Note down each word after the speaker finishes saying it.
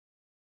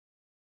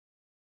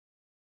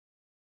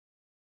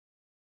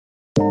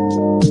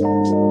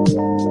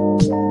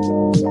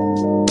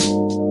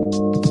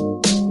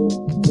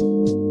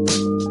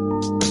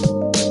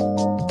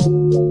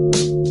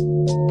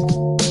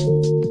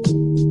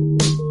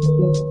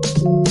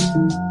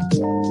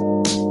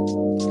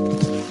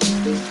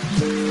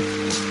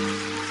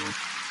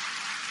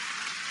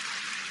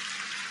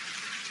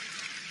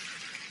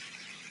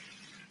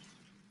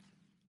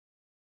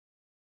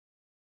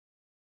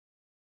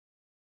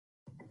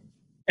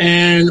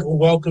And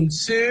welcome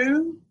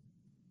to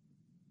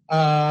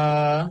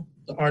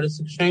the Artist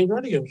Exchange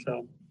Radio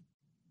Show.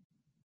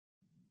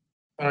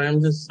 I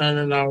am just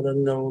sending out a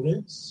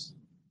notice.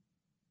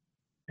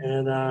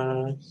 And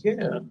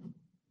yeah.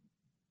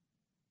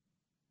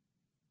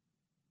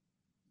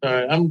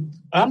 Sorry,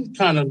 I'm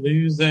kind of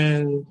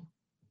losing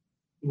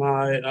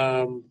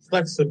my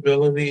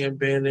flexibility in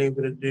being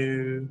able to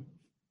do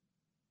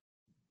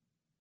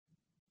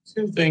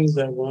two things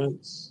at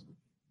once.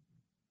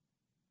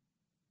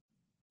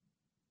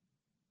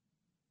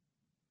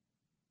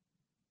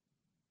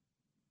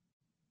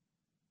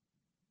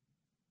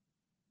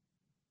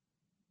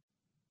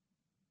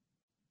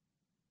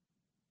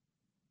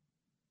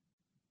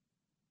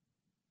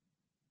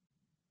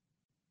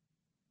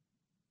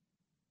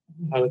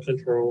 Out of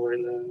control right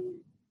now.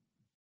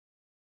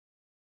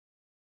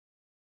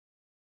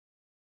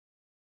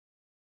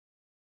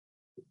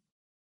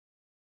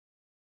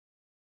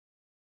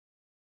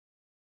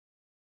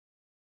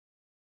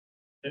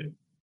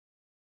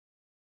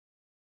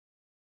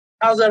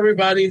 How's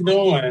everybody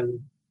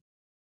doing?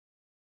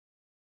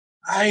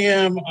 I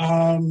am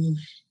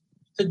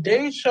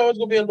today's show is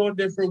gonna be a little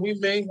different. We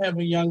may have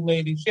a young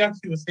lady. She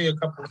actually was here a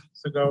couple of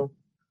weeks ago.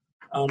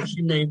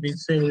 She may be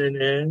tuning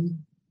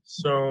in.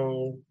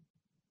 So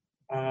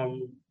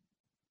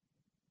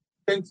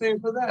stay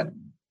tuned for that.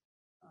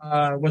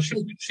 Well she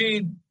will be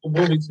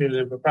tuning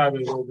in, but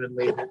probably a little bit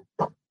later.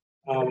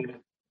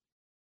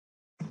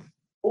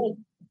 Oh,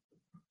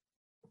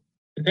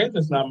 today's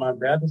just not my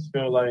bad. I just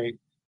feel like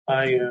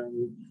I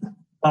am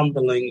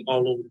fumbling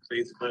all over the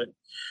place, but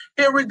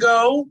here we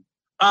go.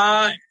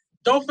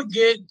 Don't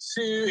forget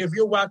to, if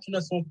you're watching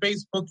us on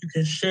Facebook, you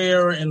can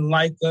share and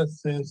like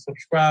us and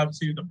subscribe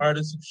to the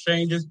Artist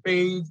Exchanges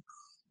page,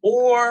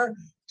 or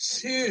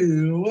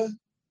to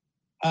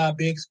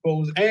Be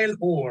Exposed and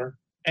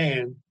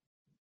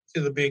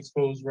to the Be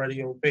Exposed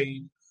Radio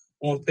page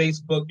on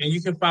Facebook. And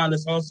you can find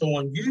us also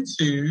on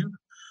YouTube.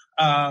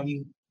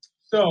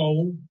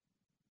 So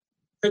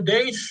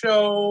today's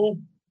show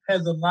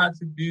has a lot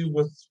to do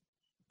with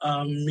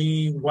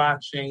me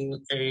watching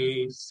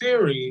a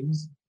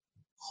series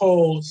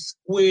called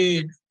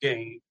Squid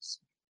Games.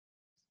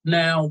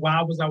 Now,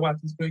 why was I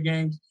watching Squid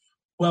Games?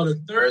 Well,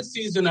 the third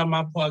season of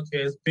my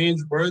podcast,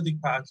 Binge Worthy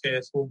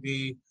Podcast, will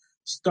be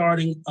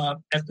starting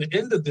up at the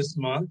end of this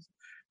month.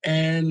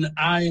 And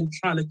I am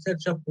trying to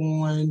catch up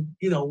on,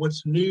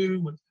 what's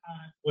new, what's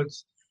hot,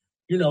 what's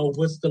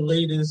the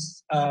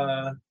latest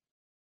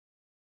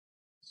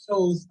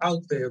shows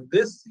out there.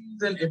 This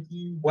season, if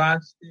you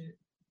watched it,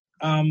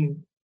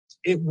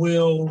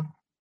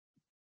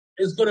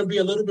 it's going to be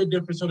a little bit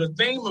different. So the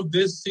theme of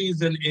this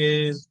season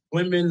is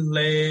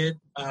women-led,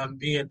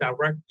 being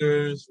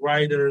directors,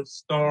 writers,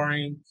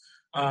 starring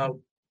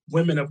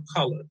women of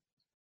color.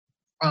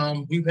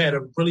 We've had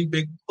a really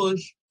big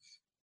push,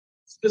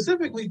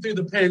 specifically through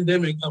the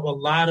pandemic, of a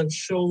lot of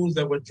shows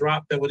that were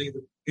dropped that were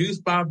either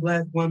produced by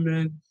Black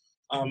women,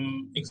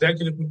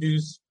 executive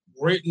produced,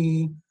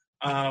 written,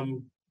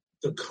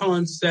 the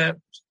concept,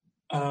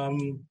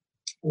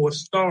 or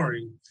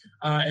starring.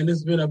 And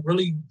there's been a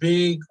really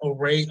big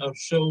array of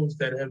shows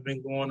that have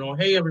been going on.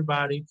 Hey,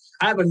 everybody.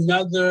 I have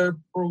another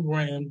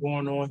program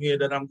going on here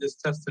that I'm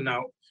just testing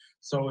out.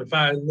 So if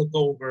I look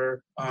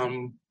over,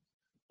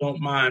 don't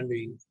mind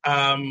me.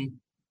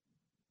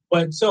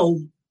 But so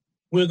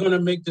we're going to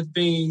make the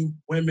theme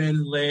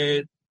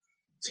women-led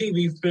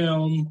TV,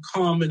 film,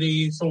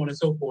 comedy, so on and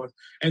so forth.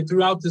 And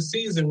throughout the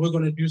season, we're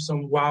going to do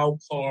some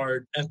wild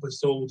card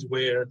episodes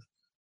where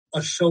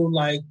a show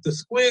like The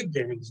Squid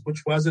Games,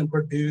 which wasn't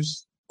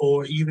produced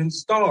or even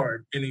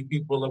starred any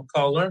people of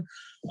color,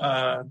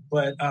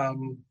 but I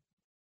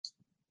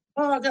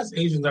guess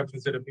Asians are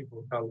considered people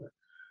of color.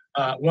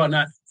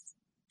 Not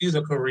these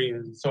are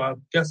Koreans, so I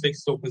guess they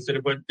still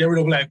consider, but they were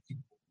the Black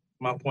people.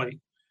 My point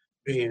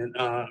being,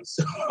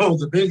 so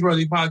the Binge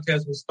Worthy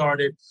Podcast was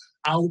started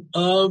out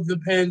of the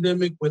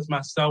pandemic with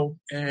myself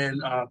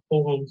and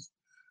co-host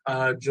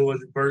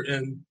George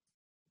Burton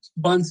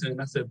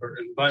Bunsen. I said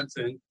Burton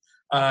Bunsen.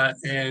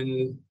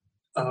 And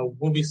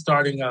we'll be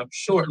starting up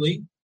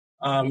shortly.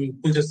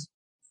 We're just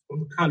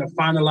kind of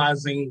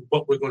finalizing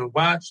what we're going to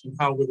watch and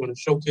how we're going to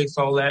showcase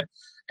all that.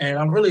 And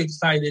I'm really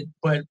excited.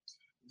 But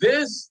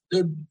this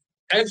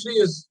actually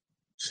is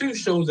two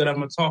shows that I'm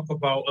going to talk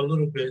about a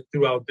little bit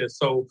throughout this.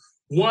 So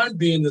one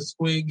being the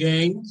Squid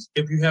Games.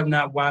 If you have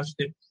not watched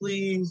it,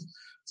 please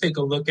take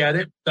a look at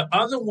it. The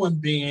other one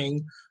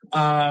being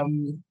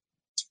clickbait.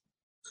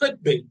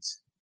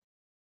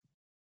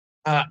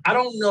 I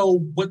don't know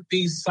what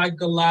these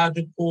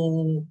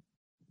psychological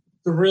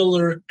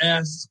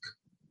thriller-esque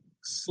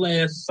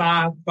slash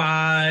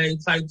sci-fi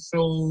type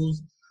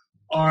shows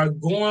are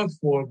going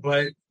for,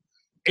 but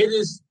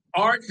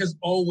art has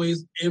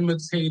always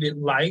imitated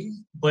life,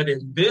 but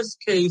in this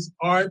case,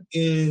 art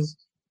is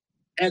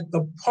at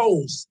the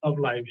pulse of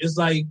life. It's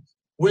like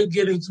we're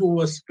getting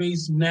to a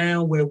space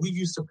now where we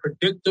used to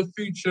predict the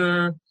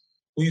future,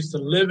 we used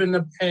to live in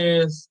the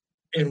past,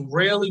 and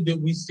rarely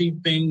did we see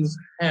things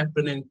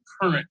happening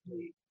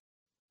currently.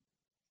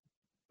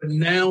 But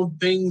now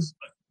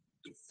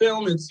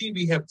film and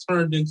TV have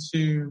turned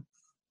into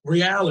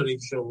reality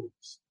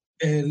shows.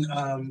 And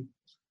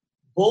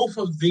both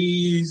of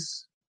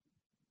these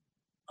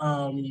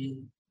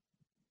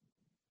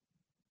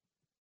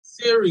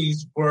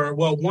series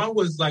one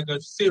was like a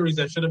series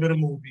that should have been a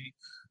movie,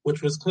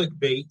 which was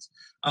Clickbait.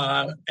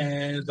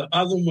 And the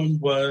other one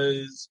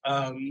was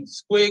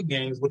Squid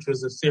Games, which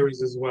was a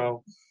series as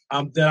well,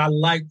 that I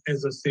liked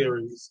as a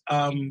series.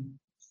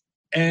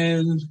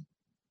 And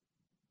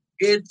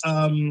it,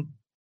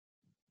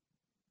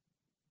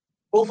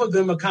 both of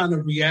them are kind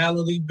of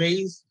reality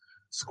based.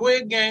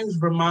 Squid Games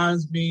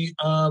reminds me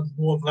of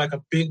more of like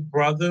a Big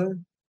Brother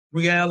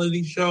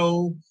reality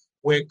show,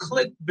 where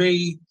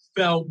Clickbait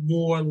felt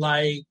more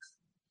like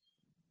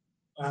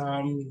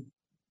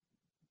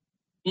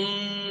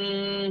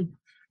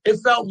it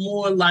felt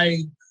more like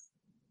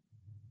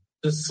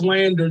the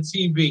slander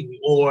TV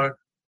or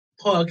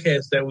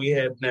podcast that we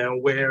have now,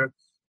 where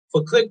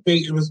for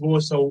Clickbait it was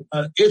more so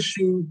an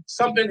issue,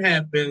 something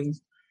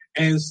happens,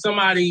 and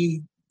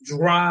somebody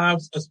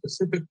drives a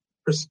specific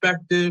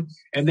perspective,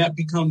 and that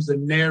becomes a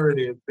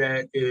narrative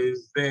that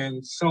is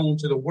then shown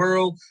to the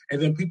world,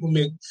 and then people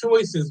make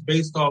choices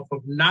based off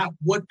of not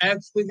what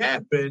actually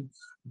happened,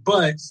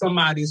 but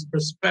somebody's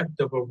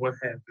perspective of what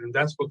happened.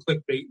 That's what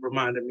Clickbait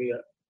reminded me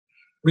of.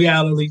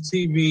 Reality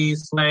TV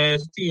 /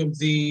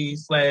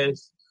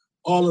 TMZ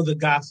 / all of the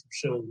gossip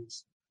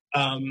shows.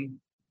 And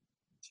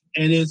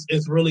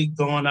it's really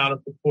gone out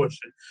of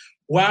proportion.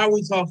 Why are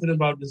we talking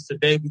about this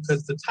today?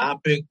 Because the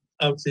topic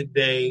of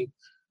today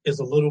is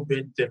a little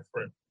bit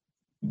different.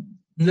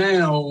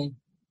 Now,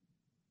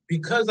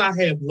 because I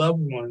have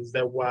loved ones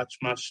that watch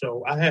my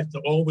show, I have to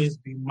always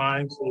be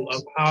mindful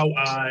of how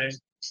I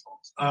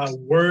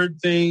word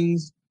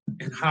things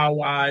and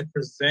how I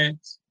present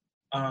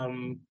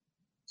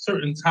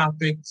certain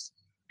topics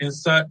and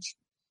such.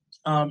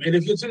 And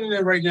if you're tuning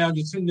in right now,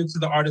 you're tuned into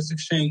the Artist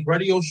Exchange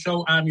Radio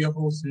Show. I'm your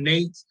host,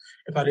 Nate.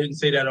 If I didn't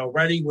say that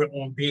already, we're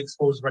on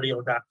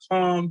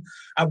BeExposedRadio.com.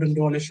 I've been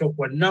doing this show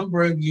for a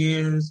number of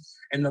years.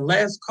 And the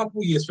last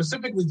couple of years,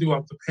 specifically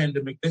throughout the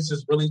pandemic, this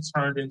has really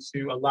turned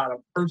into a lot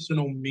of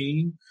personal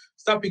me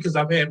stuff, because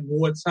I've had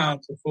more time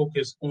to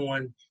focus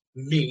on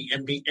me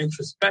and be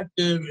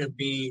introspective and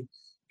be,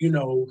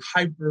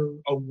 hyper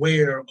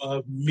aware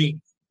of me,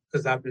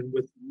 because I've been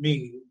with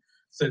me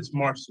since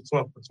March the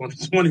 12th of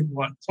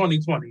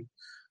 2020.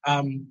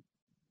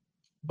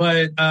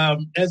 But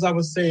as I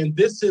was saying,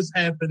 this is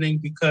happening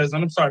because,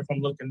 and I'm sorry if I'm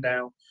looking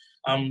down,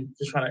 I'm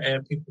just trying to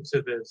add people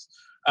to this.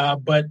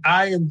 But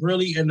I am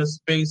really in the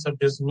space of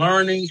just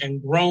learning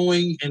and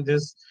growing and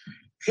just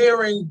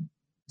hearing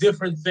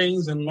different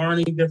things and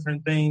learning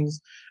different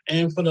things.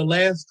 And for the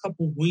last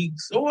couple of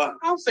weeks, or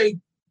I'll say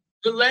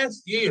the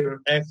last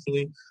year,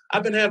 actually,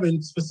 I've been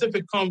having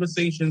specific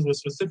conversations with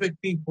specific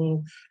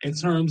people in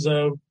terms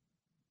of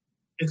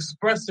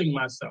expressing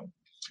myself.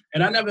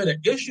 And I never had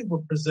an issue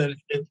with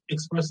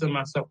expressing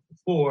myself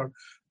before,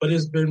 but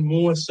it's been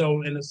more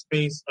so in a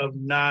space of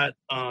not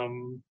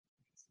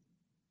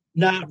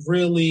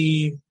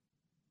really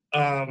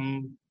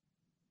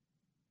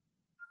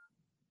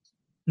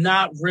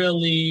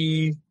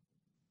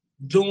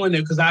doing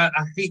it, because I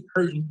hate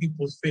hurting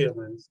people's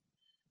feelings.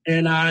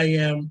 And I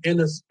am in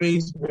a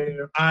space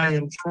where I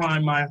am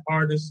trying my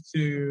hardest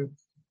to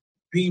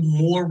be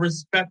more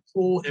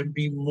respectful and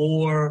be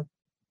more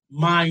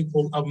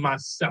mindful of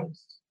myself.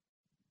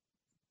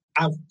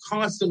 I've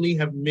constantly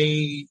have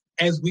made,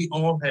 as we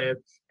all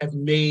have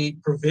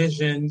made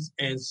provisions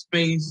and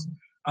space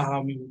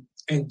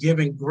and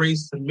giving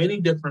grace to many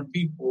different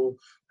people.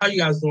 How you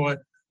guys doing?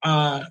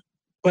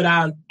 But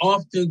I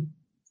often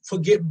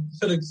forget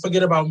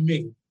about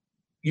me,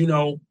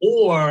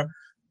 or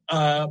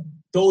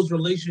those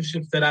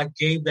relationships that I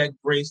gave that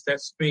grace,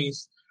 that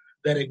space,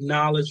 that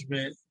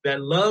acknowledgement, that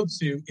love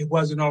to, it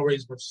wasn't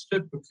always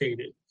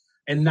reciprocated,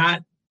 and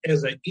not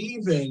as an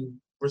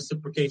even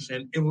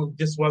reciprocation.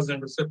 Just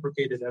wasn't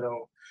reciprocated at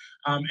all.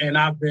 And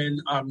I've been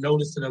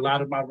noticing a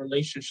lot of my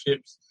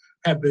relationships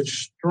have been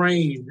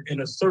strained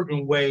in a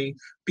certain way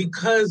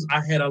because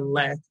I had a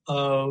lack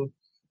of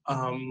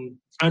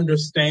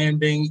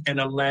understanding and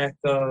a lack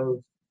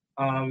of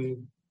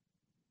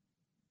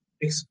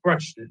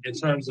expression in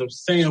terms of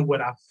saying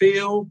what I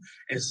feel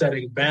and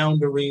setting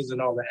boundaries and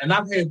all that. And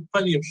I've had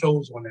plenty of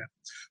shows on that.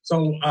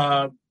 So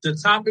the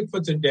topic for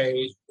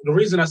today, the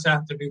reason I say I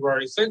have to be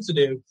very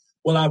sensitive,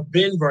 well, I've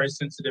been very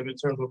sensitive in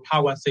terms of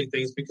how I say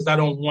things, because I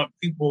don't want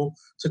people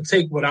to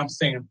take what I'm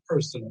saying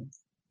personally.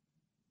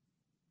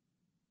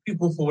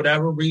 People, for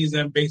whatever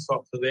reason, based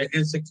off of their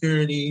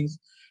insecurities,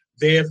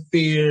 their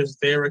fears,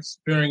 their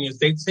experience.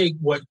 They take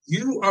what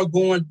you are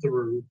going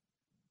through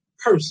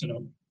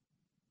personally.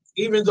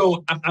 Even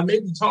though I may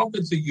be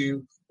talking to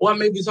you, or I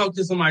may be talking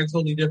to somebody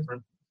totally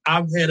different.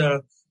 I've had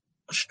a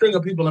string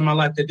of people in my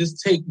life that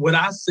just take what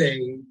I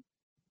say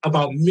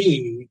about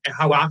me and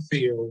how I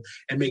feel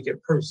and make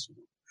it personal.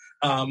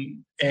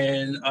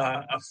 And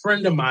a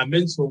friend of mine,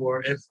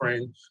 mentor and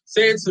friend,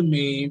 said to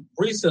me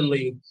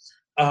recently,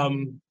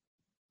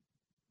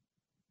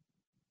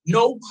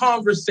 no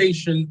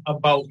conversation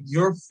about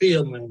your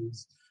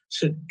feelings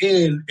should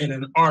end in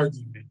an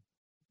argument,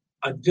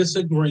 a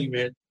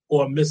disagreement,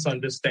 or a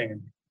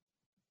misunderstanding.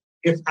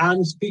 If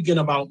I'm speaking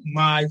about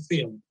my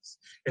feelings,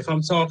 if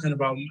I'm talking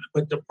about,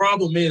 but the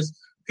problem is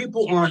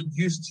people aren't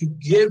used to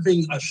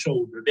giving a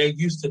shoulder. They're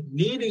used to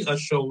needing a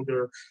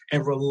shoulder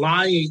and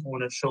relying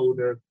on a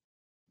shoulder.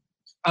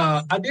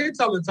 I did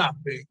tell the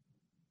topic.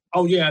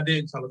 Oh yeah, I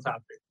did tell the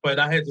topic, but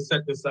I had to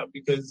set this up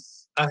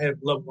because I have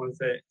loved ones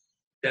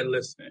that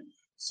listen.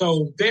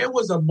 So there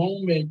was a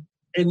moment,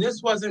 and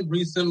this wasn't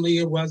recently.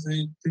 It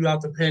wasn't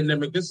throughout the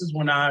pandemic. This is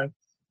when I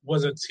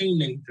was a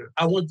teenager.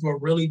 I went through a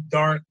really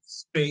dark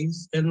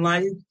space in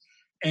life.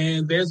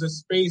 And there's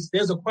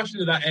a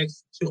question that I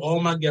asked to all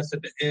my guests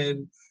at the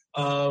end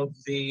of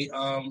the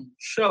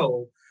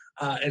show.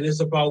 And it's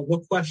about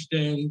what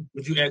question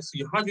would you ask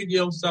your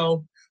 100-year-old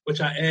self,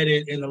 which I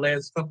added in the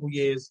last couple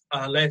years,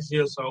 last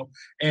year or so.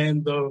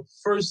 And the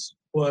first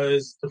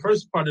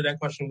part of that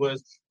question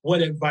was,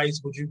 what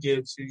advice would you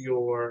give to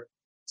your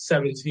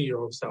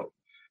 17-year-old self?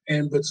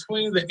 And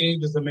between the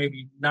ages of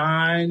maybe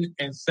 9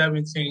 and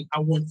 17, I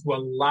went through a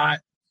lot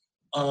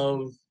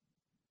of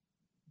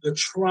the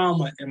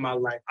trauma in my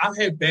life. I've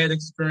had bad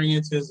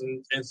experiences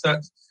and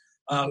such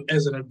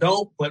as an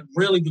adult, but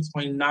really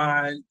between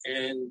 9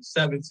 and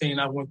 17,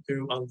 I went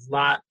through a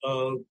lot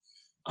of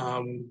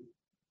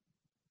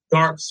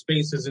dark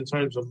spaces in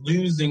terms of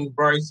losing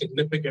very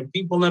significant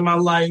people in my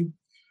life.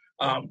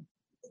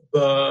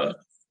 The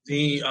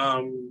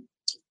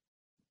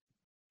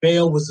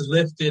veil was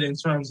lifted in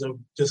terms of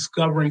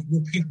discovering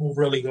who people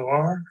really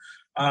are.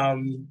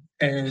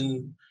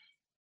 And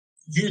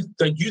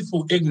the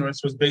youthful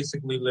ignorance was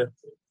basically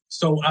lifted.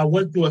 So I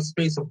went through a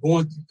space of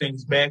going through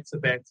things back to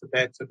back to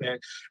back to back.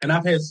 And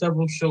I've had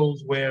several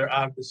shows where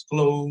I've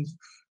disclosed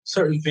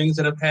certain things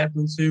that have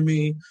happened to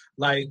me,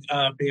 like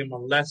being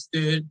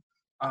molested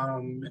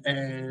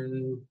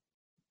and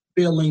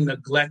feeling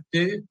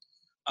neglected,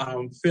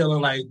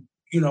 feeling like,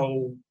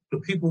 the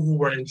people who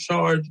were in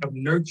charge of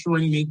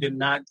nurturing me did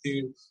not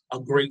do a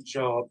great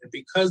job. And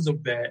because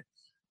of that,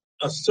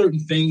 certain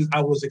things,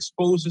 I was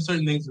exposed to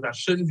certain things that I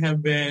shouldn't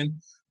have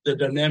been. The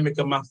dynamic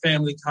of my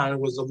family kind of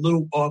was a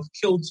little off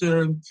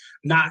kilter,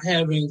 not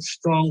having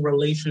strong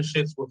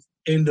relationships with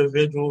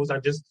individuals. I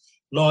just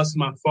lost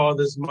my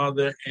father's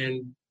mother,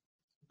 and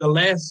the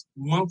last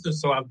month or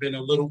so I've been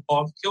a little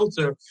off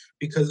kilter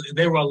because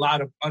there were a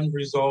lot of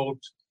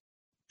unresolved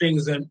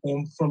things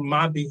from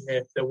my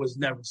behalf that was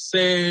never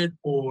said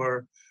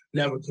or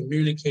never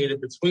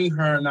communicated between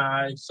her and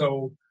I.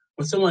 So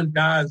when someone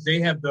dies, they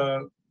have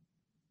the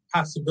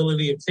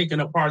possibility of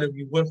taking a part of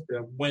you with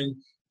them when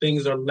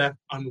things are left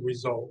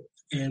unresolved.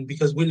 And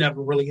because we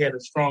never really had a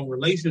strong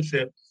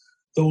relationship,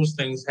 those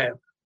things happen.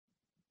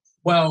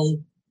 Well,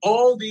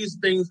 all these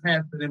things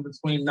happened in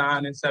between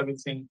 9 and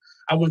 17.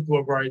 I went through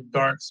a very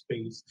dark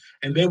space.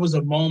 And there was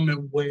a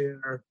moment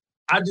where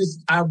I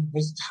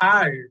was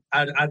tired.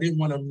 I didn't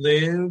want to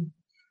live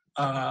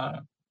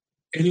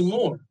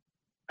anymore.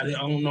 I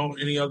don't know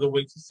any other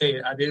way to say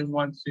it. I didn't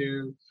want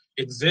to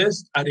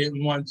exist. I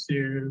didn't want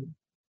to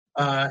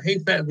hey,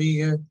 Fat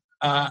Vegan.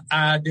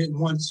 I didn't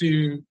want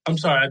to. I'm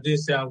sorry. I did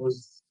say it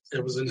was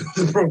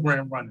another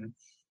program running,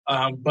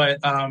 but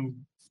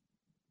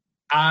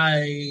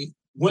I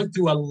went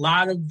through a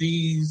lot of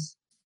these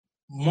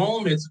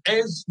moments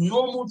as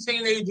normal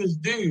teenagers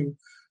do,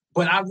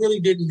 but I really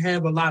didn't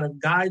have a lot of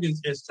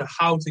guidance as to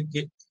how to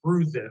get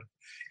through them,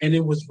 and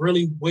it was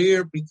really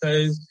weird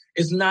because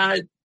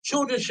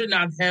children should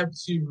not have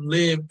to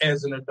live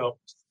as an adult.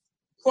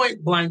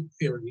 Point blank.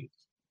 Period.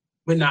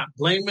 We're not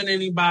blaming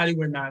anybody.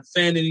 We're not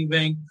saying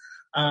anything.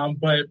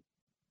 But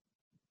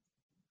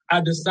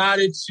I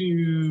decided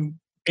to,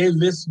 in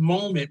this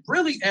moment,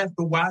 really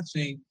after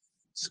watching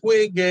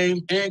Squid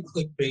Game and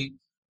Clickbait,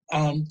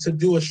 to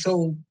do a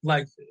show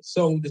like this.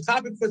 So the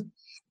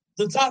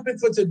topic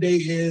for today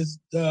is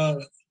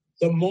the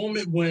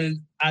moment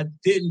when I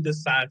didn't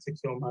decide to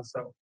kill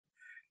myself.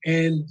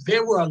 And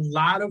there were a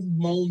lot of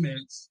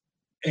moments.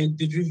 And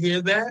did you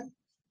hear that?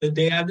 The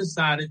day I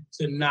decided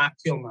to not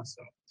kill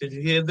myself. Did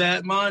you hear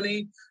that,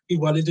 Monty? He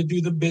wanted to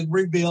do the big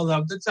reveal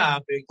of the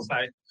topic.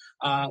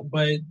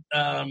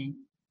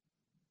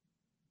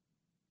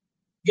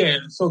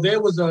 So there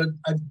was a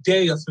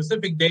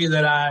specific day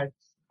that I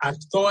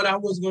thought I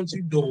was going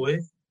to do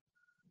it.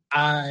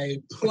 I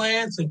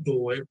planned to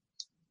do it.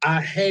 I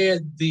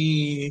had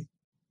the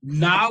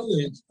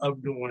knowledge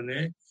of doing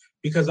it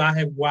because I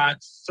had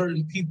watched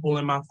certain people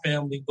in my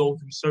family go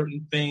through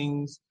certain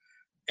things,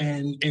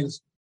 and in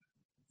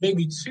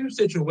maybe two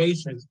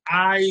situations,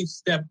 I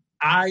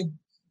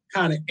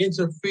kind of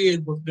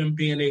interfered with them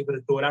being able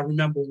to do it. I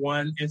remember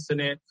one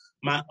incident,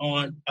 my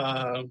aunt,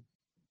 my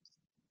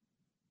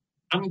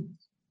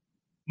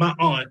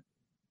aunt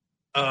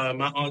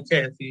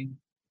Kathy,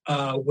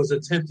 was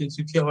attempting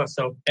to kill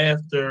herself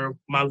after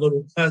my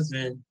little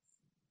cousin,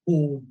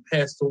 who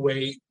passed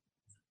away,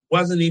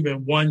 wasn't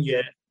even one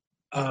yet,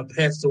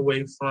 passed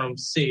away from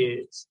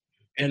SIDS.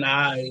 And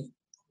I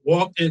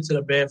walked into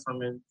the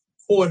bathroom and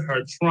caught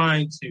her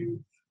trying to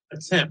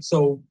attempt.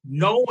 So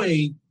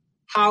knowing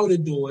how to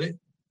do it,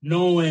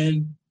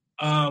 knowing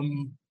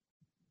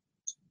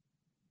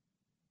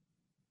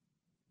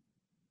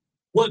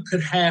what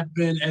could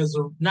happen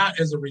not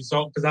as a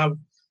result, because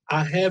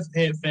I have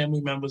had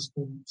family members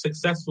who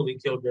successfully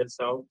killed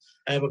themselves.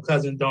 I have a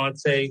cousin,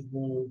 Dante,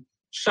 who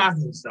shot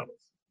himself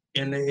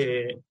in the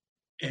head.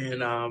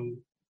 And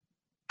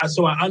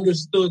so I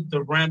understood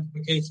the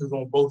ramifications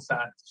on both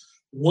sides.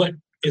 What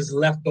is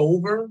left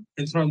over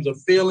in terms of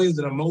feelings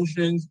and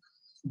emotions,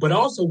 but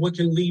also what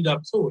can lead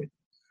up to it,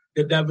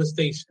 the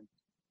devastation.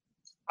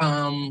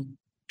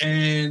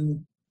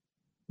 And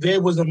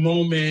there was a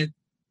moment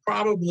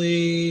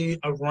probably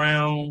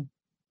around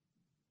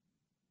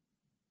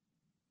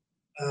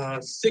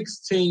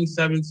 16,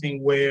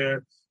 17,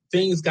 where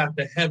things got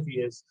the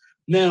heaviest.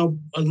 Now,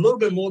 a little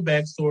bit more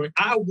backstory.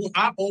 I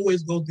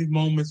always go through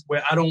moments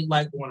where I don't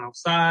like going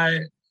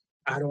outside.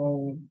 I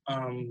don't.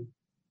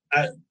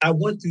 I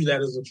went through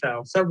that as a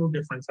child several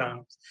different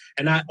times,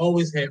 and I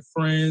always had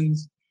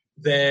friends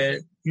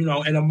that,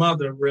 and a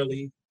mother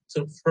really,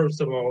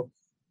 first of all,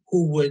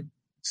 who would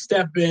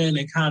step in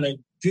and kind of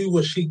do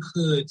what she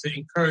could to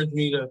encourage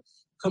me to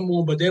come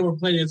on. But there were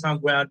plenty of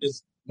times where I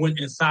just went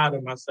inside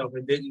of myself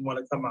and didn't want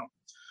to come out.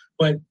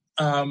 But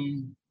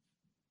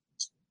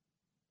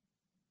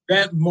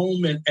that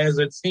moment as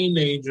a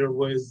teenager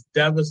was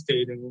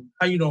devastating.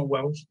 How you doing,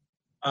 Welsh?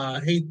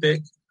 Hey,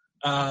 Thick.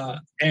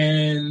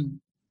 And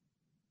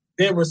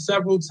there were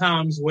several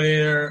times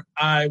where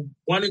I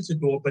wanted to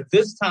do it, but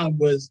this time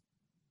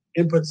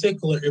in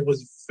particular, it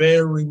was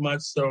very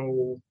much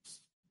so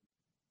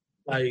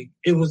I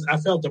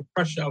felt the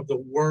pressure of the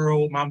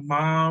world. My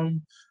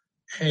mom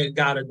had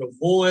got a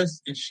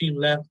divorce and she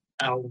left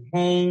our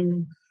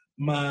home.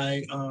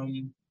 My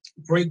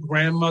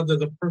great-grandmother,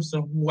 the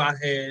person who I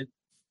had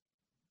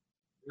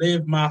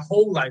lived my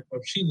whole life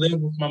with, she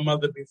lived with my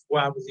mother before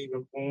I was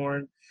even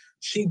born.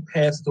 She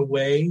passed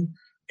away.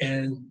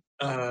 And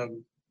I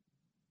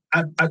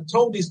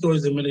told these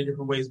stories in many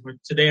different ways, but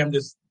today I'm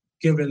just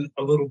giving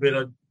a little bit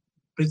of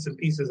bits and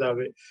pieces of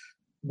it.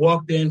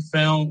 Walked in,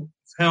 found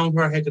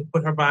her, had to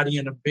put her body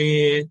in a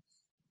bed.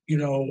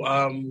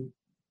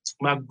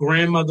 My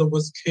grandmother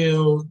was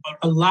killed.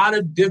 A lot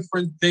of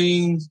different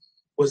things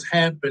was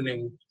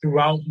happening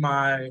throughout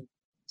my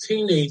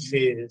teenage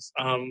years.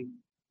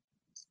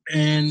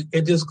 And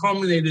it just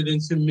culminated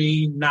into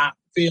me not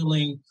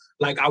feeling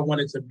like I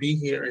wanted to be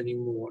here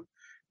anymore.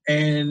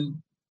 And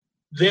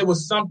there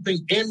was something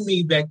in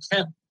me that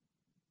kept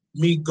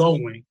me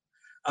going.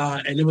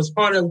 And it was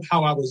part of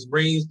how I was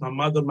raised. My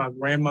mother, my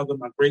grandmother,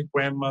 my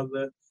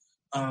great-grandmother,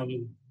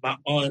 my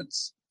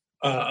aunts,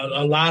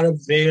 a lot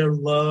of their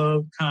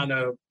love kind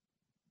of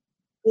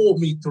pulled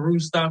me through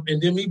stuff.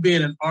 And then me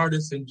being an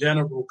artist in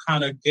general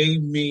kind of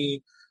gave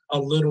me a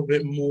little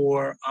bit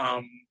more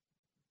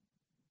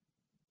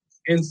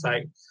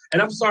insight.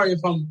 And I'm sorry if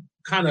I'm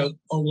kind of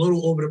a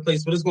little over the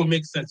place, but it's going to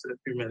make sense in a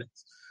few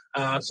minutes.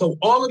 So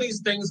all of these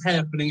things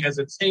happening as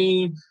a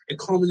teen, it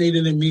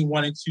culminated in me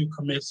wanting to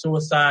commit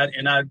suicide.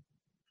 And I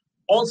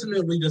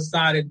ultimately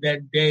decided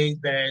that day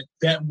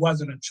that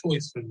wasn't a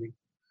choice for me.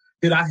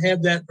 Did I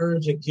have that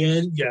urge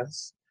again?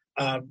 Yes.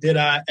 Did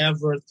I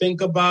ever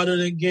think about it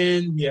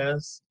again?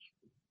 Yes.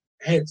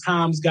 Had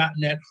times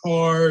gotten that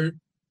hard?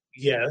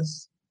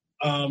 Yes.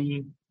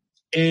 And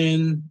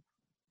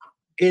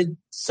it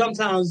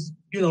sometimes,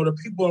 the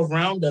people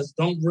around us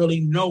don't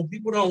really know.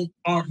 People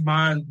aren't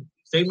mind.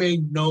 They may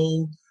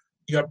know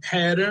your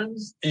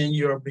patterns and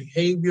your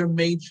behavior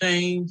may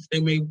change. They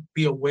may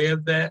be aware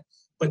of that,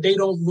 but they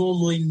don't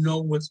normally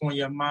know what's on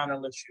your mind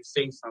unless you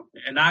say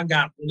something. And I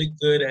got really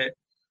good at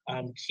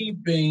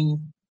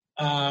keeping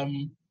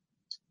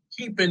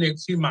it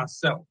to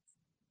myself.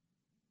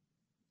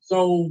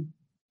 So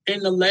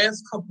in the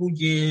last couple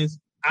years,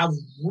 I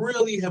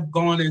really have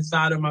gone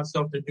inside of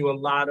myself to do a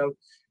lot of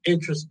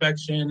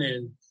introspection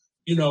and,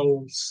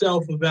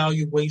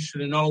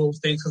 self-evaluation and all those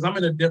things, because I'm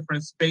in a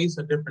different space,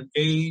 a different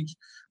age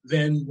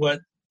than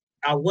what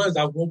I was.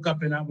 I woke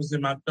up and I was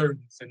in my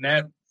 30s, and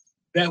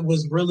that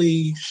was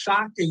really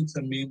shocking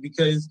to me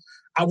because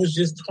I was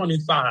just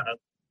 25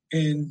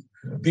 and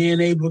being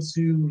able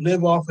to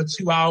live off of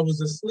 2 hours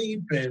of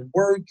sleep and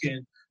work.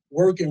 And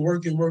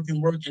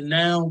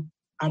now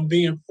I'm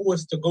being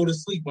forced to go to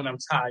sleep when I'm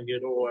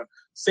tired or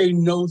say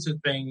no to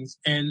things.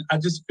 And I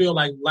just feel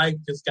like life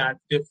just got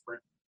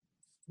different.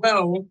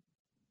 Well,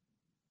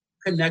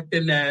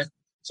 connecting that.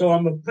 So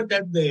I'm going to put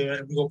that there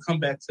and we're going to come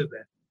back to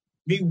that.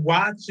 Me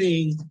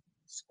watching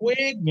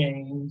Squid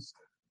Games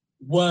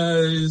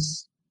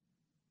was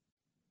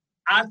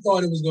I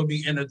thought it was going to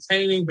be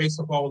entertaining based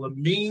off all the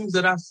memes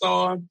that I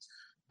saw,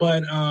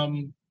 but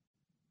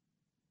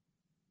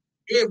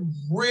it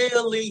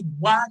really,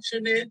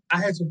 watching it,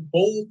 I had to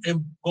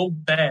go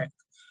back,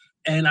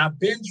 and I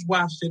binge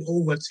watched it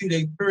over a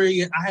 2-day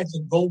period. I had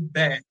to go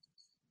back,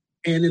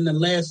 and in the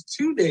last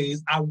 2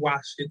 days, I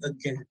watched it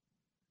again,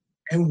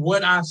 and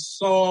what I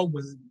saw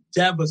was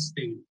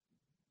devastating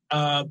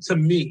to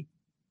me,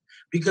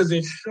 because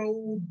it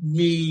showed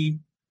me,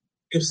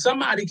 if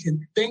somebody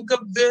can think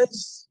of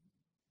this,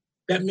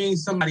 that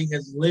means somebody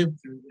has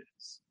lived through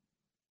this.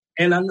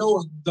 And I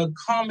know the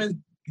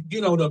common,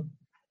 the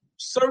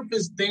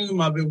surface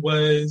theme of it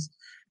was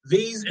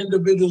these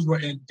individuals were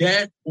in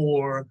debt,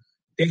 or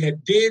they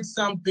had did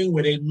something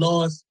where they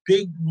lost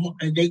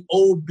and they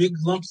owed big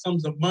lump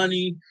sums of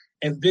money.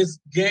 And this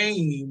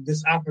game,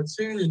 this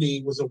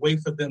opportunity was a way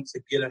for them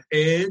to get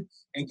ahead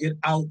and get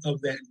out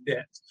of that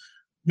debt.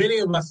 Many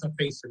of us are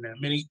facing that.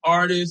 Many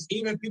artists,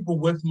 even people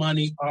with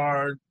money,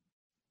 are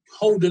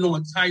holding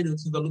on tighter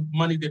to the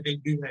money that they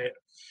do have.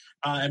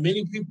 And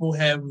many people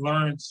have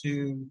learned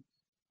to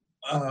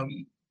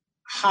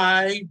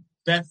hide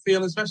that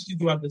feeling, especially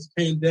throughout this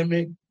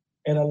pandemic.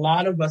 And a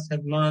lot of us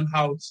have learned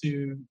how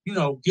to,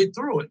 get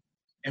through it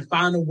and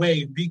find a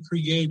way, be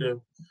creative.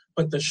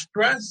 But the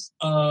stress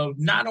of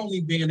not only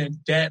being in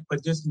debt,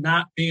 but just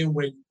not being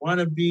where you want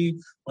to be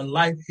when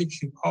life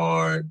hits you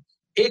hard,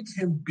 it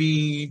can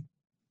be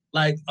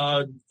like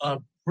a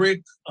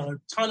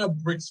ton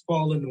of bricks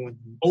falling on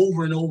you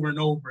over and over and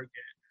over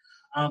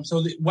again.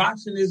 So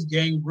watching this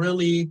game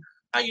really,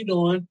 how you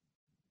doing?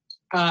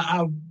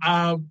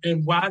 I've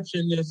been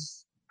watching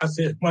this. I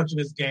said watching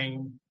this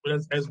game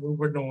as we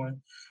were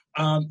doing.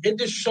 It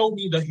just showed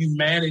me the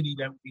humanity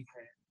that we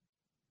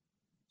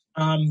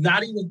had.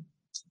 Not even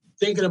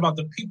thinking about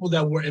the people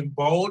that were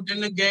involved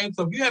in the game.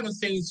 So if you haven't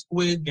seen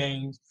Squid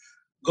Games,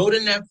 go to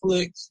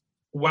Netflix,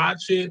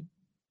 watch it.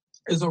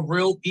 It's a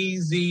real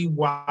easy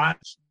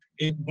watch.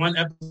 One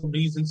episode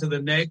leads into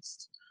the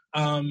next,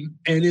 and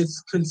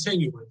it's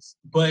continuous.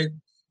 But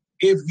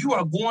if you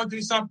are going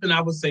through something,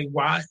 I would say,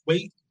 wait,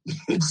 wait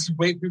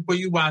before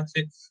you watch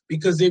it,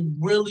 because it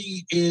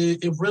really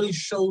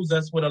shows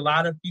us what a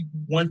lot of people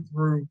went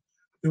through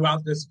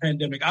throughout this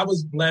pandemic. I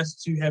was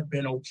blessed to have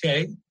been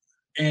okay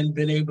and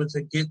been able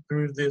to get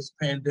through this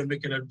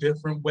pandemic in a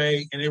different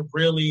way, and it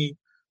really.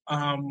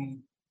 I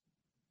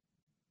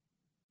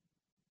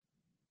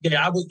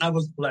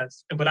was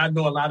blessed, but I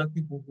know a lot of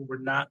people who were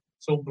not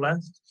so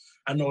blessed.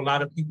 I know a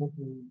lot of people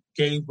who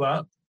gave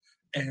up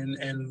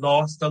and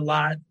lost a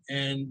lot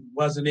and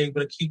wasn't able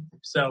to keep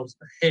themselves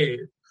ahead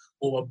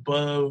or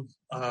above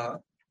the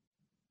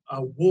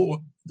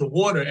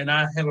water. And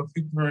I have a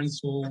few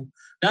friends who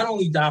not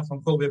only died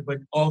from COVID, but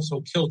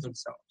also killed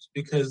themselves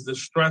because the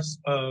stress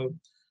of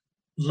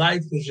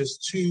life was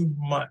just too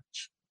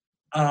much.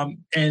 And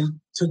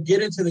to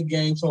get into the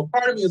game, so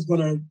part of me is going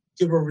to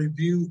give a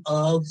review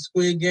of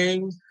Squid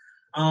Games.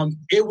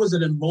 It was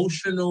an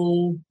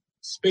emotional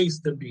space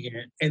to be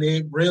in, and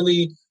it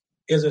really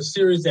is a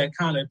series that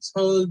kind of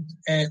tugged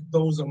at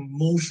those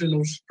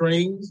emotional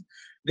strings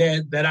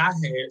that I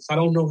had. So I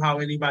don't know how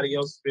anybody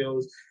else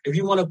feels. If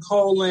you want to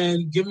call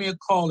in, give me a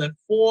call at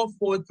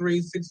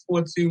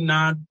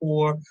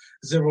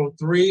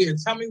 443-642-9403 and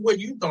tell me what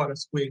you thought of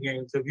Squid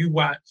Games. If you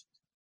watched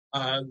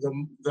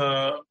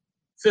the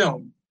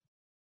film,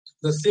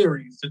 the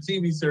series, the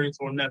TV series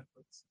on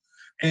Netflix.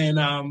 And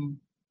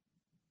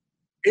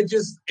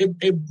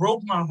it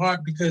broke my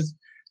heart because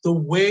the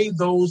way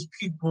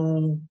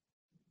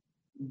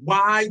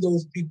why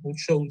those people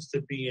chose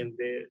to be in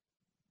there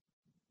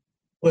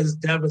was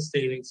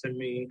devastating to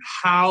me.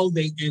 How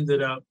they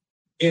ended up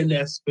in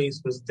that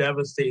space was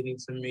devastating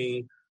to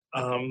me.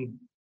 And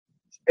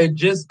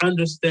just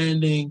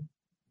understanding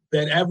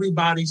that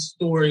everybody's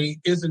story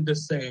isn't the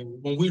same.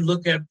 When we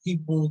look at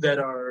people that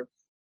are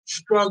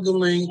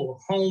struggling or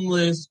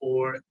homeless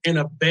or in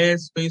a bad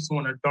space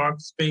or in a dark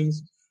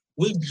space,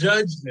 we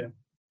judge them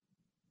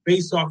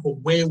based off of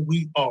where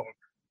we are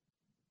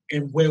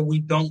and where we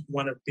don't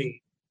want to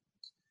be.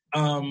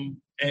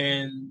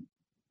 And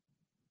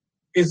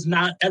it's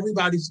not,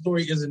 everybody's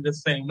story isn't the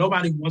same.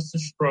 Nobody wants to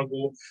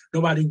struggle.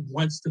 Nobody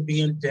wants to be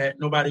in debt.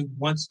 Nobody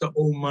wants to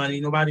owe money.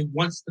 Nobody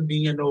wants to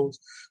be in those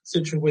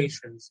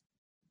situations.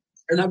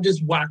 And I've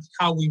just watched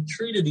how we've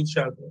treated each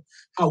other,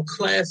 how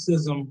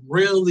classism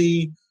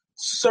really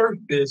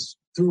surfaced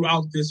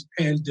throughout this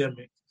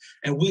pandemic.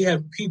 And we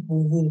have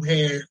people who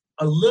had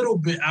a little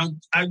bit,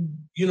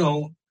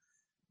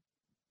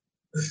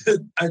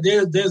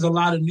 there's a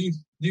lot of new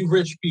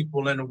rich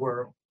people in the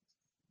world,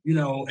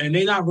 and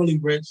they're not really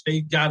rich.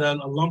 They got a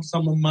lump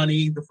sum of money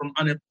either from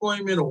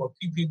unemployment or a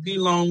PPP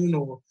loan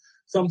or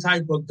some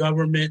type of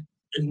government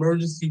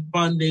emergency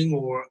funding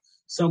or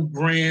some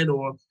grant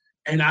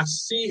and I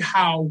see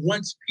how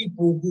once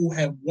people who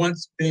have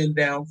once been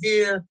down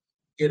here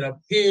get up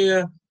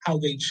here, how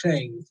they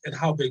change and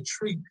how they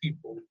treat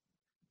people.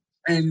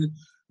 And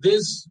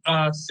this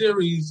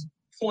series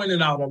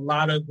pointed out a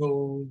lot of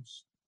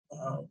those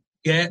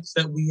gaps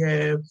that we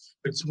have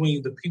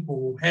between the people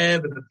who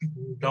have and the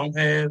people who don't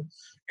have.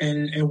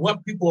 and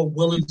what people are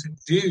willing to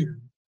do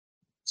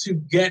to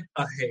get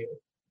ahead.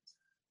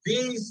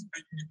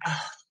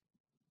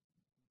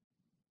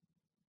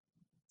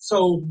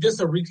 So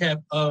just a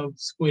recap of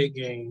Squid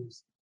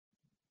Games.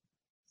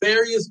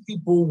 Various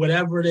people,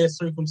 whatever their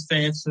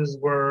circumstances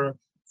were,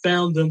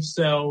 found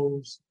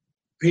themselves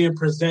being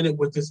presented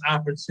with this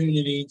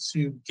opportunity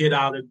to get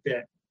out of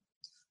debt.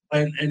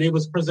 And it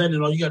was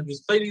presented, you got to do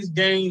is play these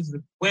games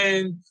and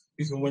win,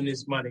 you can win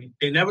this money.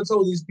 They never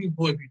told these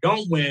people, if you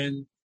don't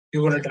win,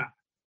 you're going to die.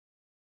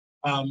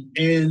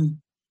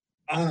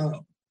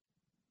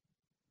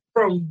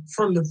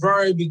 From the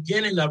very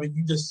beginning of it,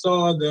 you just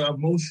saw the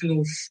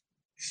emotional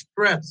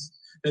stress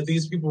that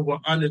these people were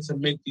under to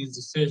make these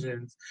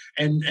decisions.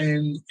 And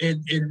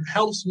it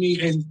helps me,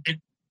 and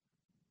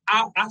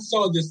I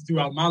saw this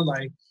throughout my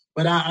life,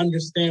 but I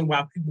understand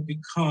why people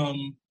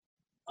become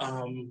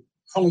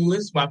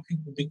homeless, why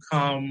people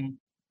become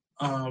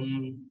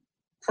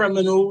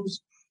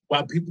criminals,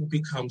 why people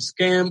become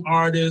scam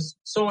artists,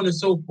 so on and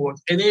so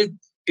forth. And it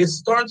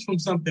starts from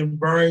something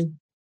very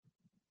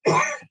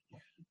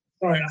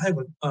sorry, I have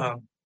a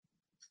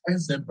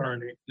instant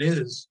burning. It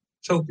is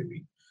choking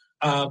me.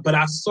 But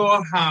I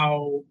saw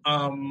how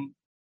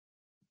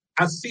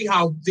I see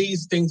how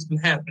these things can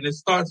happen. It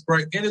starts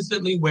very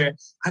innocently where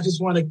I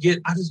just want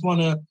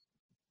to,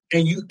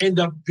 and you end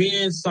up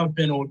being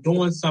something or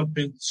doing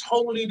something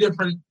totally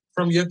different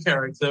from your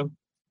character,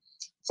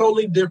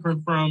 totally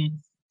different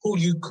from who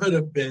you could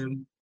have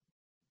been.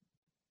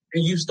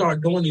 And you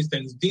start doing these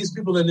things. These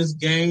people in this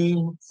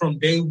game from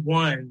day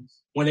one,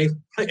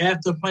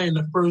 after playing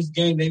the first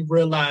game, they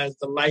realized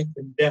the life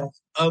and death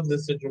of the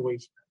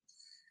situation.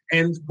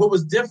 And what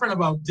was different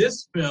about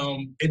this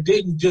film, it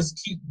didn't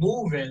just keep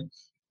moving.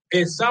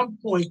 At some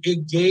point,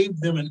 it gave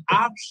them an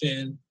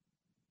option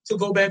to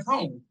go back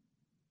home.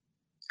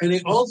 And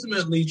they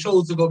ultimately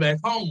chose to go back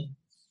home.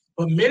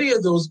 But many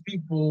of those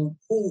people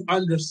who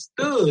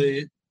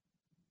understood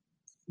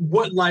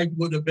what life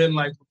would have been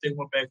like if they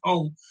went back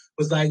home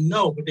was like,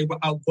 no, but they were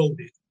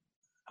outvoted.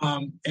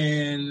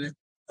 And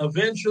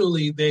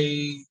eventually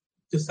they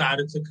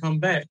decided to come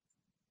back.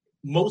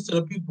 Most of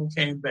the people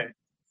came back.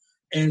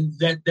 And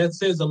that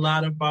says a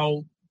lot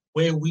about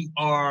where we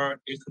are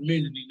in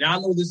community. Now,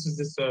 I know this is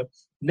just a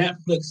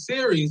Netflix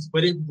series,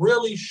 but it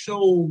really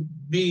showed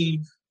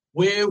me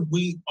where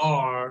we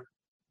are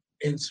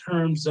in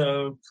terms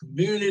of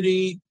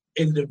community,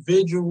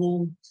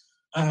 individual,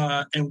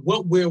 and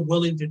what we're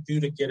willing to do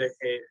to get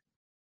ahead.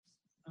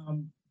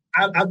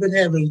 I've been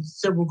having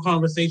several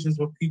conversations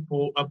with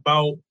people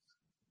about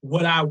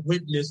what I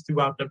witnessed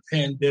throughout the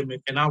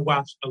pandemic, and I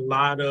watched a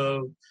lot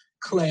of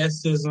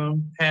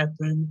classism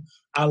happen.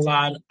 I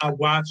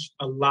watched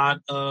a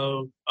lot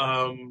of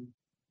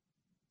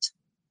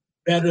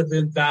better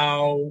than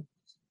thou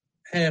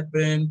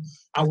happen.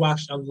 I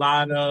watched a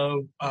lot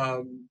of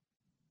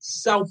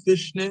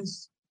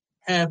selfishness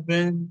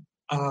happen.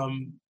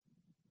 And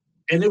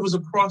it was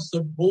across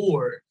the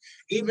board,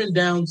 even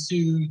down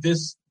to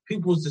this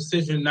people's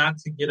decision not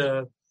to get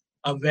a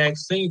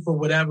vaccine for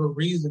whatever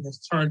reason has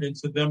turned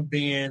into them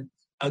being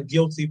a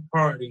guilty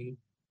party.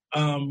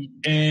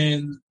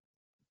 And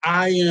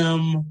I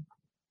am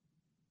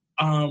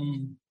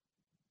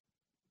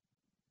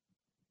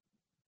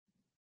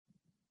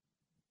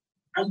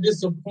I'm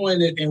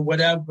disappointed in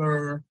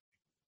whatever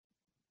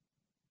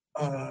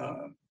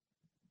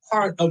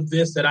part of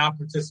this that I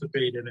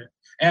participated in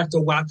after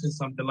watching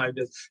something like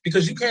this.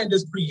 Because you can't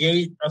just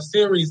create a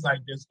series like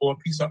this or a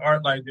piece of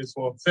art like this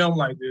or a film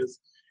like this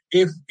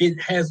if it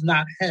has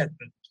not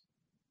happened.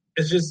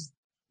 It's just,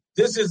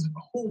 this is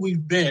who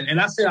we've been.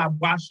 And I said I've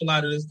watched a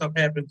lot of this stuff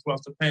happen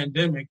throughout the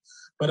pandemic,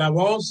 but I've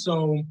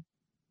also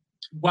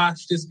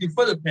watched this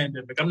before the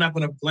pandemic. I'm not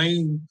going to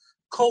blame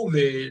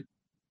COVID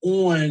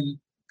on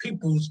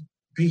people's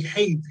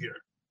behavior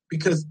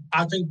because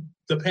I think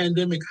the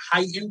pandemic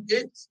heightened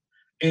it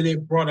and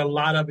it brought a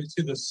lot of it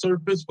to the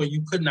surface where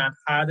you could not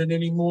hide it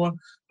anymore.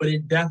 But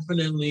it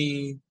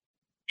definitely,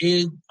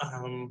 it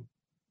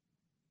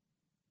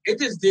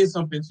just did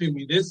something to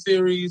me. This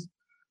series,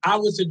 I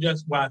would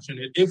suggest watching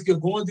it. If you're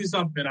going through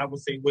something, I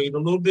would say wait a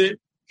little bit,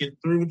 get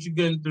through what you're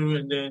getting through,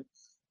 and then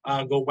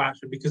go watch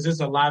it because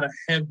there's a lot of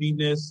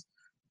heaviness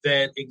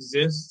that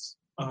exists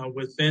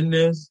within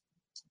this.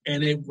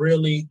 And it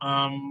really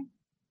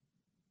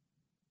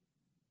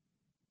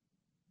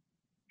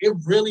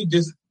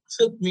just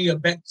took me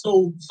aback.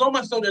 So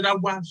much so that I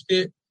watched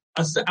it.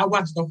 I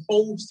watched the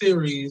whole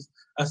series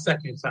a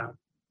second time,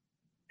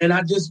 and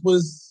I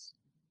was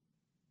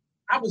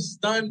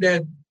stunned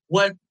at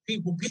what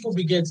people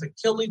began to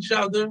kill each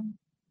other.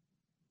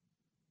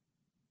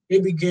 They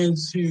began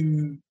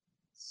to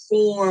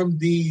form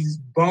these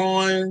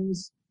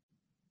bonds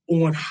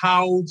on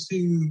how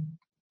to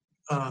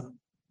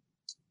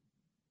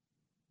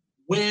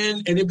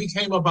win, and it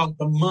became about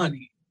the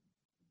money.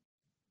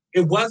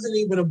 It wasn't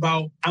even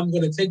about, I'm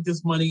going to take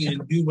this money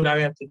and do what I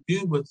have to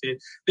do with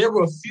it. There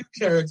were a few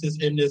characters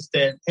in this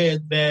that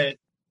had that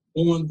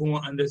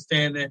ongoing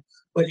understanding,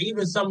 but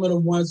even some of the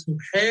ones who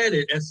had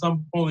it at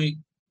some point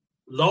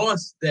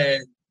lost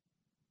that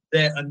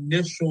that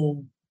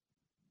initial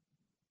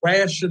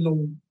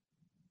rational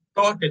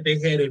thought that they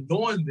had in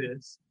doing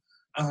this,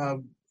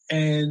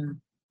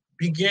 and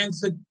began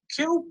to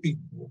kill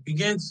people,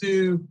 began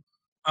to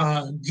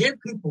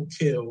get people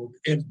killed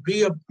and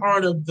be a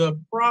part of the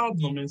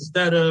problem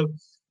instead of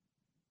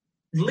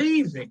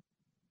leaving.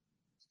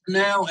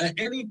 Now, at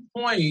any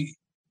point,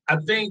 I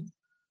think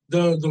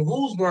the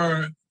rules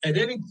were at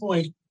any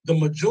point, the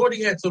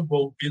majority had to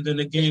vote and then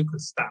the game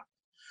could stop.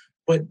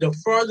 But the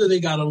further they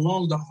got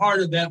along, the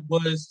harder that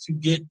was to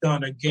get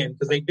done again.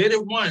 Because they did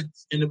it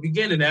once in the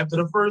beginning after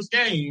the first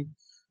game.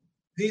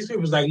 These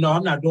people was like, no,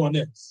 I'm not doing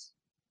this.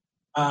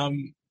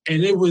 And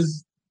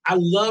I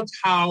loved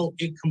how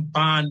it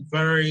combined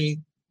very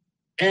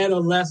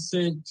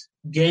adolescent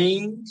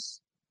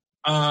games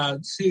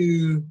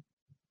to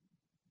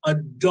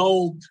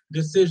adult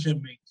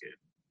decision making.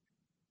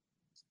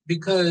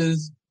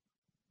 Because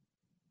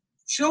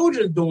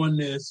children doing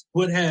this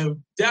would have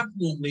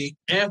definitely,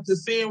 after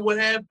seeing what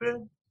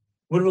happened,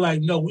 would have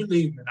like, no, we're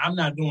leaving. I'm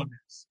not doing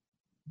this.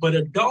 But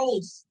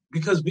adults,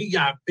 because we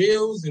got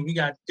bills and we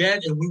got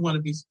debt and we want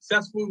to be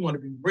successful, we want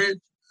to be rich,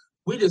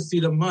 we just see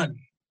the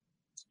money.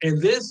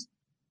 And this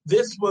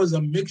was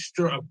a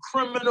mixture of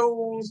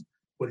criminals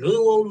with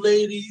little old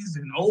ladies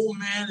and old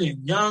men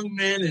and young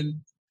men and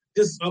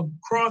just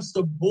across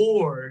the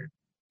board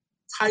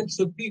types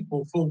of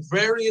people for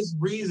various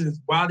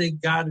reasons why they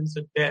got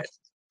into debt.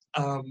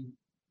 Come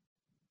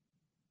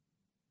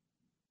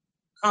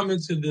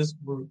into this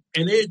group.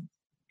 And it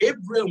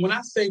really, when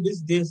I say this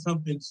did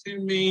something to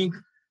me,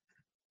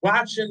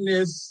 watching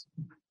this,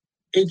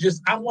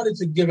 I wanted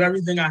to give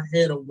everything I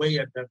had away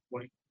at that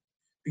point.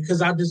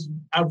 Because I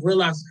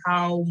realized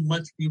how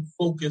much we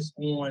focus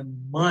on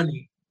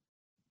money.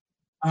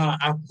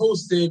 I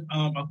posted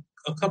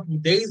a couple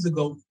of days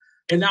ago,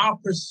 in our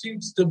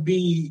pursuits to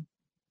be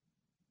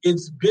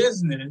its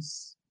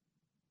business,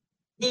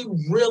 we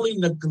really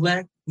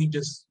neglect, we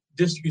just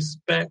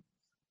disrespect,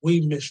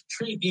 we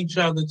mistreat each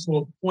other to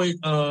a point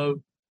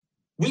of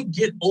we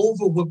get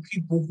over with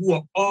people who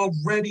are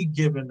already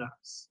giving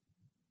us.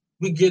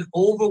 We get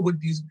over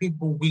with these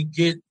people. We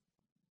get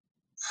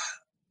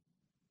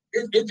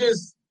it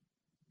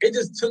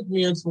just took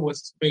me into a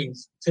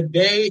space.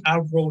 Today I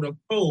wrote a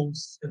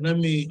post, and let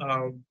me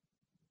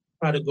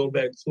try to go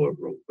back to it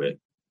real quick.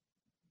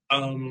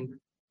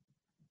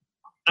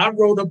 I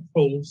wrote a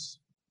post,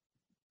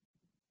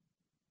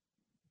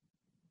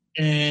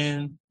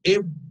 and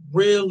it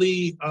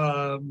really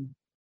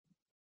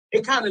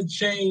it kind of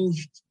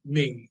changed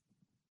me.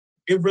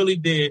 It really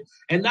did.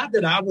 And not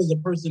that I was a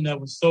person that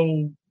was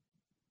so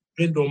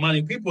bent on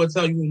money. People will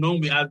tell you who know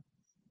me,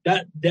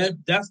 that's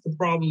the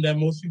problem that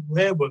most people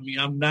have with me.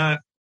 I'm not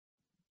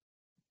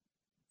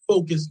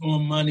focused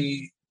on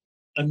money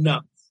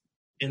enough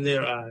in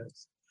their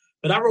eyes.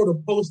 But I wrote a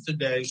post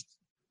today,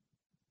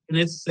 and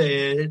it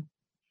said,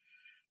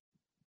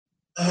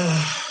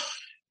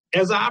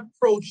 as I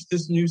approach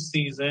this new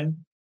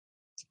season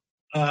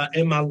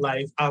in my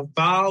life, I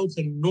vow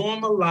to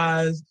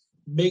normalize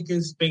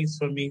making space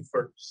for me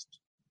first.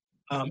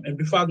 And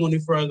before I go any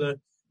further,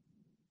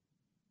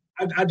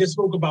 I just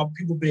spoke about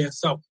people being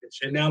selfish,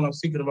 and now I'm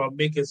speaking about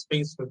making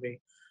space for me.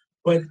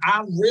 But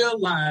I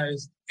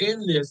realized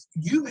in this,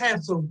 you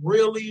have to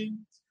really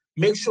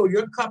make sure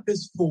your cup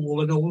is full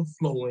and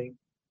overflowing,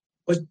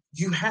 but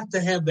you have to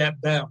have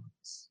that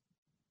balance.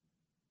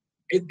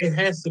 It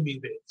has to be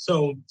there.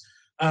 So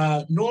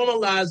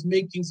normalize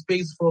making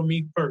space for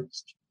me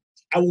first.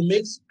 I will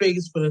make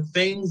space for the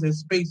things and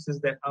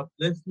spaces that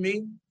uplift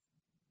me,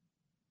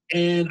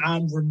 and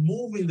I'm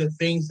removing the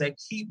things that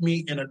keep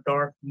me in a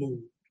dark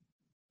mood.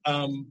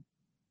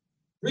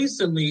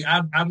 Recently,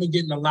 I've been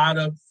getting a lot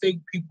of fake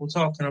people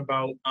talking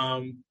about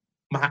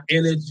my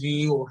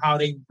energy or how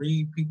they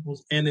read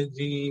people's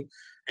energy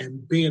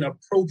and being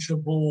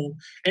approachable.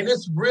 And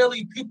it's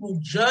really people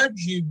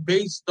judge you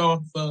based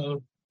off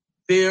of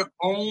their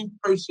own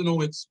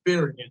personal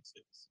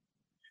experiences,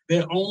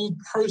 their own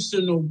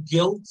personal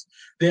guilt,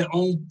 their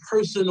own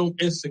personal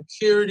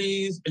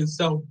insecurities and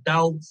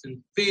self-doubts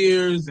and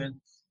fears. And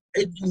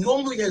it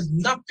normally has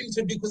nothing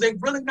to do because they're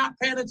really not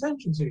paying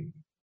attention to you.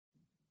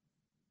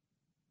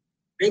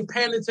 They're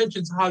paying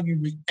attention to how you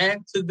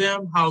react to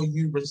them, how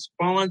you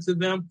respond to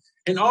them.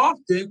 And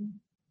often,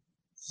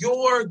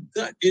 your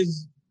gut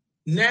is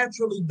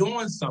naturally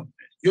doing something.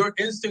 Your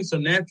instincts are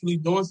naturally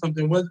doing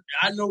something. What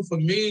I know for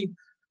me,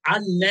 I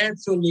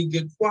naturally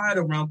get quiet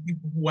around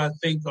people who I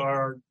think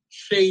are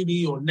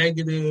shady or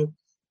negative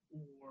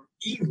or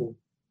evil.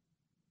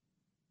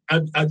 I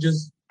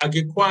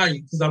get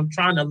quiet because I'm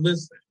trying to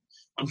listen.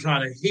 I'm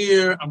trying to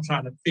hear. I'm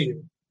trying to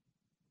feel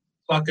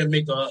so I can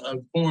make a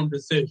informed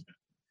decision.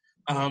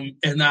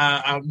 And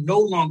I no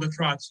longer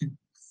try to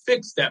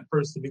fix that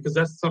person because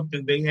that's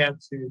something they have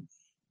to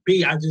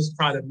be. I just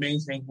try to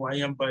maintain who I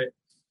am. But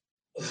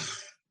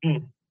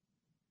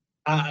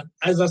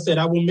as I said,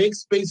 I will make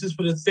spaces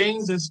for the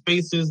things and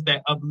spaces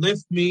that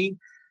uplift me,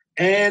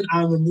 and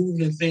I'm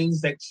removing the things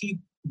that keep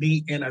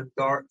me in a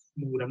dark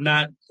mood. I'm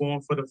not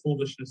going for the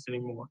foolishness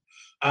anymore.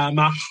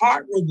 My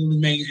heart will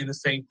remain in the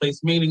same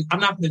place, meaning I'm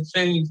not going to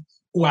change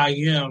who I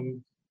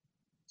am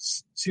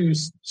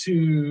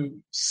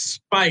to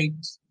spite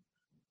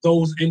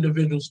those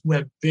individuals who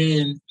have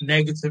been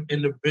negative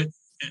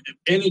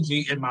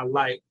energy in my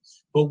life.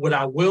 But what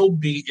I will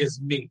be is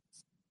me.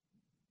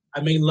 I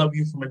may love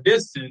you from a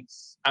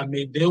distance. I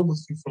may deal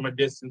with you from a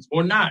distance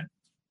or not.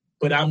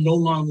 But I'm no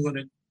longer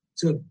going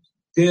to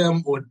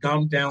dim or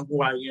dumb down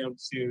who I am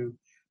to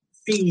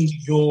feed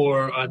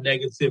your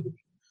negativity.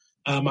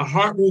 My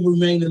heart will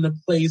remain in a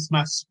place.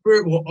 My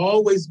spirit will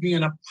always be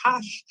in a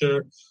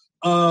posture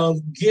of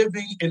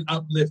giving and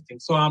uplifting.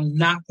 So I'm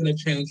not going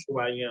to change who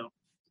I am.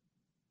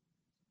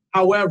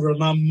 However,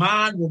 my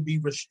mind will be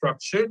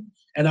restructured,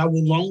 and I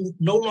will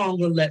no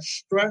longer let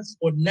stress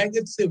or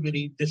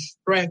negativity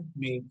distract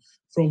me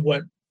from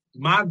what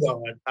my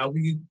God, how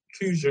you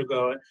choose your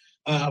God,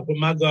 what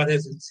my God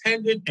has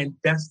intended and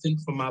destined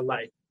for my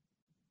life.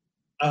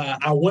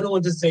 I went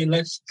on to say,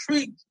 let's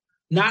treat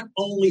not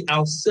only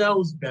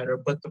ourselves better,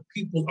 but the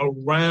people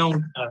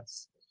around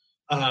us.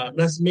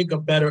 Let's make a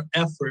better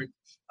effort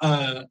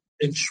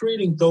in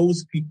treating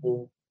those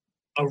people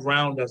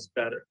around us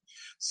better.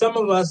 Some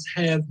of us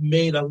have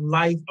made a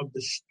life of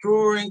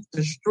destroying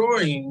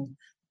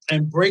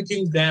and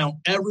breaking down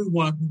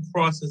everyone who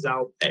crosses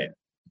our path.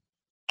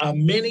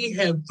 Many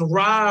have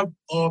thrived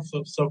off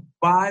of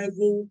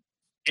survival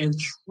and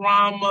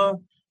trauma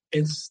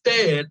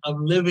instead of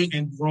living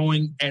and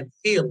growing and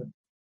healing.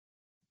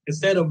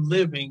 Instead of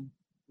living,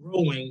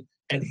 growing,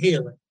 and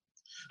healing.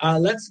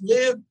 Let's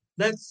live,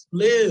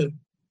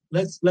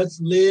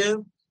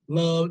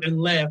 love, and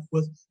laugh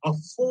with a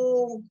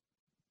full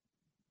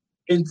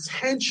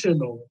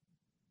intentional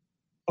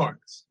heart.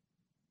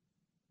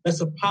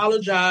 Let's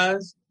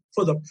apologize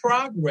for the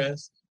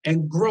progress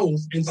and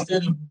growth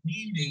instead of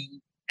needing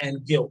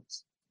and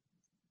guilt.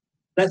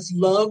 Let's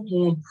love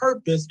on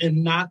purpose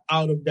and not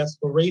out of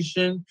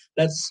desperation.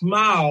 Let's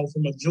smile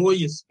from a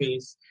joyous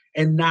space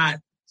and not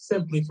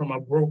simply from a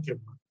broken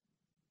one,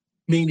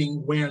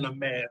 meaning wearing a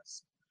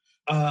mask.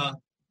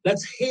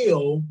 Let's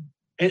heal,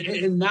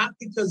 and not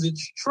because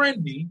it's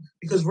trendy,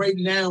 because right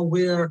now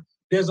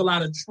there's a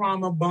lot of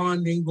trauma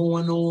bonding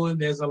going on.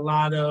 There's a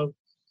lot of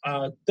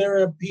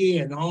therapy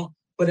and all,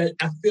 but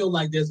I feel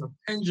like there's a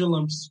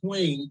pendulum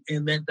swing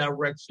in that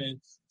direction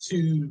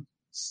to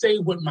say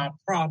what my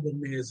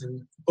problem is,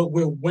 but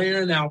we're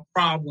wearing our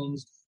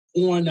problems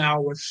on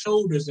our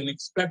shoulders and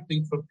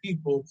expecting for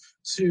people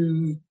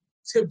to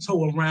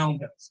tiptoe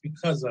around us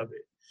because of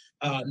it.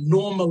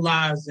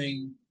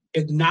 Normalizing,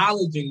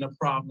 acknowledging the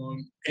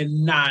problem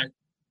and not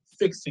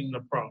fixing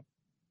the problem.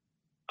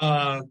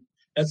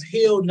 Let's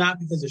heal not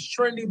because it's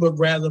trendy, but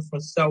rather for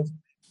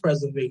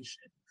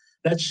self-preservation.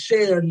 Let's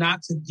share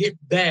not to get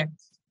back,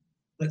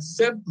 but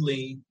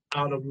simply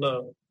out of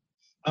love.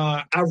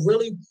 I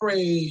really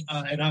pray,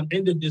 and I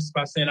ended this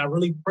by saying, I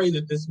really pray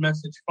that this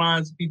message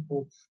finds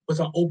people with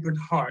an open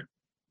heart,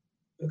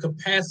 the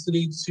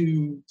capacity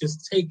to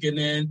just take it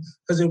in,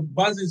 because it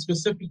wasn't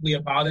specifically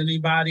about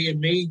anybody. It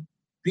may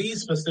be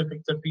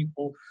specific to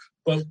people,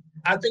 but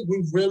I think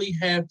we really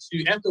have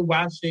to, after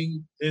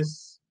watching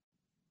this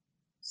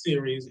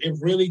series, it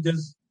really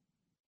just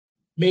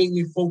made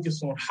me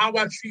focus on how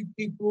I treat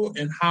people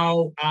and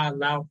how I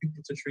allow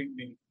people to treat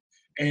me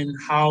and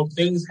how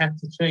things have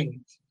to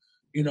change.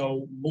 You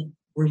know,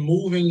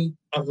 removing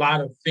a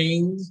lot of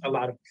things, a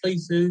lot of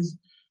places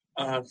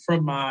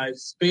from my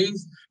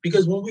space,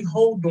 because when we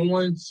hold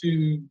on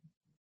to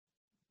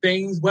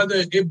things,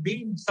 whether it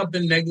be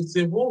something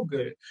negative or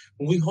good,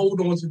 when we hold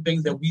on to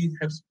things that we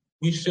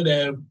should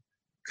have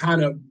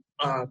kind of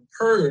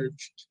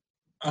purged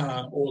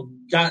or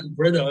gotten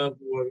rid of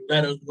or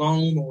let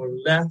alone or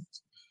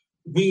left,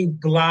 we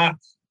block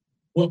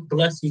what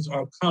blessings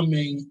are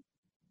coming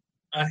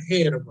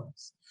ahead of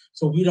us.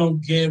 So we don't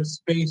give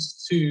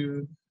space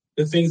to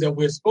the things that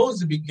we're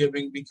supposed to be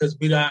giving because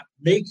we're not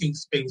making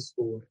space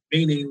for it,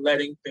 meaning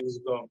letting things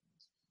go.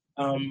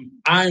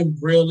 I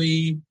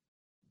really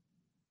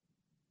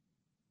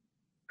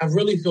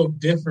feel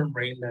different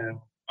right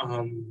now.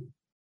 I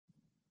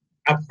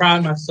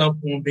pride myself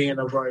on being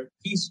a very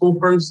peaceful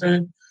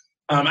person.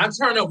 I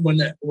turn up when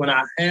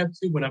I have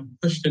to, when I'm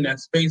pushed in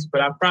that space,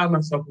 but I pride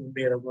myself on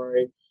being a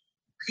very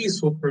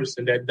peaceful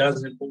person that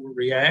doesn't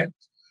overreact,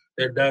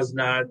 that does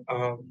not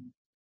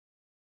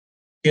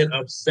get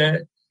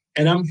upset.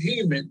 And I'm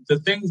human.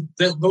 Those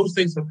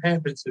things have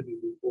happened to me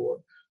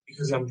before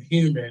because I'm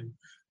human.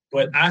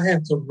 But I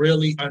have to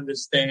really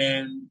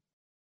understand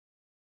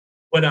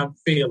what I'm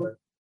feeling,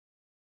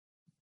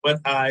 what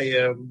I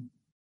am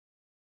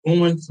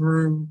going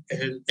through,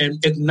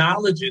 and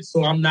acknowledge it.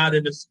 So I'm not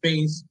in a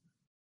space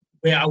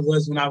where I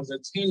was when I was a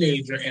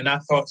teenager, and I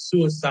thought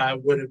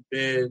suicide would have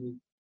been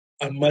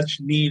a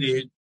much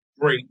needed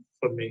break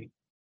for me.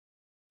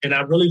 And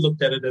I really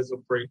looked at it as a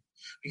break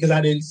because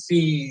at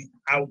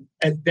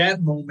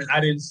that moment,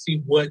 I didn't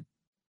see what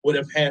would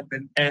have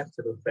happened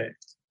after the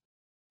fact,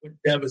 what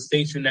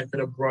devastation that could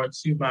have brought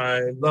to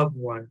my loved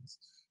ones.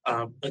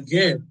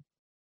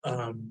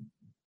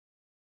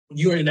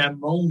 you're in that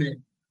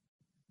moment,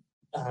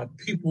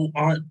 people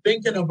aren't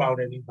thinking about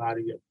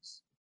anybody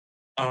else.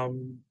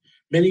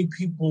 Many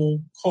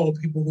people call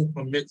people who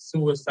commit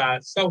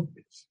suicide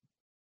selfish.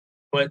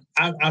 But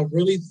I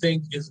really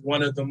think it's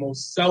one of the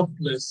most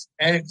selfless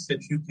acts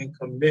that you can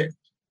commit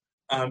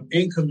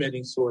in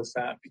committing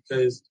suicide,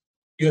 because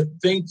you're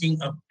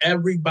thinking of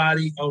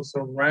everybody else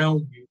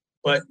around you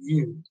but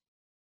you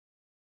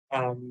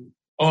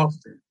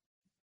often.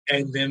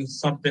 And then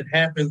something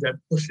happens that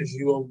pushes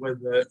you over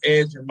the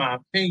edge, in my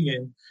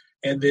opinion,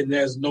 and then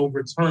there's no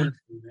return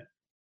from that.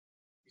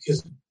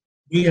 Because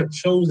we have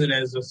chosen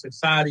as a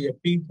society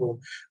of people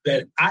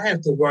that I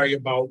have to worry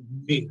about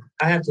me.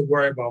 I have to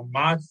worry about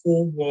my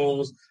four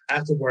walls. I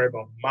have to worry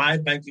about my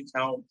bank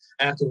account.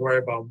 I have to worry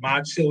about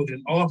my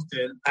children.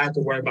 Often, I have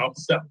to worry about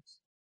myself.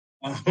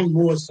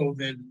 More so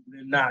than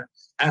not.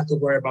 I have to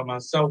worry about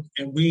myself.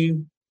 And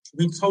we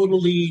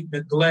totally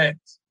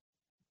neglect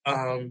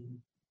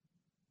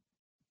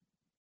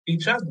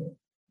each other.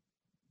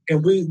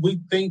 And we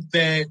think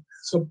that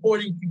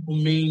supporting people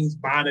means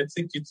buying a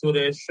ticket to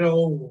their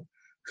show, or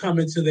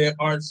coming to their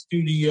art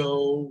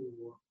studio,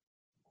 or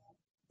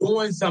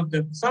doing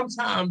something.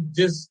 Sometimes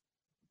just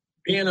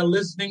being a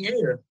listening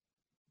ear.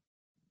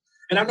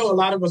 And I know a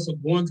lot of us are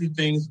going through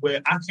things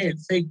where I can't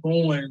take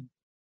on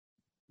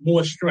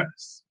more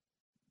stress.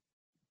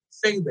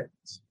 Say that.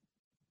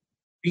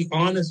 Be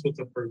honest with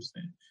the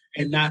person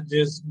and not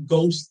just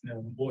ghost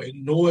them or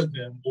ignore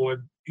them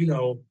or,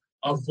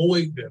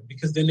 avoid them,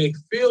 because then they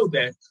feel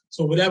that.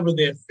 So whatever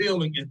they're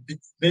feeling, it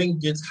then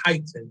gets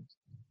heightened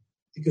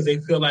because they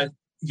feel like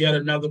yet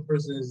another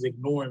person is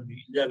ignoring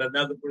me. Yet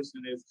another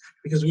person is,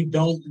 because we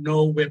don't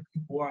know where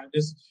people are.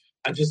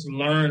 I just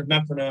learned, I'm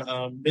not going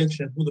to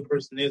mention who the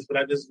person is, but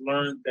I just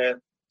learned that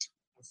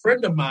a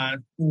friend of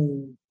mine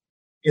who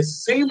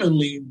is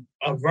seemingly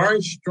a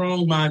very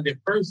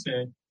strong-minded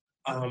person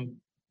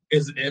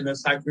is in a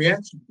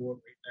psychiatric ward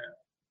right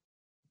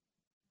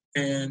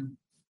now. And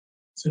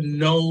to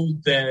know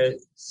that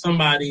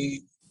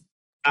somebody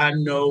I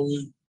know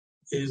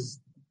is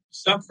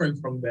suffering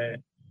from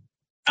that,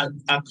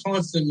 I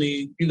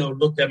constantly,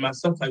 looked at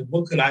myself like,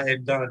 what could I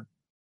have done?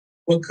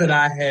 What could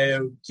I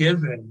have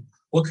given?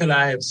 What could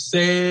I have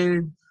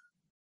said?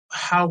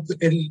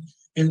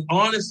 And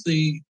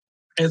honestly,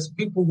 as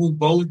people who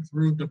go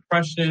through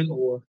depression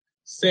or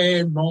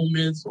sad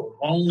moments or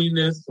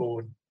loneliness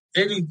or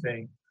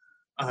anything,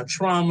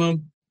 trauma,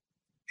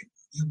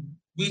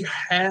 we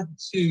have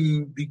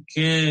to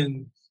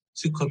begin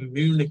to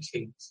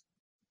communicate.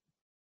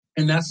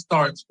 And that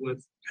starts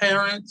with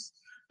parents,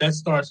 that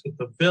starts with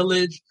the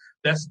village,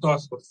 that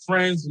starts with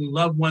friends and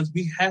loved ones.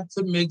 We have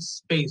to make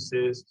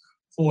spaces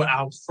for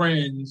our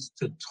friends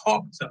to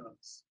talk to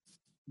us.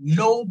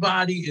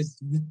 Nobody is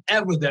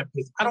ever that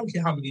busy. I don't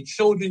care how many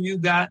children you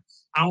got.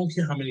 I don't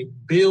care how many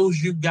bills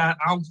you got.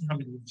 I don't care how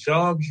many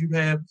jobs you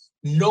have.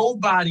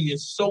 Nobody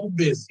is so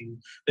busy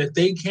that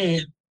they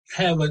can't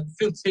have a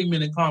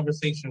 15-minute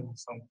conversation with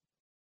someone.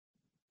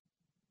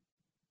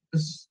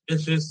 It's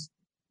just,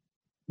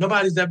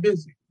 nobody's that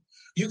busy.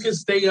 You can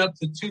stay up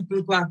to 2, 3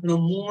 o'clock in the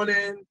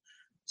morning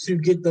to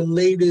get the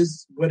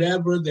latest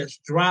whatever that's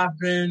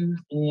dropping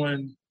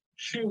on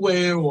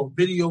shoewear or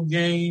video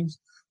games.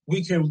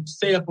 We can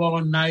stay up all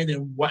night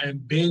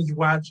and binge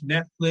watch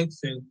Netflix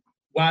and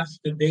watch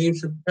the Dave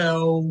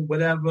Chappelle,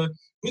 whatever.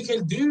 We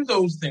can do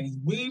those things.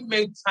 We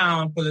make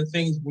time for the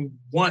things we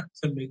want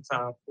to make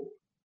time for.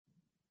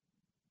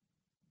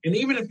 And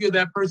even if you're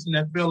that person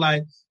that feel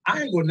like,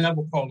 I ain't going to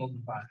never call on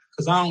nobody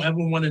because I don't ever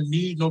want to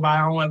need nobody.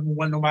 I don't ever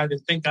want nobody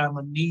to think I'm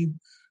a need.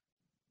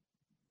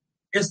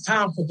 It's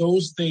time for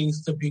those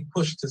things to be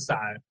pushed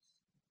aside.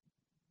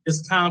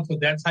 It's time for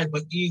that type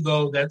of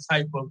ego, that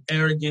type of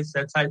arrogance,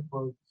 that type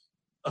of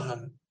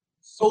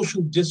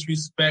social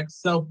disrespect,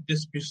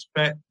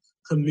 self-disrespect,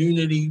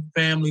 community,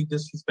 family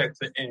disrespect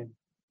to end.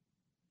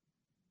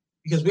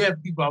 Because we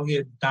have people out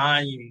here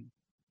dying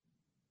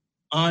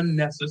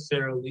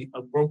unnecessarily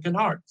of broken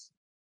hearts.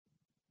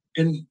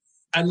 And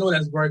I know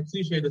that's very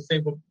cliche to say,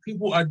 but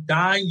people are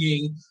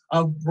dying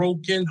of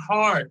broken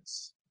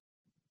hearts.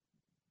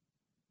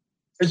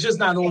 It's just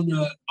not on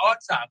the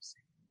autopsy.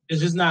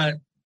 It's not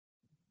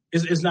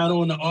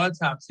on the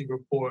autopsy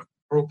report,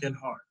 broken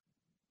heart.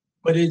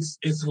 But it's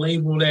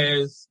labeled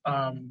as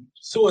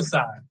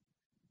suicide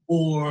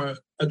or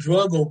a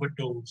drug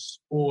overdose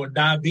or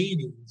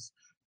diabetes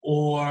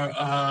or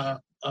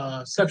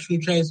sexually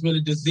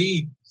transmitted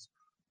disease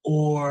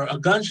or a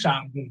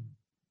gunshot wound.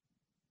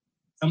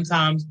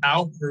 Sometimes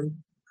our group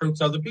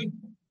hurts other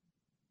people.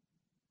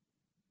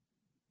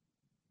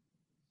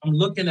 I'm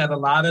looking at a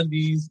lot of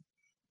these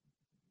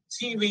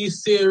TV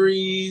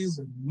series,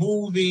 and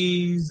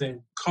movies,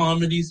 and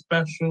comedy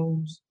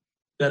specials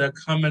that are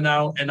coming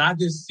out, and I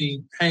just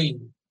see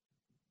pain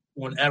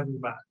on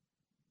everybody.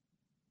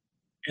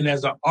 And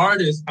as an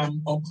artist,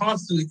 I'm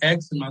constantly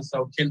asking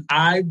myself, can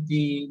I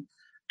be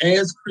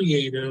as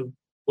creative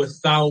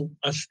without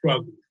a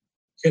struggle?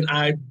 Can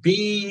I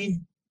be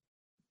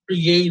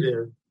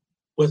creative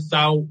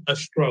without a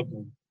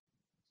struggle?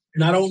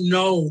 And I don't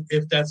know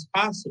if that's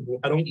possible.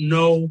 I don't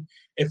know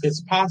if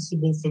it's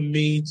possible for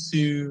me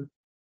to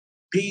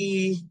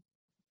be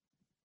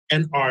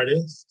an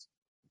artist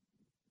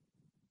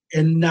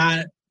and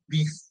not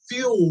be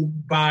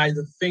fueled by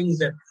the things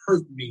that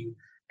hurt me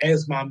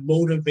as my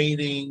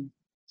motivating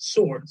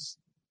source.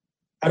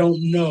 I don't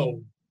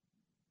know.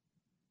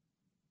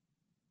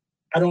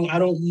 I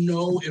don't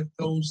know if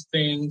those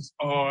things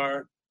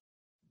are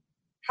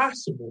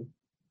possible.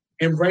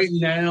 And right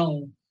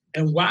now,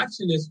 and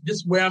watching this,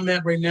 just where I'm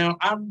at right now,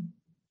 I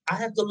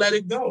have to let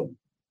it go.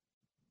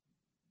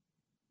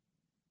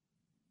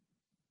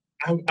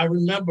 I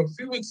remember a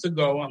few weeks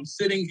ago, I'm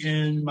sitting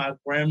in my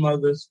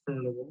grandmother's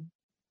funeral,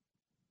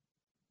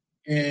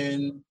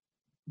 and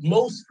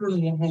most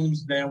funeral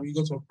homes now, when you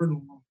go to a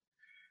funeral home,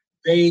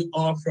 they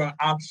offer an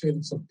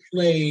option to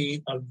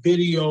play a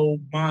video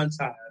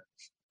montage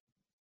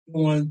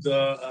on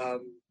the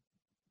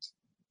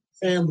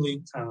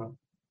family time.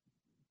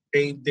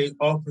 They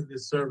offer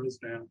this service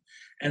now.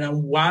 And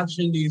I'm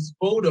watching these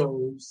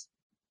photos,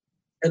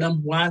 and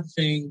I'm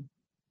watching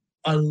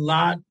a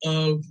lot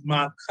of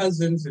my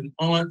cousins and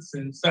aunts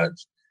and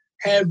such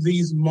have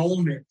these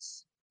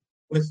moments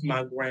with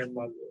my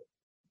grandmother.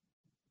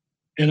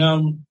 And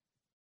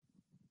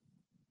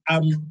I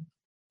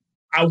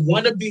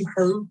want to be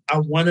hurt. I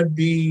want to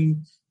be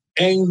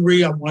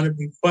angry. I want to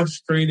be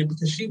frustrated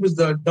because she was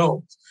the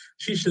adult.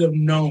 She should have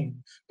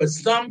known. But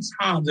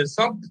sometimes, at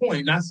some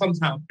point, not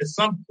sometimes, at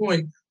some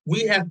point,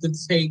 we have to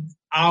take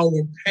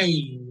our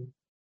pain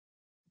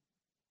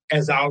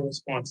as our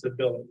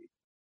responsibility.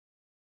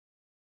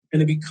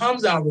 And it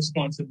becomes our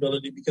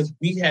responsibility because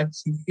we have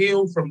to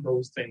heal from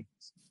those things.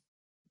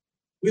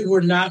 We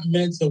were not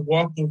meant to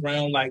walk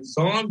around like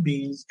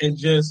zombies and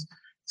just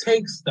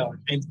take stuff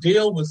and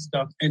deal with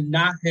stuff and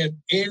not have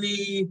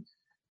any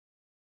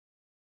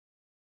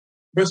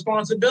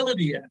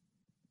responsibility yet.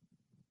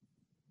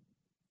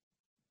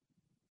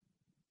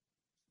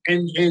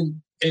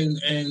 And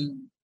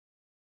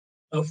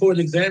for an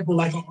example,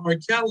 like R.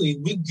 Kelly,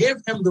 we give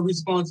him the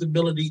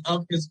responsibility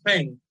of his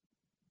pain.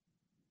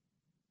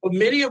 But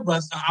many of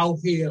us are out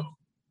here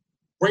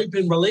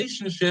raping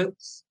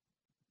relationships,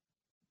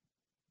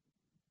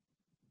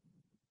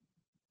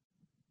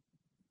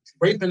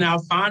 raping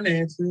our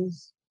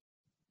finances,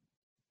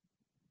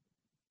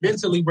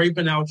 mentally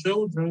raping our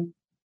children,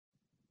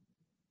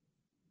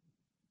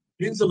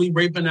 mentally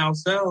raping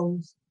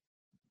ourselves.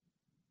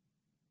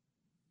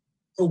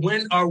 So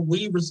when are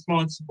we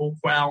responsible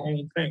for our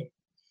own pain?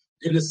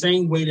 In the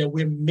same way that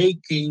we're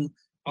making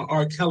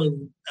R.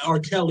 Kelly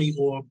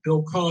or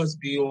Bill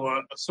Cosby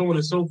or so on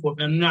and so forth.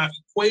 And I'm not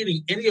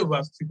equating any of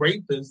us to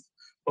rapists,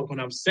 but what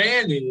I'm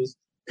saying is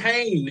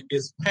pain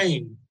is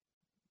pain.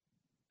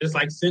 It's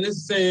like sin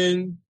is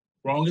sin,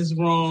 wrong is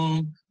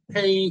wrong,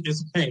 pain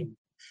is pain.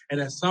 And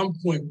at some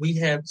point, we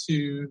have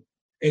to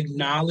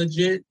acknowledge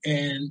it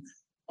and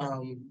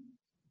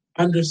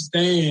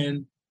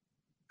understand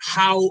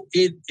how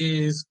it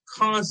is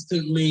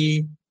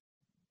constantly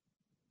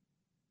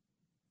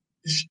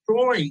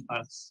destroying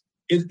us.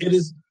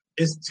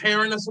 It's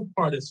tearing us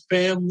apart as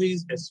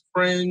families, as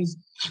friends.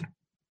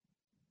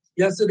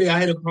 Yesterday, I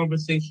had a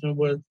conversation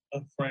with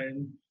a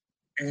friend,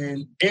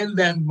 and in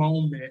that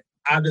moment,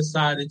 I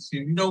decided to,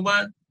 you know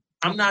what?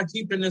 I'm not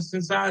keeping this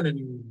inside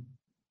anymore.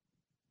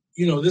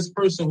 You know, this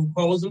person who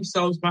calls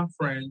themselves my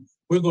friend,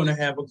 we're going to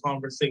have a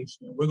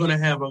conversation. We're going to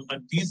have a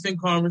decent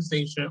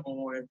conversation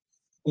on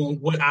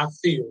what I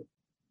feel,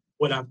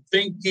 what I'm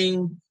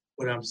thinking,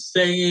 what I'm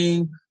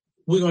saying.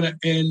 We're going to,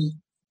 and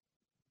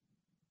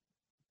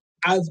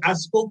I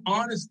spoke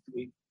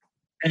honestly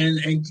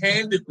and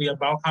candidly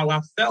about how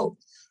I felt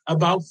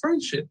about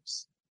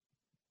friendships.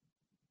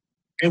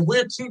 And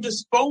we're too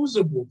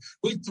disposable.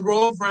 We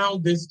throw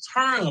around this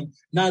term,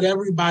 not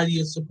everybody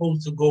is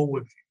supposed to go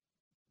with you.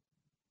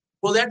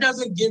 Well, that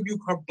doesn't give you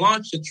carte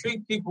blanche to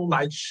treat people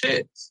like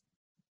shit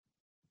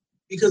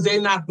because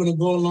they're not going to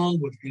go along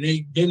with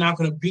you. They're not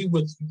going to be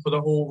with you for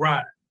the whole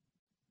ride.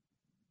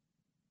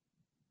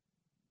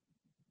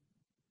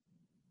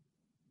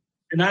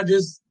 And I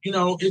just,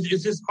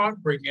 it's just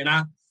heartbreaking. And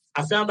I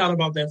found out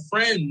about that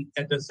friend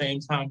at the same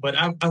time, but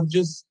I'm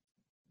just,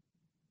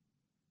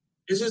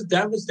 it's just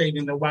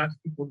devastating to watch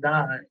people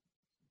die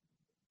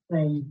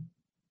from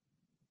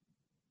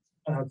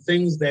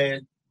things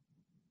that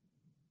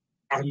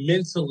are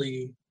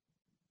mentally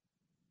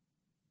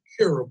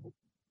curable.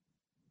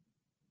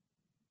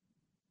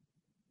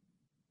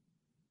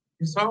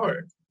 It's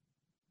hard.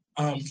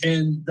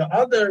 And the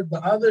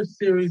other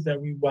series that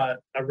we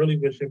watched, I really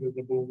wish it was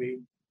a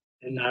movie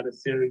and not a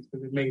series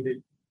because it made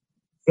it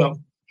felt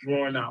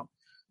drawn out.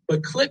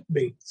 But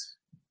clickbait.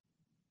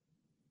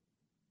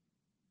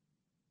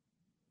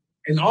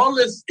 And all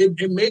this,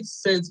 it makes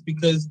sense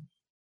because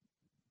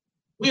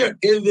we are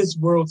in this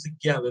world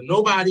together.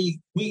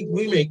 We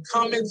may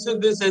come into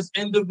this as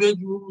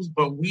individuals,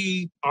 but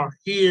we are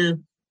here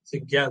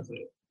together.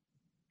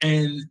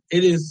 And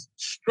it is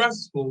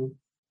stressful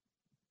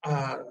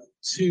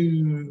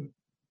to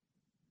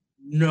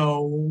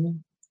know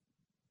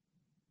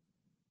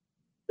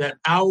that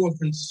our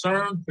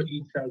concern for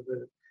each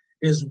other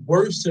is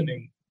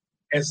worsening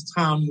as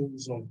time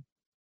moves on.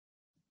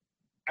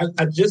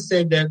 I just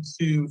said that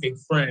to a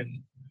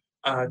friend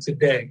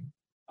today.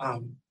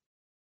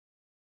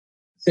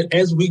 That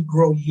as we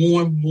grow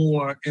more and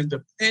more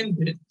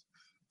independent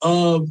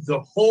of the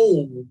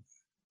whole,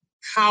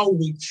 how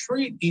we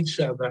treat each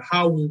other,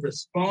 how we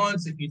respond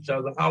to each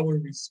other, how we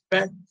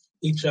respect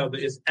each other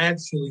is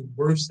actually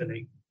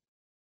worsening.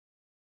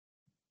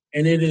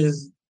 And it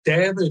is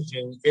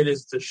damaging, it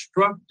is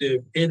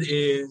destructive, it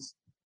is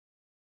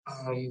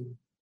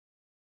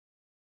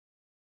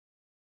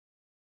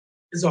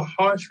it's a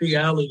harsh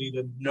reality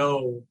to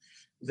know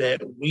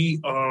that we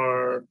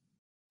are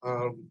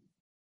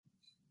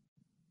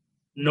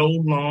no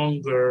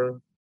longer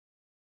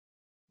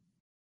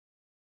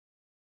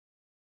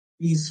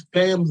these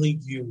family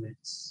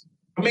units.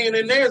 I mean,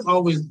 and there's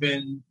always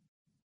been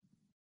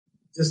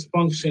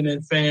dysfunction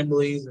in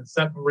families and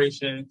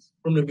separation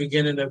from the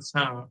beginning of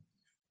time.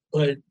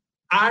 But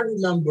I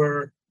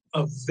remember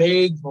a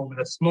vague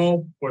moment, a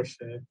small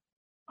portion,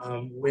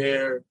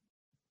 where,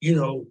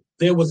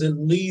 there was at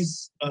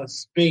least a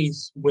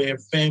space where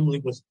family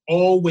was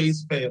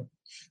always family.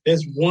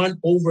 There's one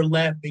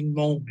overlapping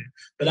moment,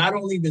 but I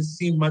don't even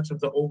see much of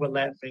the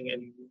overlapping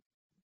anymore.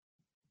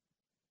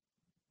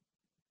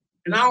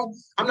 And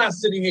I'm not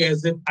sitting here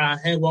as if I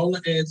have all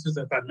the answers,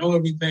 if I know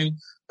everything,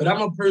 but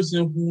I'm a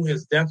person who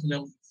has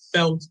definitely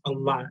felt a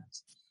lot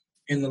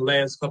in the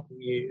last couple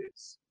of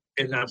years.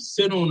 And I've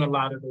sit on a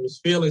lot of those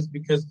feelings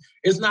because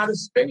it's not a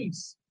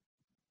space.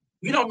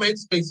 We don't make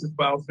spaces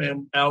for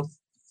our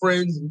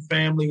friends and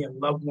family and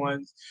loved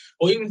ones,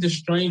 or even just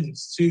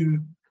strangers, to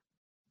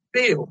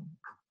feel.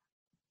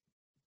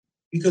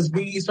 Because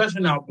we, especially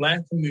in our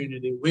Black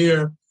community,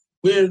 we're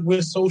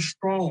so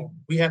strong.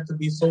 We have to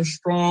be so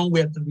strong.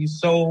 We have to be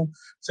so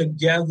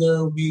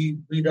together. We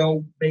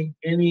don't make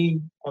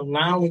any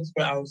allowance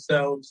for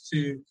ourselves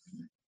to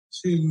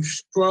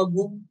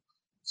struggle,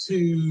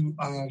 to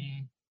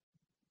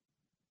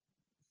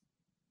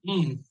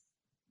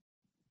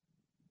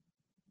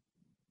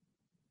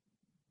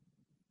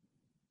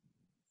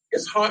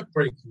It's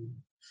heartbreaking.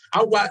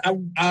 I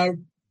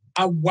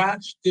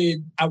watched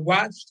it. I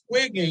watched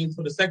Squid Game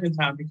for the second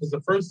time because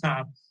the first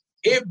time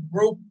it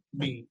broke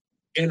me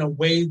in a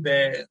way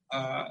that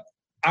I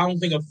don't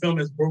think a film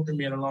has broken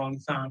me in a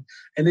long time.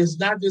 And it's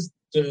not just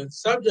the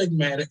subject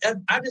matter.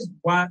 I just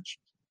watched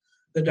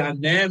the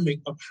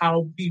dynamic of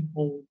how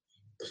people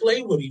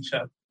play with each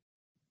other.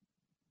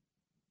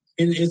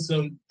 And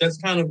that's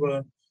kind of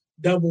a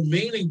double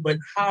meaning, but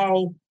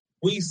how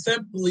we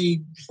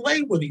simply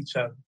play with each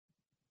other.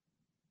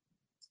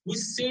 We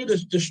see the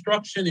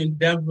destruction and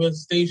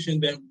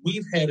devastation that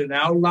we've had in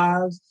our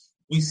lives.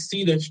 We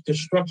see the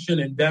destruction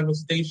and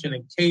devastation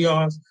and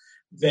chaos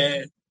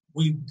that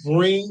we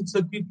bring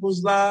to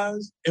people's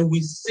lives, and we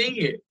see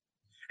it.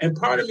 And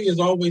part of me has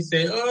always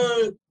said,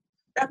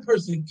 that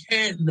person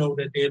can't know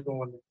that they're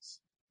doing this.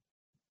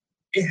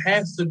 It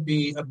has to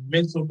be a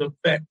mental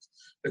defect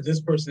that this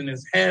person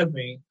is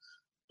having.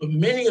 But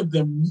many of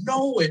them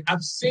know it.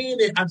 I've seen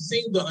it. I've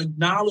seen the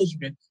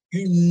acknowledgement.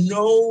 You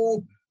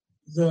know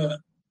the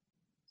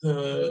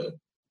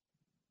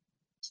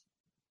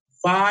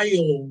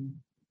vile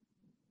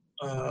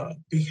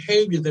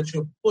behavior that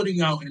you're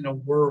putting out in the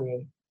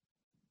world.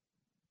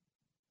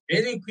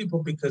 Many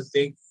people, because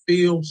they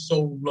feel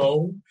so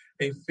low,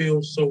 they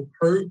feel so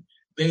hurt,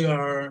 they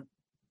are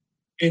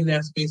in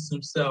that space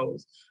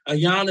themselves.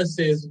 Ayana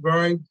says,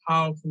 very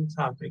powerful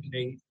topic,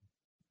 Nate.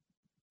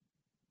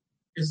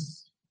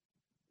 Is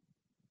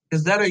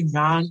that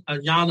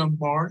Ayana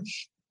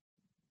Marsh?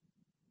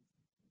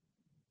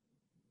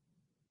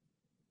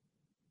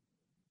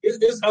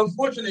 It's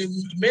unfortunate.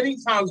 Many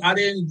times I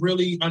didn't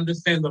really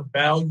understand the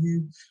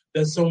value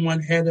that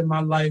someone had in my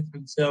life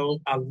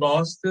until I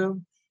lost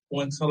them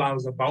or until I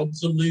was about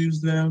to lose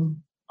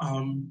them.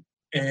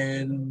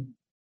 And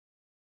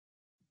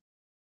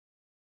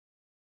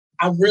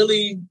I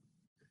really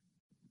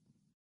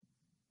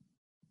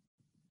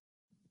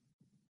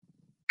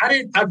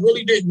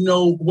didn't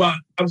know what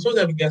I'm supposed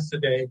to have a guest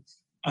today.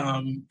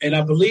 And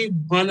I believe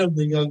one of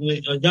the young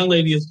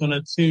lady is going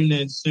to tune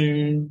in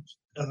soon.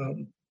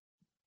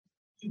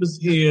 She was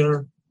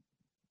here.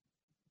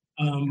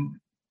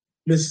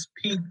 Miss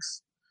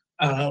Peaks,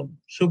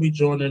 she'll be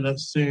joining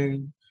us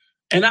soon.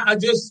 And I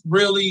just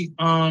really,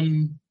 I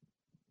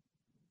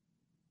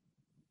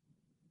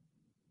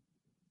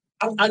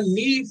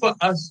need for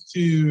us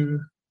to,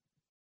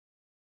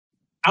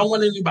 I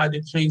want anybody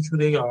to change who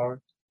they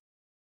are.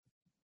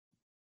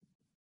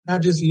 I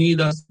just need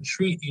us to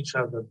treat each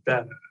other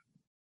better.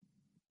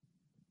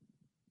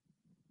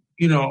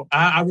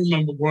 I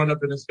remember growing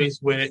up in a space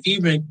where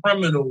even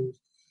criminals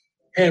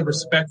had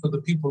respect for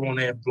the people on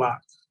their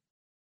block.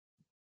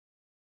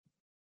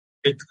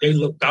 They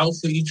looked out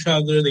for each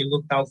other. They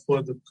looked out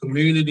for the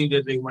community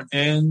that they were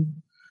in.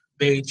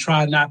 They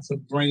tried not to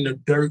bring the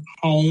dirt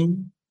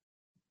home.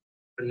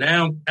 But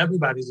now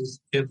everybody's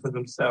just in for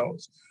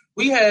themselves.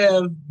 We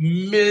have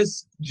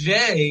Miss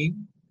J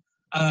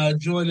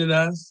joining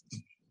us.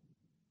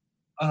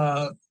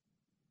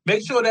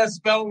 Make sure that's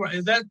spelled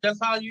right. That's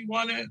how you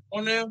want it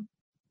on there?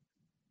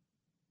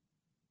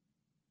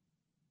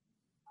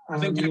 I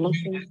think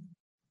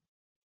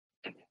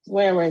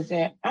where is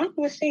it? I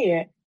don't see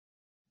it.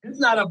 It's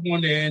not up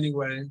on there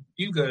anyway.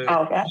 You good.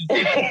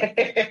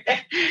 Okay.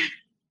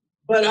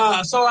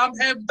 But so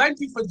thank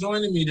you for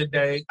joining me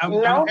today. I'm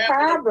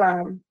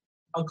problem.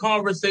 A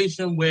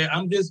conversation where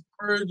I'm just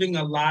purging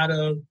a lot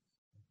of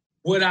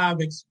what I've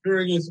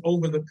experienced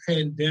over the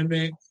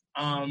pandemic.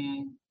 A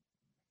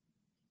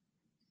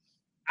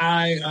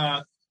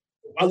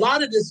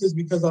lot of this is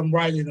because I'm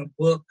writing a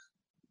book,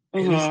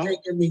 and it's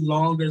taken me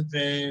longer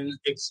than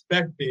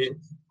expected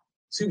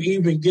to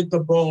even get the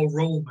ball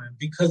rolling,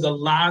 because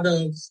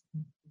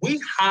we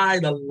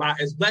hide a lot.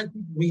 As Black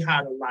people, we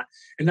hide a lot.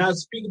 And I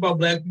speak about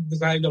Black people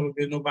because I ain't never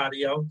been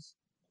nobody else.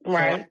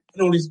 Right. So I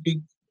can only speak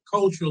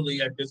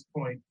culturally at this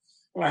point.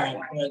 Right.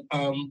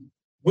 But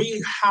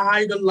we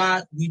hide a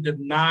lot. We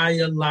deny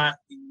a lot.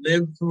 We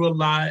live through a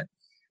lot.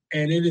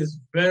 And it is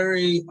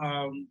very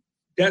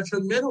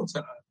detrimental to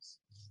us.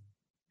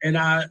 And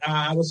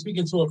I was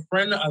speaking to a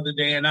friend the other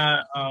day, and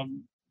I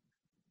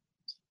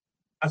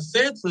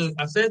said to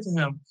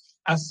him,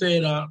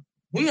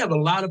 we have a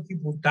lot of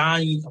people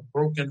dying of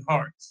broken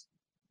hearts.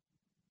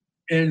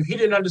 And he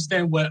didn't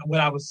understand what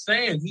I was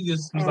saying. He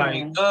just was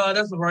like,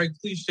 that's a very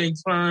cliche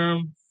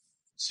term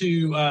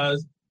to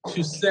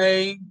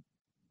say.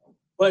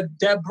 But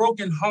that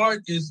broken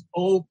heart is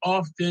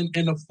often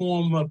in the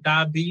form of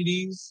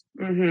diabetes,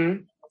 a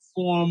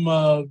form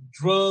of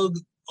drug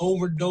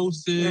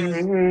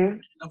overdoses,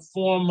 a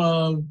form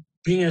of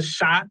being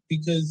shot,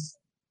 because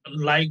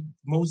like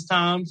most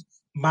times,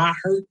 my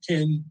hurt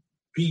can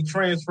be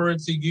transferred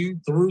to you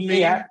through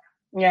me.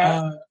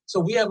 Yeah. So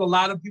we have a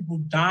lot of people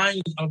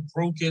dying of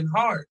broken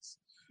hearts.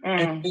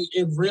 And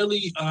it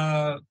really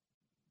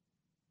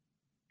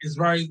is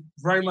very,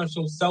 very much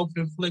so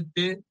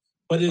self-inflicted,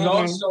 but it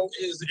also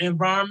is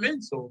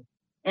environmental.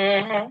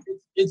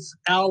 It's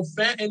our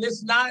and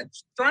it's not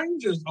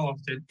strangers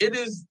often. It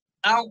is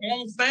our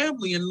own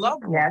family and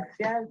loved ones.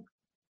 Yes.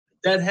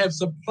 That have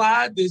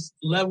supplied this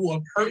level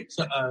of hurt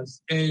to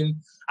us. And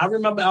I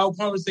remember our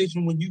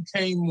conversation when you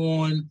came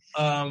on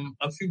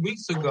a few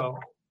weeks ago.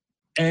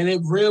 And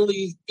it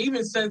really,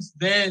 even since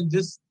then,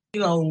 just,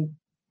 I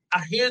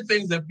hear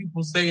things that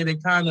people say, and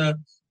it kind of,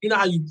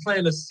 how you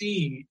plant a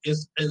seed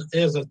is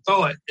a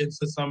thought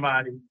into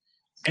somebody.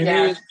 And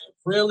it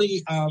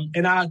really,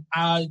 and I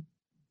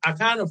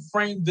kind of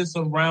framed this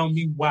around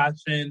me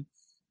watching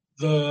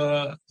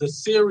the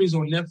series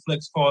on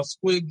Netflix called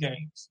Squid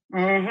Games.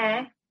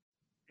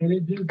 And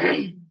it just,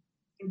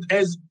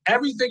 as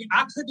everything,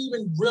 I couldn't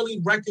even really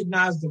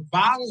recognize the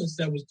violence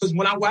that was, because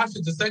when I watched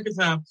it the second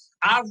time,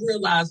 I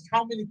realized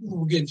how many people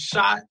were getting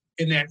shot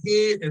in their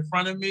head in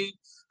front of me,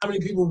 how many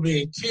people were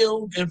being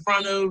killed in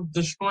front of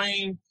the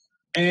screen.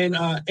 And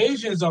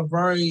Asians are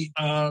very,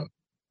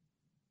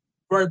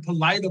 very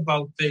polite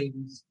about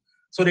things.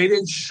 So they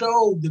didn't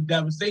show the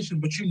devastation,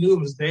 but you knew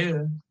it was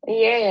there.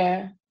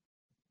 Yeah.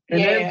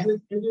 And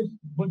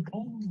but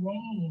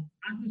overall,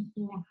 I just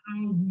saw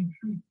how we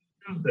treat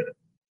each other.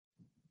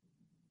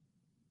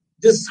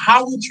 Just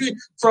how we treat,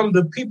 from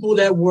the people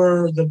that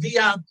were the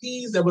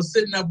VIPs that were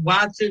sitting up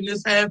watching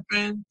this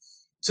happen,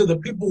 to the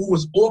people who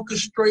was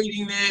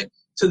orchestrating it,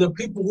 to the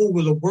people who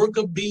were the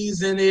worker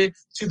bees in it,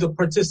 to the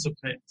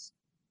participants.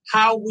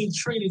 How we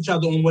treat each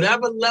other on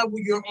whatever level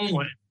you're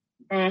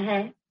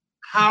on.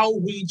 How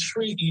we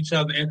treat each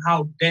other and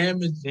how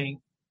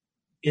damaging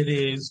it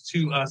is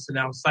to us and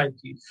our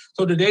psyche.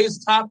 So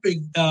today's topic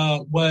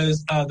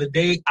was the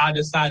day I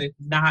decided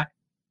not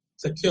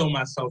to kill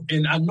myself.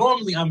 And I'm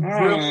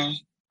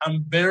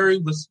very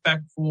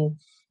respectful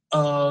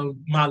of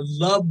my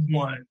loved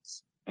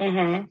ones.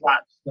 Watch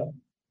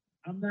them.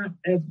 I'm not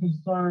as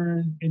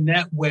concerned in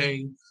that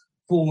way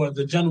for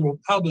the general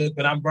public,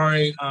 but I'm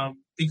very,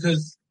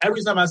 because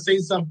every time I say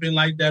something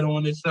like that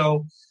on the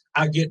show,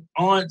 I get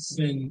aunts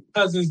and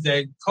cousins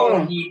that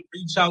call me,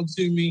 reach out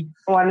to me.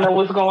 Oh, I know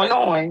what's going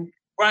on.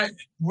 Right.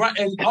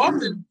 And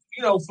often,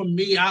 for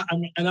me,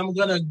 I'm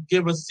going to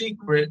give a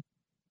secret.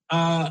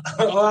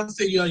 I'll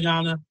say you,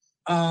 Ayana.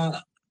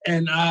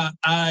 And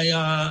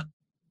I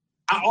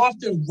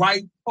often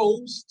write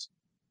posts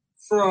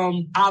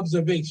from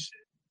observation,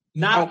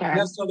 not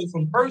necessarily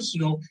from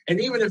personal. And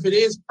even if it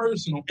is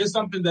personal, it's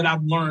something that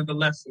I've learned a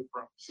lesson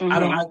from.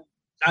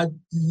 I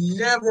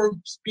never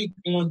speak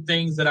on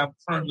things that I'm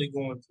currently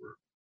going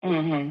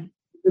through.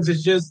 Because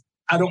it's just,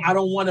 I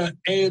don't want to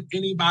add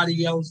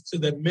anybody else to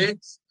the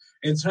mix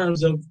in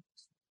terms of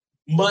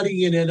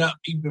muddying it up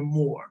even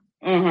more.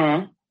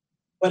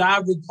 But I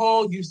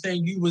recall you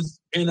saying you was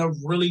in a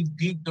really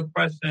deep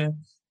depression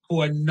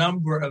for a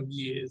number of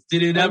years.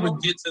 Did it ever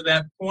get to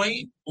that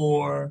point,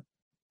 or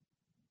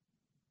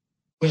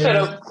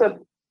suicide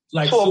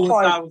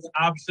was an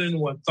option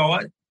or a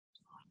thought?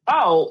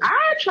 Oh,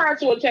 I tried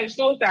to attempt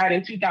suicide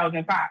in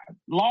 2005,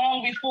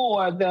 long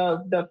before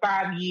the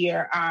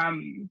 5-year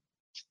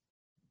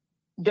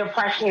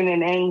depression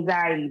and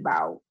anxiety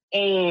bout.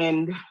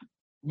 And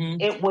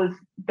it was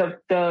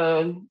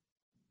the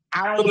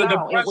I don't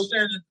know.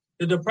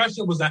 The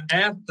depression was an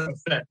after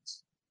effect.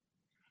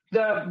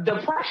 The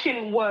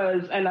depression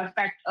was an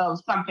effect of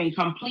something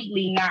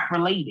completely not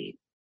related.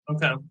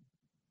 Okay.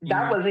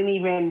 That was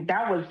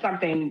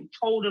something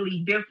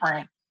totally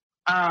different.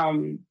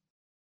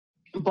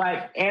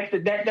 But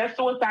after that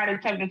suicide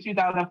attempt in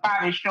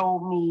 2005, it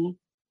showed me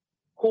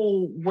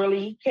who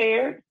really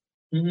cared.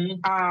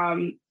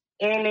 Mm-hmm.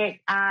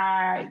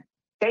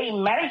 They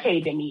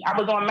medicated me. I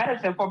was on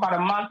medicine for about a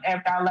month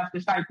after I left the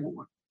psych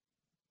ward.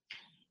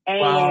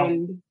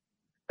 And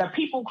the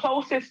people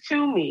closest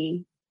to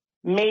me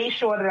made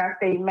sure that I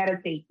stayed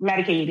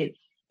medicated.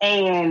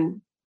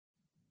 And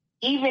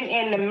even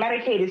in the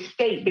medicated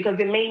state, because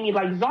it made me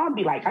like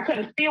zombie-like, I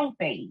couldn't feel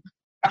things.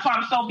 That's why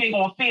I'm so big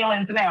on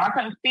feelings now. I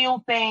couldn't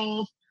feel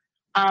things.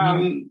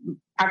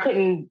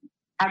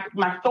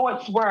 My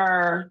thoughts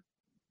were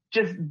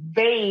just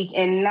vague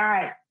and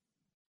not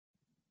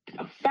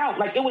felt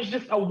like it was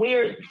just a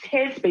weird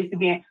headspace to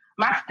be in.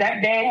 My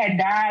stepdad had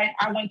died.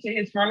 I went to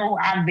his funeral.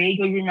 I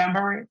vaguely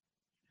remember it.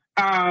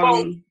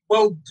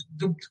 Well,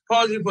 to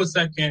pause you for a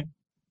second,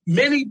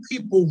 many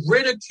people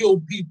ridicule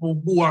people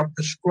who are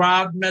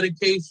prescribed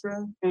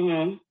medication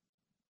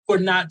for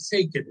not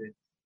taking it.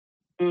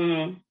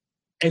 Mm-hmm.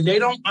 And they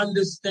don't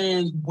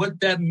understand what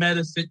that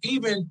medicine,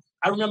 even,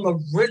 I remember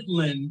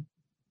Ritalin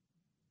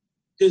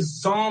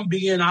is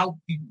zombieing out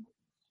people,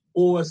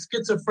 or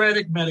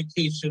schizophrenic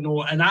medication,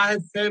 and I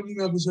have family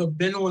members who have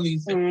been on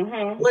these things.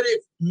 What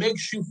it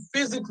makes you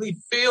physically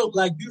feel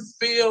like you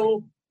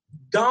feel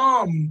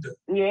dumbed.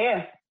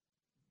 Yeah.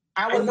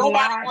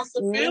 Nobody wants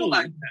to feel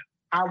like that.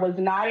 I was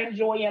not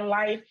enjoying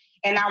life,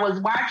 and I was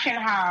watching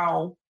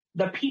how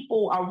the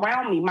people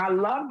around me, my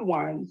loved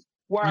ones,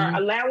 were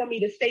allowing me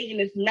to stay in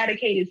this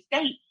medicated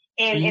state,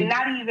 and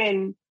not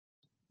even,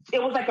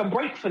 it was like a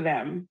break for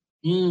them.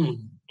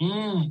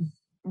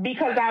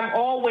 Because I've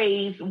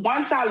always,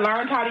 once I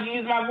learned how to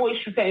use my voice,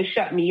 you couldn't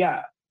shut me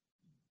up.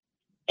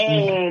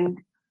 And,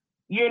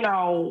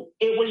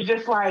 it was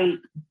just like,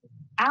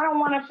 I don't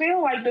want to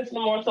feel like this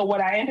no more. So what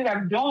I ended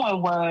up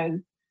doing was,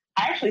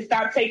 I actually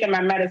stopped taking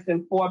my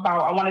medicine for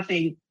about, I want to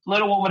say, a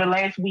little over the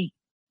last week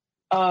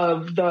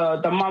of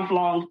the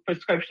month-long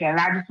prescription. And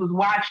I just was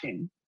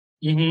watching.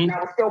 And I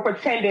was still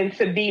pretending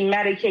to be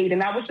medicated.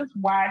 And I was just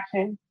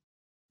watching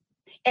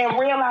and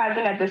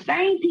realizing that the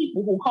same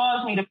people who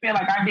caused me to feel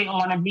like I didn't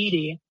want to be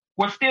there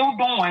were still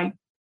doing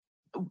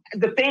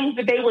the things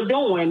that they were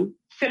doing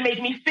to make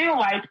me feel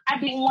like I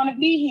didn't want to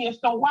be here.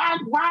 So why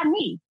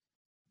me?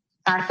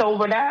 I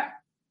sobered up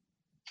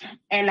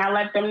and I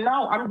let them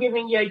know, I'm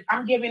giving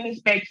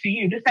this back to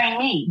you. This ain't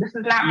me. This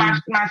is not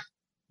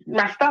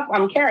my stuff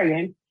I'm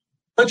carrying.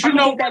 But one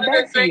of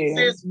the things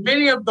is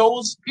many of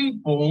those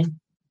people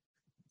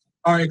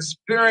are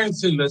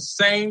experiencing the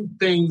same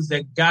things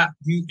that got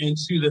you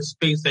into the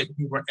space that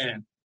you were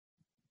in.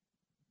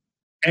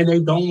 And they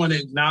don't want to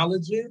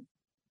acknowledge it.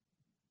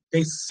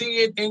 They see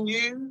it in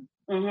you.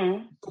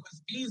 So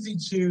it's easy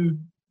to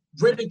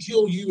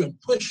ridicule you and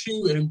push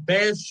you and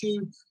bash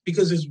you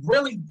because it's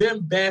really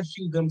them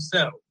bashing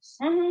themselves.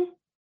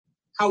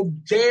 How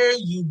dare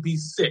you be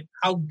sick?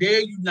 How dare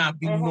you not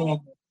be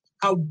normal?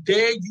 How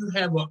dare you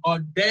have an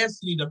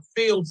audacity to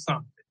feel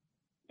something?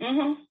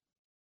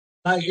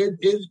 Like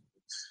it.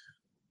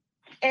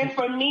 And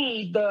for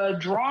me, the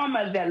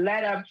drama that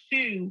led up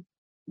to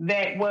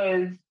that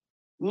was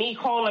me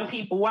calling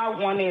people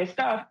out on their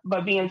stuff,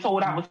 but being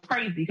told I was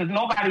crazy because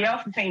nobody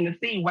else seemed to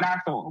see what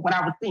I saw, what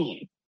I was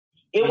seeing.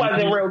 It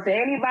wasn't real to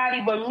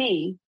anybody but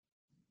me,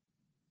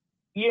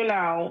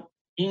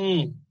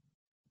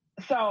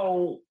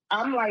 So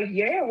I'm like,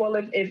 yeah, well,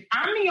 if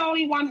I'm the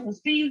only one who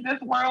sees this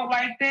world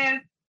like this,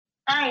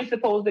 I ain't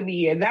supposed to be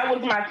here. That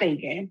was my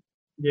thinking.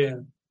 Yeah.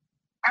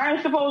 I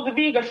ain't supposed to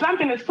be because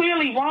something is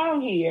clearly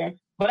wrong here,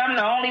 but I'm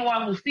the only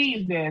one who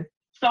sees this.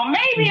 So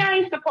maybe I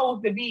ain't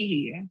supposed to be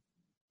here.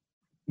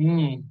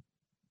 And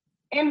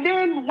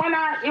then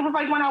it was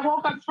like when I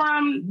woke up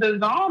from the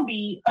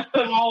zombie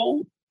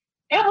mode,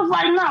 it was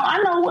like, no,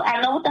 I know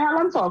what the hell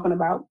I'm talking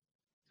about.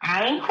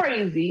 I ain't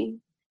crazy.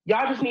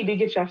 Y'all just need to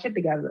get your shit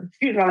together.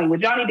 Excuse my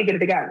language. Y'all need to get it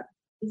together.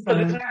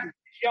 Because it's not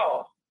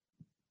y'all.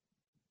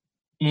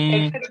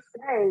 And to this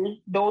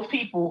day, those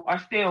people are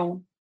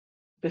still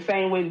the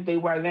same way that they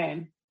were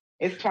then.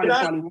 It's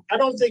 2020. I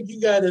don't think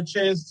you got a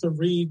chance to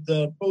read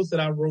the post that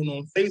I wrote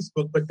on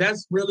Facebook, but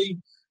that's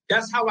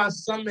how I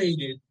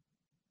summated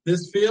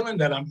this feeling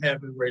that I'm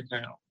having right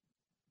now.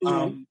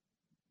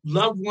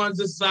 Loved ones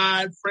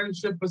aside,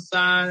 friendship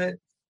aside,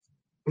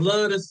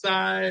 blood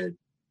aside.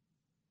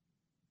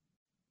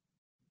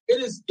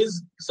 It's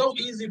so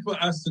easy for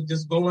us to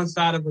just go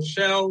inside of a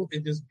shell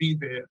and just be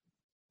there.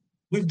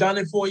 We've done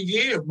it for a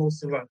year,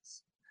 most of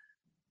us.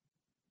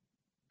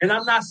 And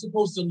I'm not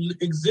supposed to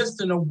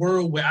exist in a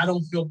world where I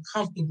don't feel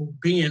comfortable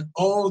being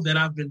all that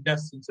I've been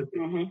destined to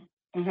be.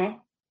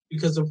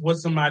 Because of what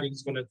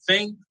somebody's going to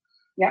think.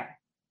 Yeah.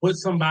 What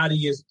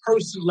somebody is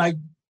like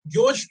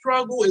your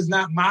struggle is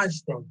not my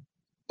struggle.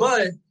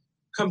 But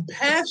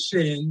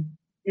compassion,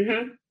 I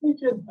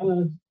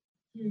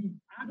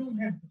don't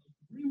have to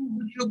agree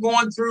what you're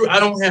going through. I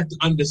don't have to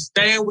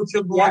understand what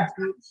you're going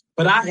through,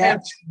 but I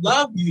have to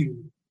love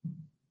you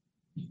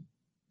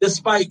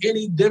despite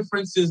any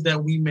differences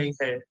that we may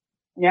have.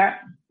 Yeah.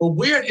 But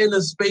we're in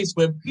a space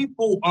where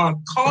people are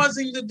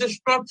causing the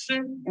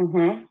destruction.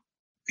 Mm-hmm.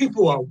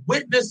 People are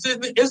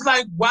witnessing it. It's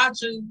like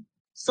watching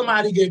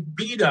somebody get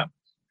beat up.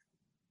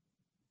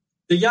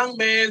 The young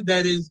man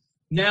that is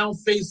now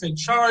facing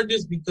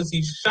charges because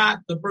he shot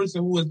the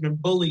person who has been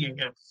bullying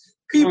him.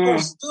 People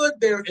stood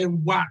there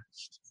and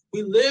watched.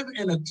 We live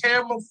in a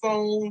camera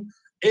phone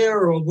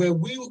era where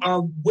we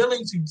are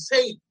willing to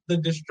take the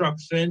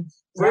destruction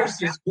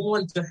versus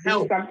going to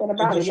help. Do something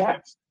about it,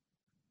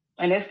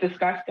 And it's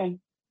disgusting.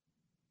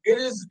 It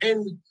is,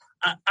 and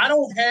I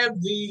don't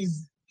have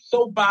these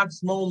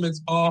soapbox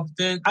moments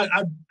often.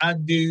 I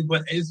do,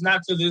 but it's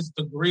not to this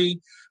degree.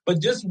 But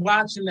just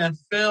watching that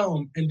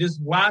film and just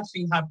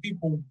watching how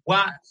people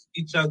watch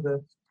each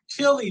other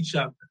kill each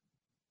other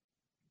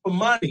for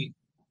money.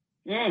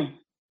 And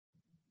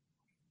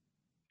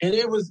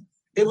it was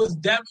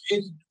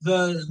definitely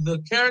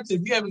the character.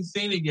 If you haven't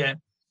seen it yet,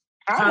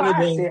 I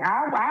watched it.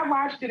 I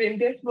watched it in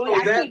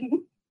disbelief.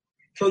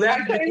 So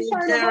that main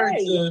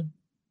character,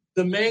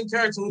 the main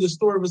character who the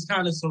story was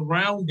kind of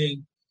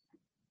surrounding,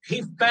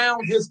 he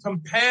found his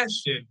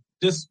compassion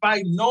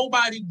despite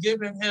nobody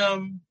giving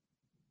him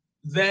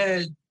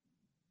that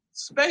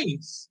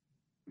space.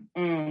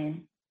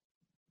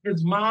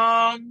 His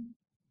mom,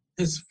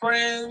 his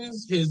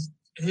friends, his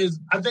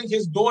I think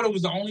his daughter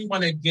was the only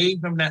one that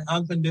gave him that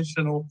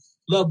unconditional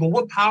love. But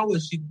what power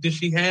did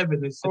she have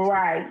in this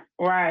situation?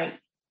 Right.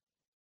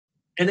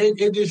 And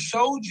it just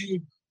showed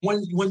you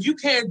when you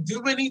can't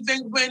do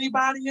anything for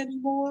anybody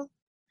anymore,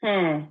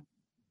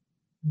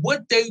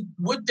 what they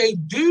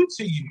do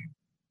to you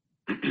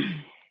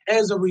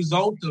as a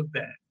result of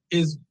that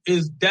is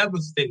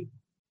devastating.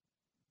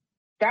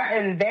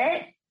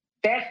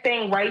 That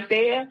thing right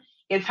there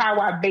is how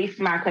I base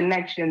my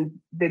connections,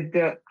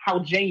 how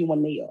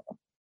genuine they are.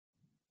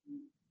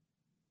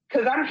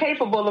 Because I'm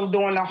capable of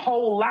doing a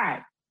whole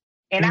lot.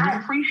 And I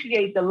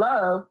appreciate the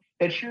love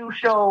that you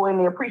show and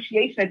the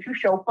appreciation that you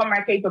show for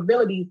my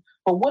capabilities.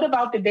 But what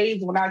about the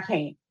days when I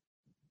can't?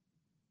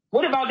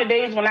 What about the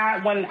days when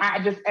I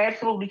just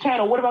absolutely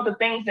can't? Or what about the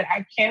things that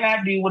I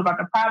cannot do? What about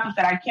the problems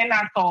that I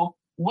cannot solve?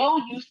 Will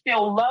you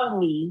still love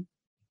me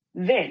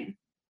then?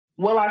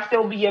 Will I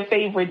still be your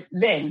favorite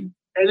then?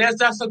 And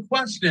that's a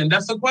question.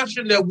 That's a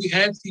question that we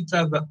ask each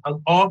other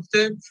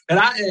often, and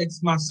I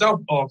ask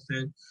myself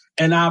often.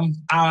 And I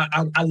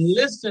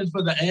listen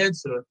for the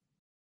answer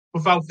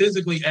without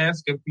physically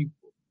asking people.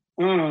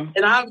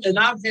 And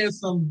I've had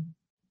some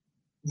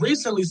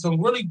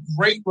really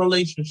great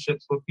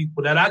relationships with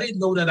people that I didn't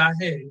know that I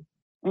had.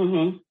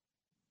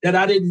 That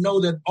I didn't know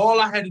that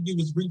all I had to do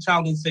was reach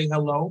out and say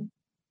hello.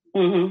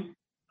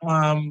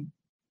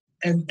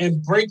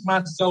 And break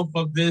myself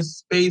of this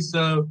space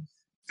of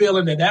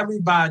feeling that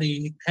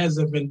everybody has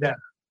a vendetta.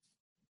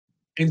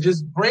 And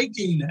just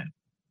breaking that.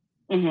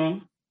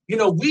 You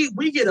know,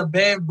 we get a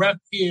bad rep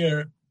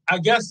here, I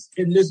guess,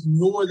 in this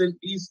northern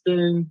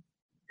eastern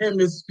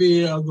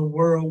hemisphere of the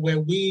world where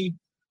we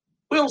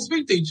don't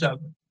speak to each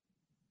other.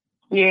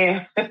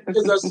 Yeah.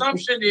 Because the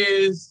assumption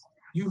is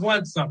you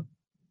want something.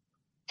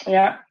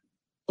 Yeah.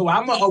 So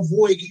I'm going to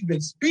avoid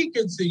even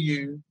speaking to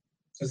you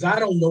because I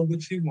don't know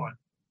what you want.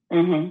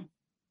 And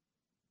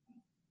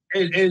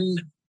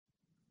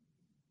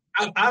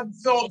I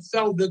felt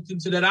victim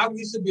to that. I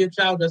used to be a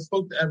child that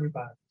spoke to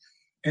everybody.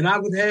 And I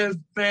would have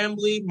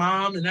family,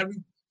 mom,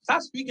 and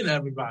stop speaking to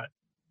everybody.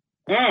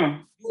 You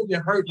would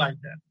get hurt like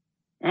that.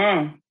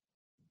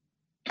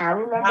 I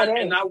remember that.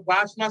 And I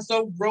watched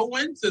myself grow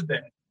into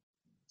that.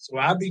 So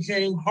I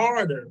became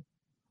harder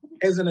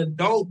as an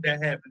adult.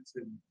 That happened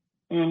to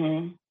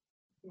me.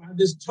 I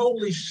just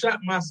totally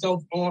shut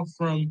myself off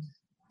from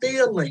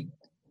feeling.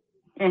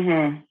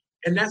 And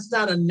that's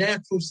not a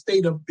natural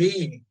state of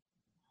being.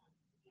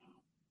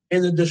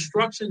 And the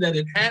destruction that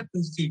it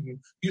happens to you,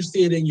 you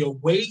see it in your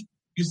weight,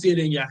 you see it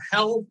in your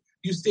health,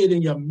 you see it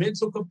in your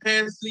mental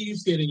capacity, you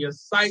see it in your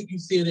sight, you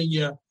see it in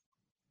your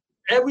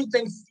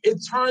everything. It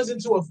turns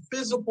into a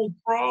physical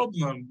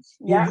problem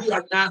when we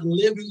are not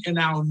living in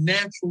our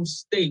natural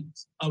state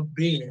of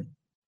being.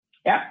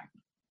 Yeah.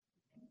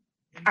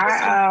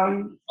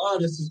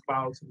 This is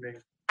wild to me.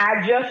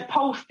 I just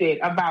posted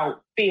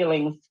about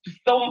feelings.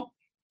 So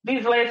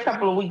these last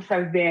couple of weeks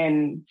have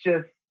been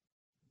just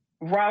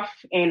rough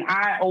and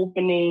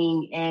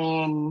eye-opening,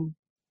 and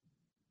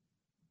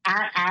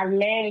I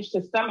managed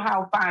to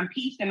somehow find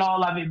peace in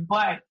all of it,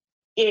 but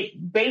it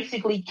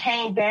basically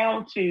came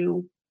down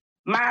to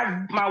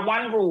my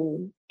one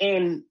rule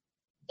in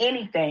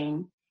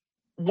anything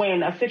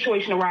when a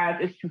situation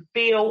arises is to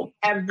feel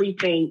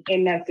everything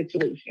in that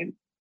situation.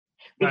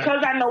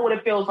 Because I know what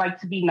it feels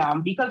like to be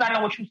numb, because I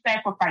know what you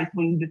sacrifice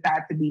when you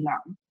decide to be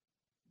numb.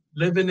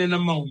 Living in the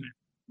moment.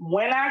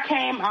 When I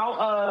came out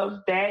of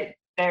that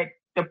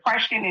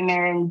depression and that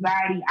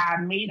anxiety,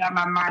 I made up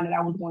my mind that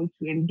I was going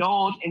to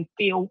indulge and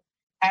feel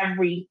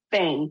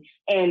everything.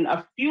 And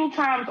a few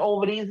times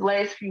over these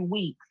last few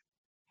weeks,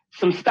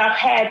 some stuff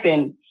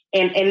happened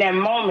in that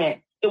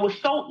moment, it was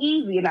so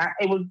easy, and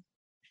it was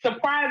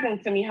surprising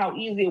to me how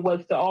easy it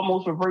was to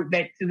almost revert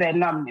back to that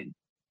numbness.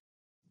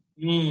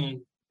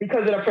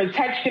 Because of the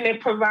protection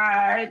it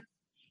provides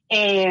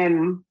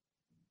and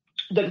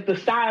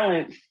the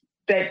silence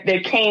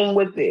that came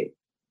with it.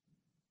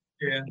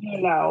 Yeah.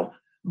 You know,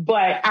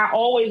 but I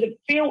always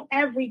feel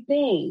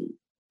everything.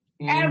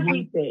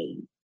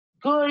 Everything.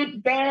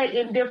 Good, bad,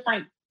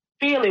 indifferent.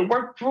 Feel it,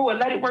 work through it,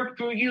 let it work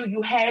through you.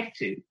 You have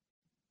to.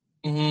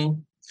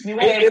 You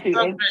have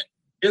to.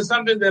 It's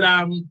something that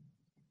I'm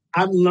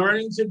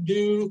learning to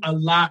do a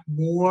lot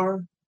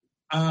more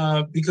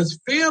because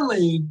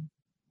feeling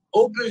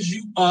opens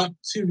you up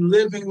to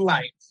living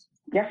life.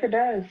 Yes, it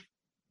does.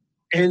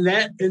 And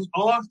that is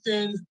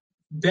often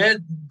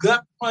that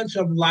gut punch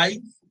of life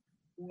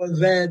or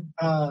that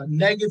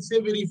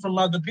negativity from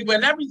other people.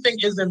 And everything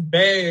isn't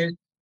bad,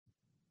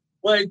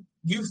 but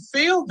you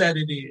feel that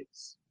it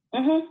is.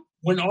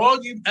 When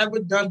all you've ever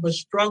done but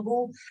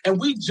struggle, and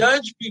we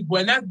judge people,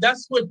 and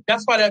that's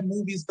why that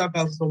movie stuck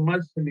out so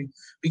much to me,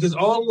 because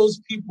all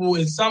those people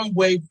in some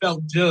way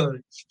felt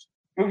judged,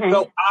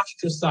 felt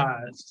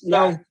ostracized,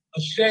 felt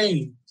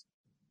ashamed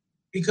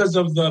because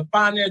of the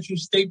financial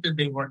state that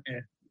they were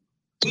in.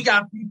 We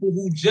got people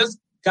who just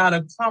got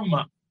a come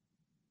up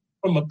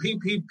from a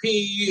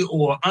PPP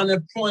or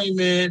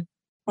unemployment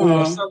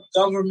or some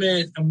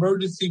government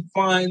emergency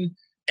fund,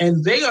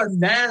 and they are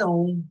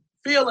now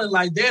feeling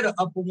like they're the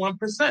upper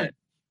 1%.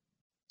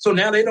 So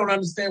now they don't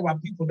understand why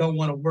people don't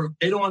want to work.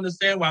 They don't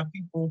understand why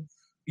people,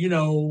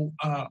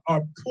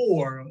 are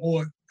poor,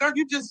 or, girl,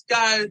 you just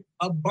got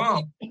a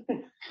bump. A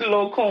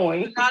little coin.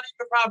 You're not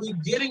even probably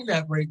getting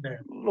that right now.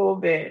 A little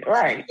bit,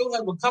 right. You still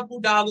have a couple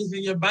dollars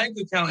in your bank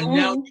account, and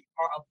now you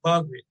are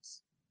above it.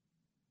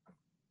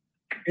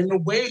 And the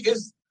way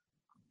it's,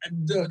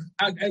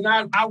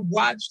 I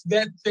watched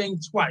that thing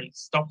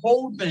twice, the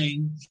whole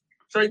thing,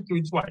 straight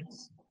through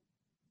twice.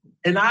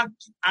 And I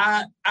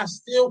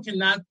still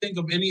cannot think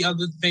of any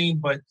other thing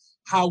but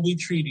how we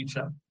treat each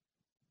other.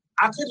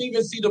 I couldn't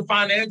even see the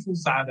financial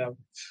side of it.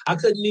 I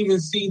couldn't even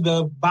see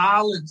the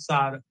violent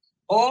side of it.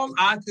 All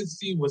I could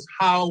see was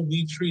how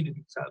we treated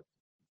each other.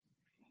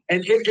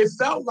 And it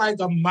felt like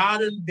a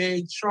modern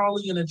day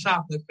Charlie and the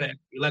Chocolate Factory,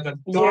 like a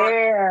dark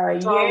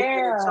Charlie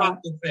and the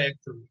Chocolate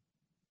Factory.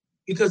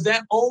 Because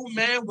that old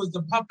man was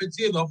the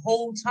puppeteer the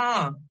whole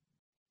time.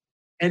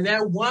 And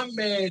that one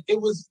man,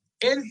 it was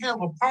in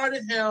him, a part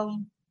of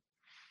him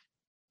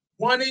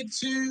wanted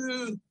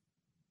to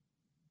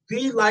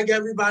be like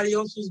everybody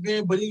else was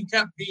being, but he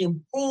kept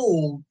being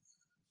pulled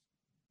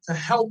to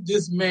help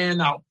this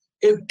man out.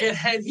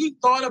 Had he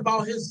thought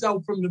about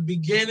himself from the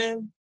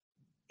beginning,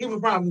 he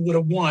would have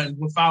won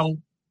without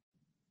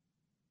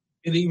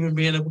it even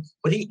being able.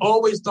 But he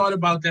always thought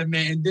about that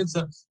man, and then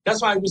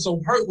that's why he was so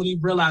hurt when he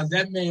realized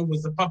that man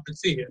was a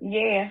puppeteer.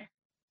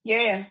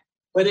 Yeah.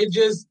 But it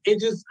just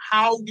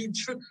how you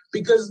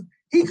because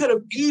he could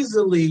have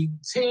easily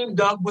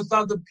teamed up with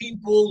other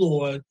people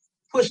or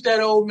pushed that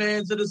old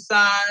man to the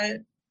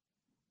side.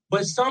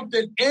 But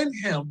something in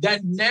him,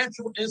 that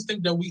natural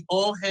instinct that we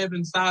all have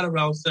inside of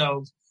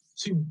ourselves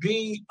to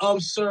be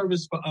of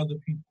service for other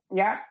people.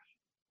 Yeah.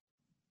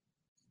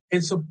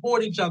 And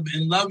support each other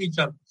and love each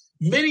other.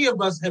 Many of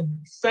us have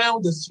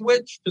found the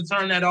switch to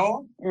turn that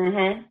off.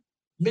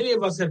 Many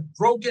of us have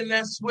broken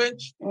that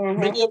switch.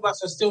 Many of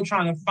us are still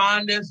trying to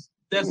find that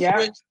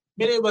switch.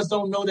 Many of us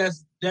don't know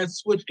that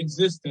switch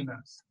exists in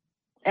us.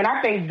 And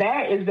I think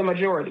that is the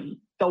majority.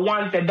 The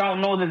ones that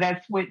don't know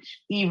that switch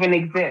even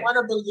exists. I want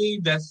to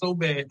believe that so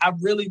bad. I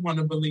really want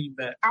to believe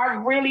that. I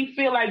really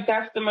feel like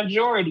that's the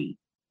majority.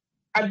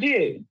 I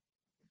do.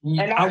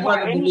 And I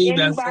want to believe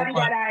that so anybody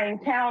much. that I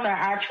encounter,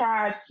 I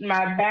try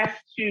my best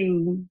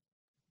to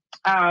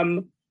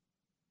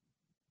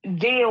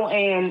deal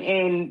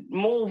and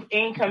move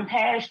in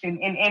compassion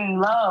and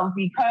in love,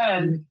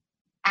 because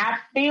I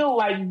feel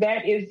like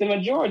that is the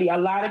majority. A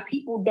lot of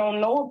people don't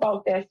know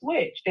about that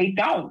switch. They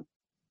don't.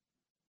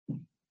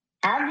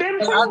 I've been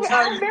proven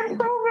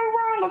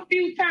wrong a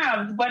few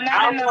times, but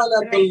not enough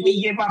to make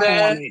me give up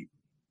on it.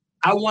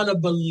 I want to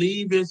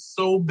believe it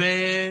so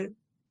bad.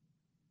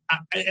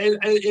 And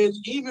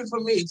even for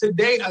me,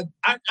 today,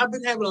 I've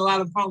been having a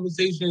lot of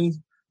conversations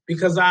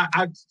because I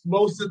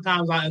most of the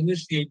times I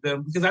initiate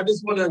them because I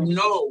just want to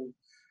know.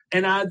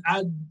 And I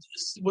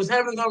was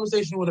having a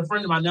conversation with a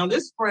friend of mine. Now,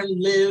 this friend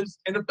lives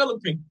in the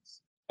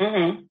Philippines.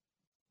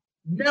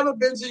 Never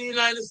been to the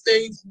United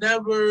States,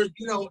 never,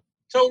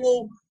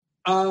 total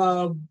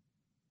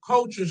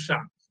culture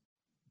shock.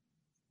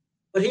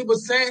 But he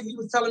was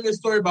telling me a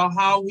story about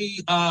how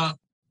he,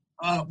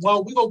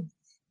 we go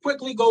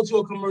quickly go to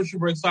a commercial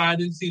break. Sorry, I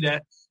didn't see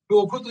that. We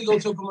will quickly go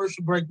to a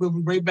commercial break. We'll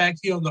be right back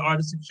here on the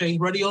Artist Exchange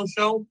Radio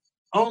Show,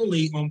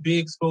 only on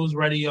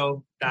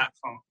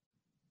BeExposedRadio.com.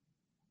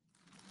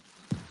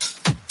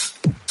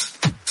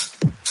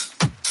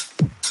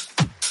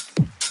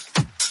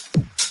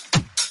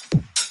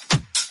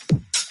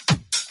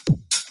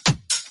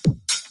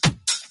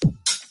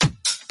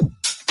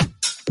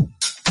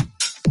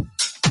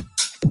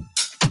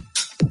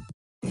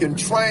 can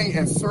train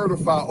and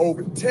certify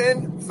over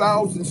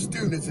 10,000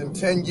 students in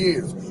 10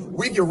 years.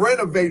 We can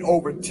renovate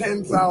over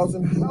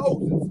 10,000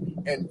 houses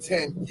in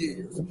 10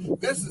 years.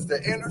 This is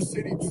the Inner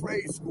City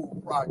Trade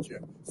School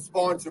Project,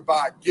 sponsored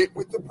by Get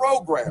With The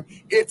Program.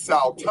 It's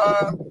our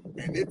time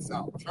and it's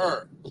our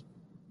turn.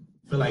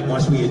 I feel like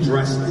once we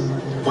address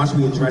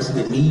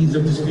the needs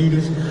of the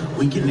students,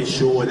 we can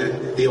ensure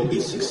that they'll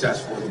be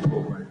successful in the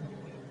program.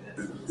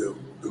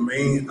 The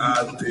main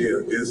idea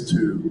is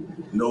to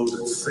know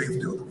the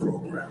safety of the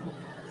program.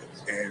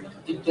 And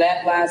do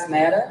Black Lives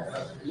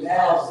Matter?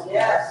 Yes.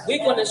 Yes.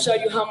 We're going to show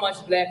you how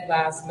much Black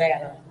Lives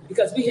Matter,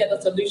 because we have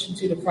a solution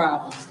to the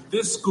problem.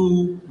 This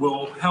school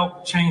will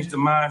help change the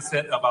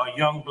mindset of our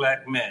young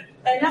Black men.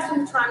 And that's what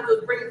we're trying to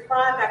do, bring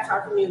pride back to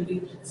our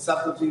community.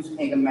 Substance use,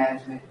 anger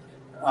management,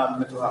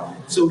 mental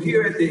health. So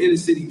here at the Inner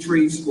City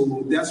Trade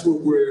School, that's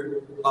what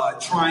we're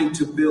trying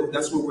to build.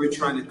 That's what we're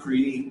trying to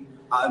create,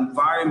 an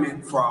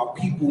environment for our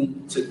people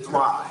to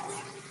thrive.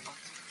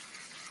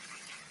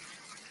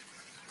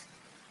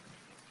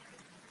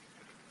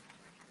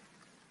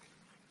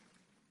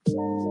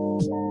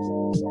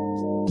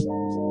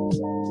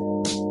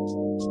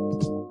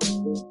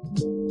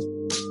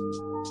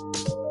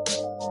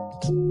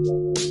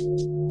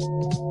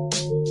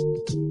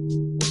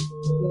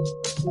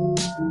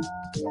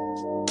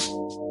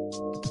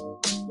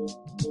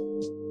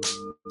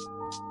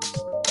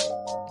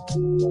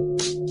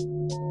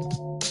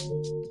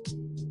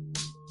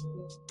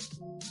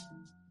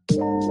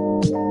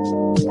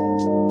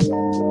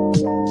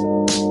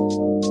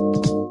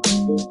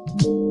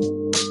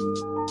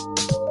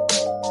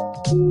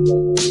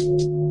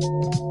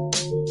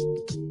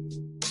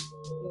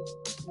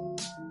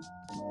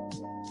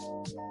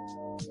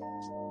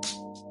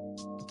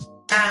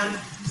 I'm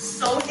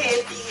so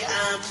happy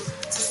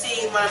to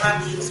see one of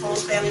my People's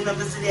Homes family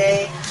members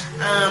today.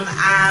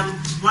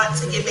 I want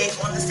to get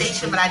back on the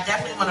station, but I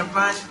definitely want to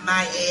run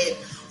my ad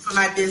for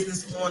my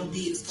business on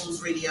Be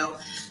Exposed Radio.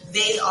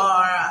 They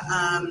are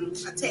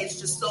attached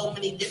to so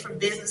many different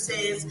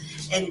businesses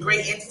and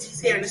great entities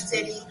here in the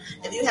city.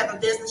 If you have a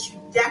business,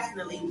 you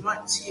definitely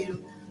want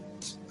to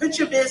put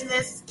your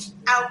business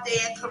out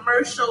there,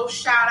 commercial,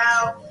 shout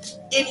out,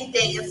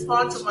 anything, and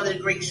sponsor one of the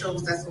great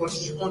shows that's on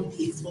here on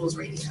Be Exposed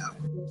Radio.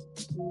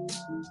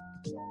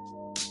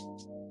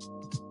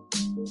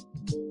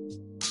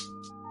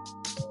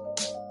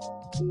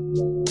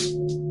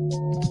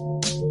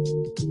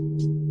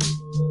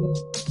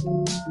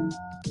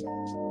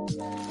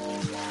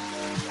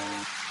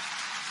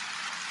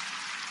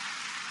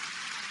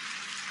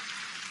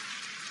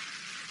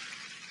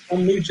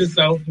 Unmute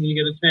yourself when you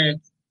get a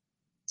chance.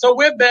 So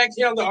we're back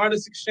here on the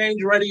Artist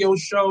Exchange Radio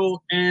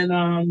Show,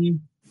 and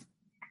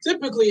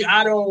typically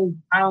I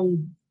don't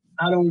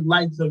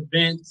like to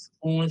vent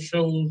on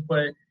shows,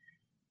 but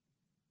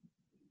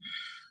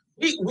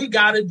we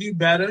got to do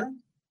better.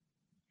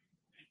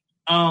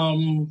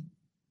 The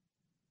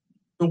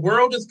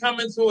world is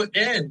coming to an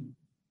end.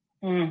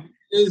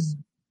 It's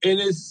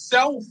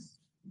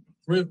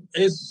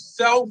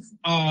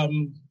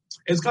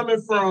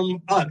coming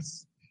from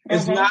us.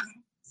 It's not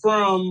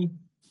from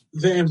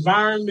the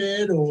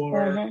environment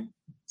or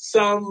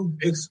some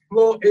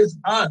explore. It's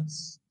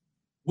us.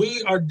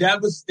 We are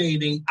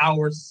devastating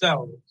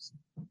ourselves.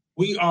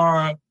 We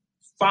are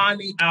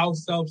finding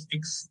ourselves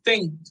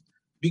extinct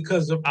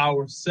because of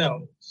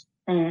ourselves.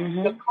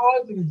 We're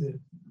causing this.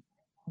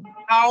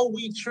 How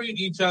we treat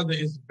each other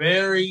is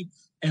very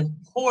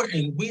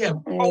important. We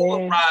have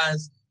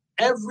polarized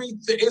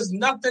everything. There's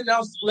nothing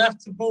else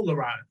left to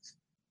polarize.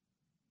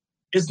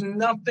 There's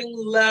nothing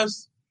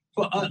left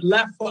for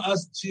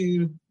us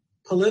to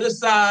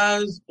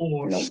politicize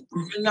or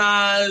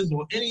scrutinize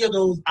or any of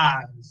those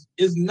eyes.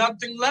 There's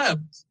nothing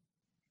left.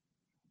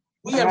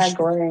 We have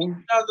stripped each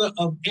other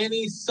of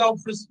any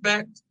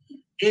self-respect,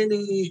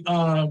 any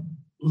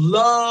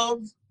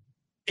love,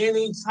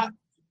 any type.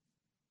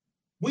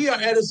 We are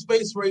at a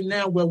space right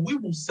now where we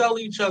will sell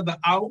each other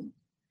out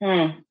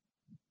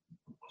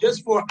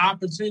just for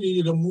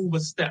opportunity to move a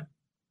step.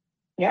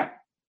 Yeah.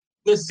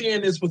 We're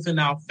seeing this within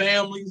our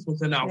families,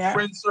 within our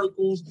friend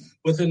circles,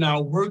 within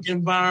our work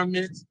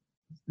environments.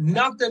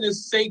 Nothing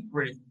is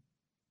sacred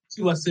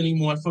to us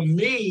anymore. For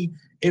me,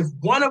 if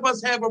one of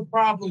us have a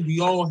problem,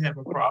 we all have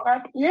a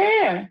problem.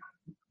 Yeah.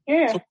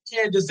 So we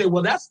can't just say,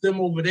 well, that's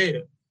them over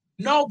there.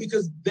 No,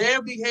 because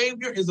their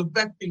behavior is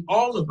affecting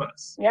all of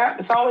us. Yeah,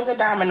 it's always a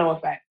domino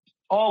effect.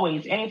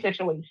 Always, any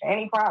situation,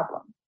 any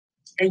problem.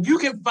 And you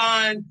can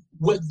find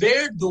what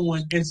they're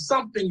doing in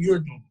something you're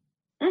doing.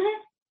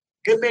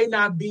 It may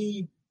not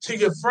be to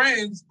your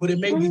friends, but it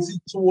may be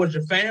towards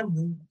your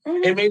family.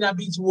 It may not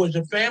be towards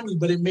your family,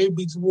 but it may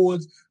be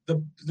towards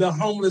the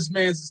homeless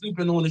man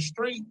sleeping on the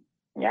street.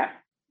 Yeah.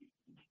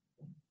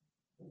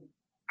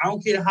 I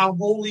don't care how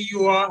holy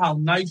you are, how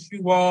nice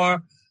you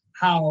are,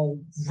 how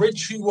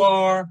rich you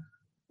are.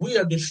 We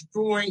are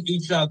destroying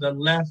each other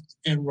left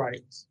and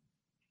right.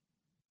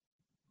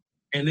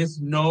 And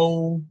there's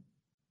no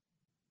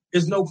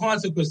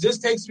consequence. This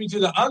takes me to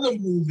the other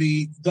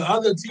movie, the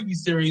other TV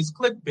series,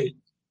 Clickbait.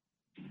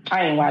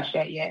 I ain't watched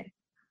that yet.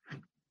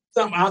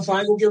 So I ain't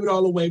gonna give it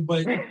all away,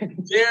 but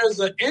there's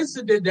an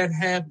incident that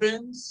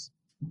happens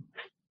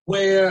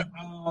where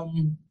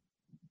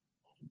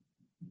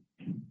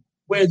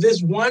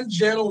this one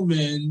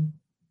gentleman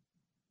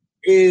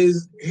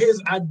his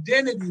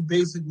identity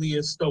basically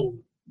is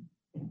stolen.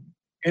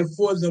 And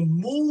for the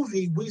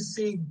movie, we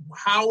see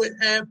how it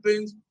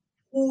happens,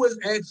 who is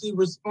actually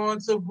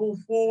responsible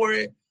for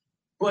it.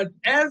 But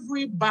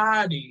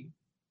everybody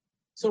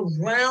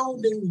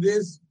surrounding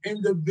this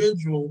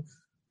individual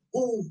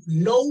who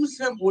knows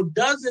him or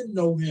doesn't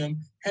know him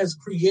has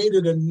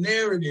created a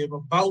narrative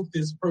about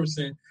this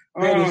person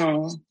that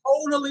is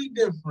totally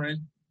different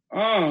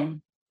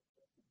than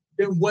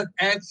what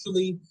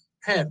actually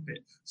happened.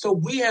 So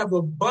we have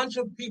a bunch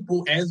of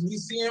people, as we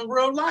see in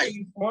real life,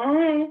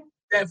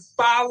 that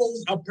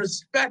follows a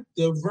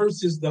perspective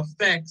versus the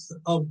facts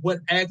of what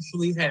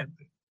actually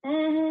happened.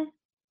 And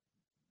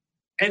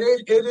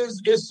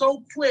it's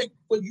so quick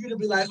for you to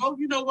be like, oh,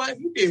 you know what?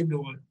 He did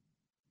do it.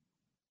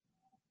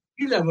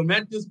 You never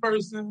met this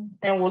person.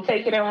 And we'll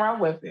take it and run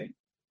with it.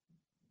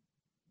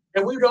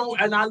 And we don't,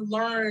 and I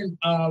learned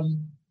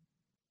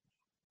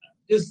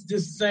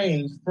this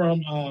saying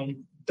from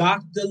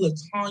Dr.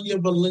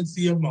 LaTanya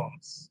Valencia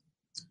Moss.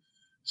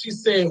 She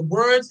said,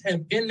 words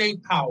have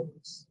innate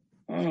powers.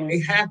 They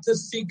have to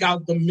seek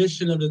out the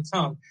mission of the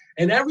tongue.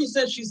 And ever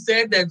since she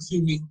said that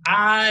to me,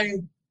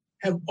 I've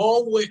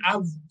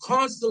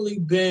constantly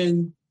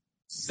been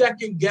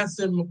second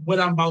guessing what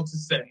I'm about to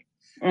say.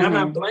 And I'm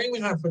not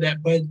blaming her for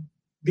that, but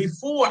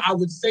before I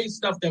would say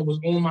stuff that was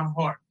on my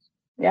heart.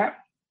 Yeah.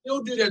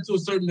 Still do that to a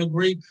certain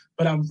degree,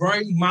 but I'm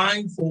very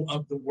mindful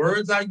of the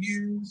words I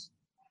use,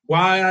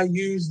 why I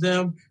use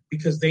them,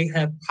 because they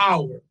have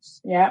powers.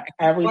 Yeah,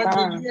 every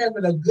time. You're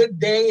having a good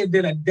day and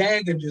then a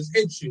dagger just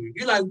hits you.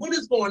 You're like, what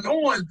is going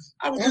on?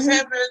 I was just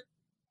having,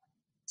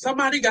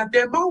 somebody got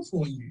their mouth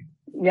on you.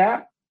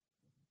 Yeah.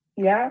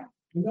 Yeah.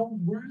 You know,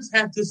 words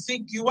have to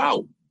seek you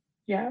out.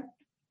 Yeah.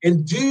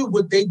 And do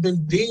what they've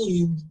been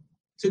deemed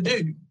to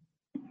do.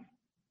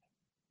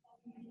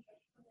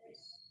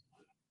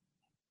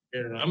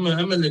 Yeah, I'm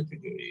gonna let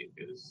you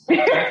go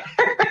ahead.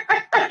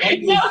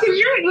 No,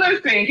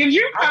 because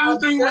you come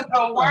through with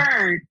a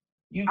word.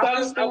 You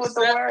come through with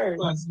a word.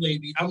 Us,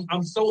 lady.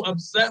 I'm so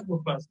upset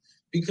with us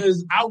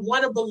because I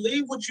want to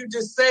believe what you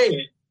just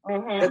said.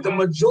 That the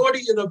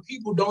majority of the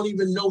people don't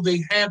even know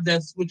they have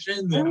that switch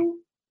in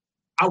them.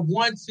 I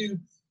want to,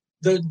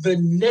 the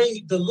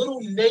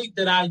little Nate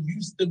that I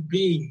used to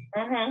be,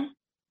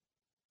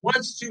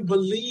 wants to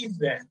believe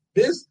that.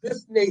 This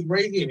Nate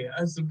right here,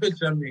 that's a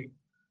picture of me.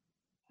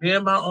 Me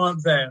and my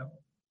Aunt Val.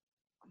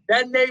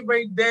 That Nate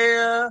right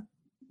there,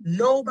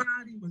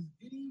 nobody was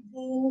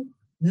evil.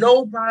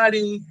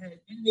 Nobody had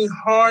any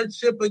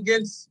hardship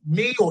against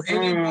me or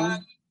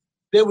anybody.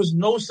 There was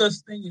no such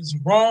thing as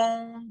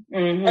wrong.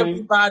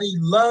 Everybody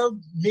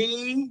loved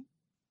me.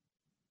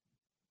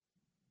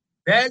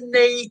 That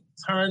Nate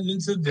turned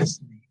into this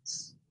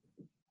Nate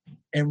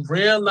and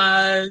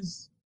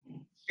realized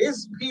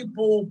it's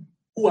people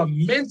who are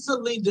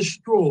mentally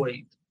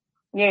destroyed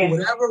for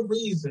whatever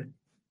reason,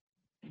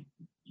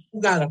 who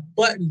got a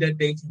button that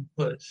they can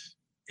push,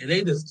 and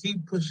they just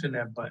keep pushing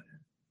that button.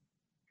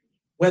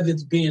 Whether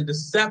it's being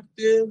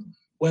deceptive,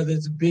 whether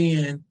it's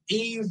being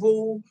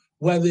evil,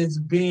 whether it's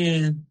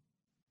being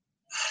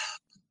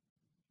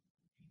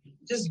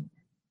just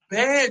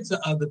bad to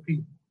other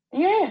people.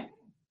 Yeah.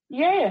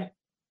 Yeah.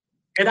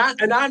 And I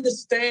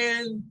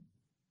understand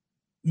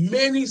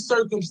many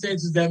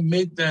circumstances that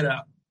make that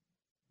up.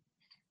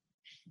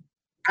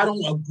 I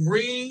don't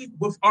agree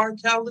with R.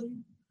 Kelly.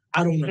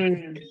 I don't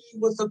agree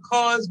with the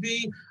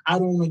Cosby. I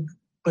don't agree.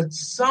 But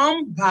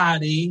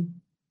somebody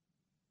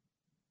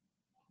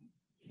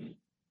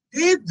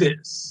did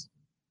this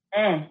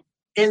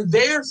in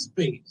their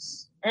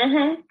space.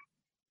 And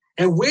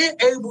we're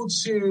able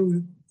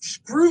to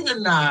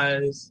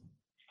scrutinize,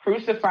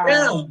 crucify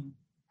them.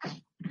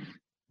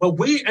 But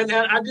and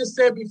I just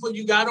said before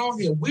you got on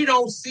here, we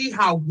don't see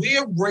how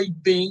we're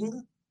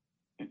raping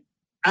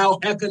our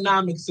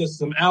economic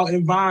system, our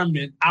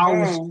environment,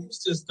 our school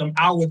system,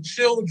 our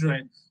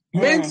children,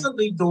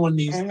 mentally doing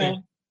these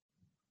things.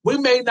 We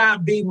may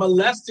not be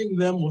molesting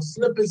them or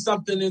slipping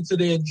something into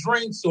their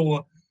drinks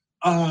or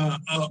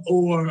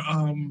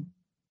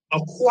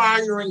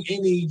acquiring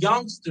any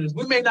youngsters.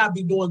 We may not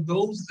be doing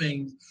those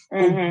things.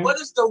 But what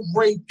is the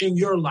rape in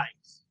your life?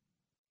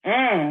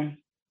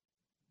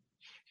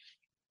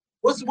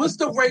 What's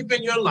the rape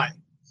in your life?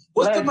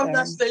 What's the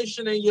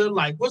molestation in your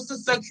life? What's the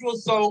sexual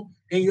assault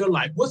in your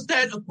life? What's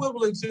that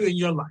equivalent to in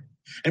your life?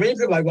 And many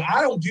people are like, well, I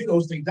don't do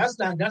those things. That's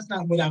not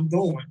what I'm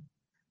doing.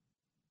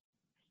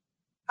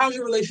 How's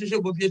your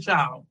relationship with your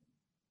child?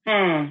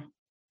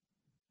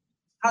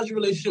 How's your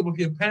relationship with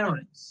your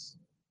parents?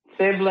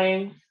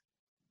 Siblings.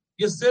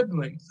 Your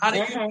siblings. How do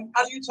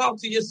you talk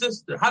to your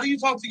sister? How do you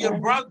talk to your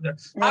brother?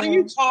 How do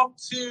you talk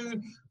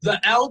to the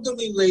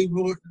elderly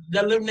labor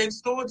that live next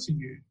door to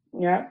you?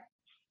 Yeah.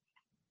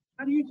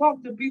 How do you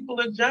talk to people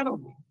in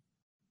general?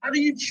 How do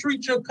you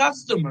treat your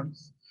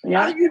customers?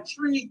 Yeah. How do you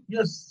treat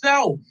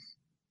yourself?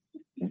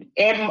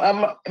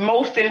 And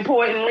most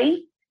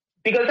importantly,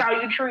 because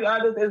how you treat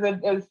others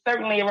is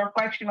certainly a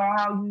reflection on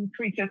how you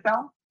treat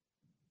yourself.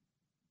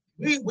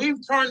 We've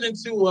turned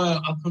into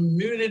a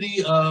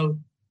community of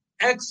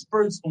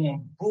experts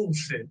on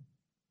bullshit.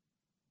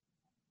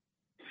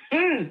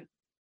 And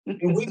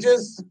we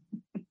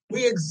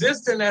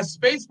exist in that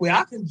space where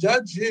I can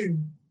judge you,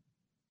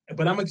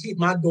 but I'm going to keep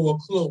my door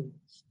closed.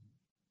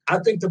 I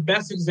think the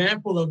best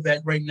example of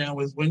that right now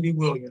is Wendy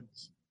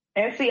Williams.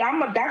 And see,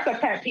 that's a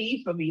pet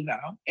peeve for me,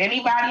 though.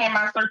 Anybody in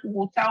my circle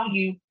will tell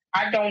you,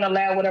 I don't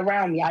allow it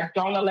around me. I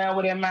don't allow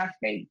it in my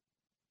space.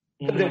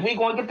 Because if we're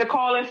going to get to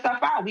calling stuff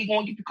out, we're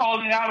going to get to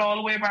calling it out all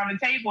the way around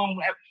the table.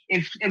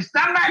 And if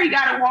somebody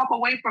got to walk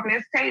away from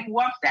this table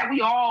upset,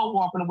 we all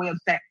walking away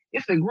upset.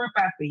 It's a group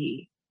effort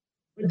here.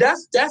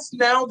 That's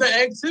now the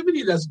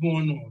activity that's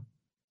going on.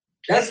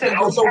 So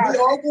we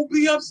all going to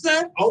be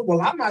upset? Oh,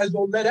 well, I might as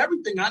well let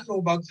everything I know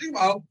about you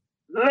out.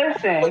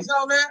 Listen. What's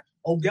all that?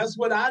 Oh, guess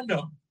what I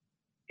know?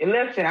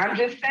 Listen, I'm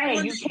just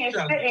saying, you can't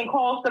sit and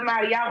call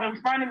somebody out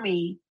in front of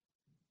me.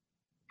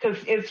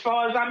 Because as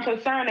far as I'm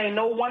concerned, ain't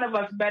no one of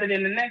us better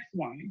than the next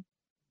one.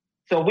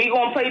 So we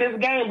going to play this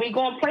game. We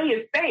going to play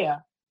it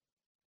fair.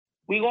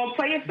 We going to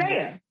play it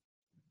fair.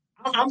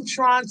 I'm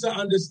trying to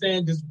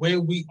understand just where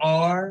we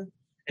are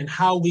and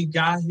how we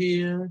got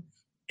here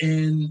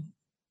and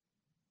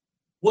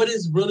what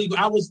is really...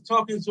 I was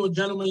talking to a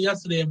gentleman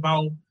yesterday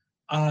about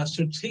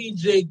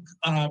strategic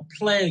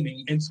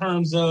planning in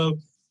terms of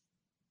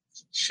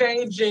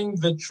changing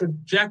the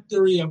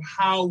trajectory of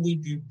how we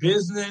do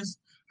business,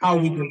 how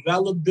we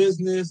develop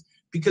business,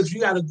 because you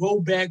got to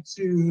go back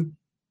to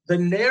the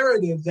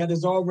narrative that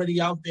is already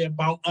out there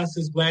about us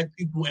as Black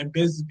people and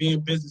business being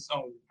business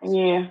owners.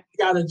 Yeah. You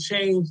got to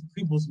change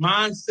people's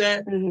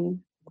mindset,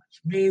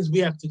 which means we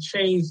have to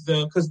change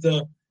because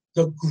the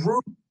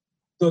group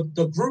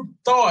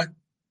thought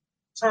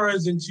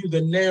turns into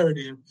the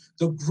narrative.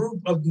 The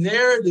group of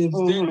narratives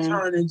then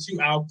turn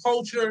into our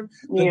culture.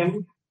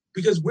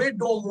 Because we're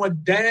doing more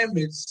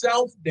damage,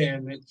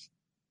 self-damage,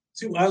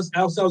 to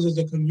ourselves as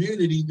a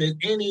community than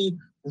any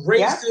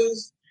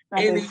racist,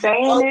 any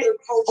other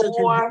culture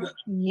can do.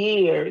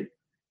 Years.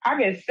 I've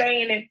been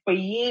saying it for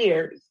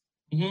years.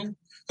 Because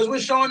we're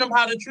showing them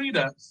how to treat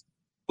us.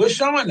 We're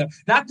showing them.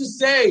 Not to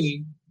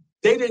say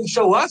they didn't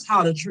show us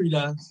how to treat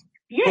us.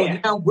 Yeah.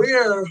 But now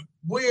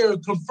we're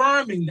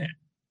confirming that.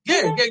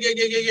 Yeah.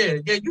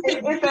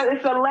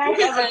 It's a lack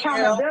of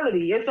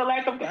accountability. It's a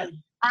lack of...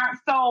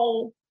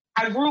 So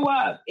I grew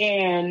up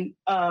in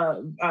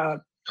a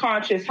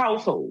conscious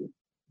household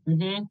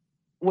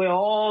where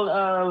all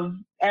of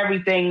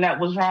everything that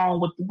was wrong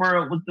with the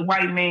world was the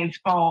white man's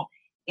fault,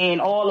 and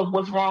all of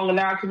what's wrong in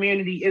our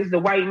community is the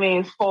white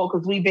man's fault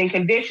because we've been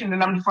conditioned.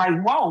 And I'm just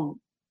like, whoa,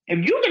 if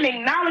you can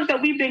acknowledge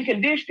that we've been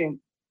conditioned,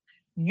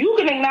 you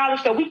can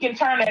acknowledge that we can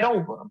turn that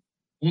over.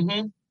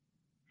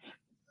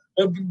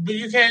 But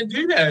you can't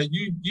do that.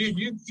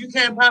 You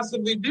can't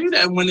possibly do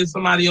that when it's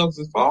somebody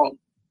else's fault.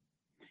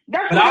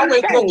 But I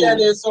always look at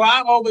it, so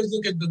I always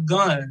look at the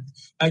gun,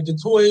 like the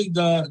toy,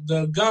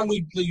 the gun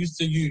we used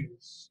to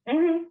use.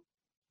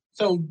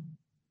 So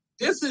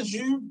this is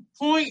you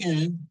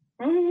pointing.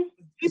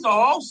 These are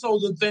also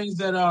the things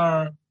that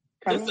are,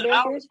 this is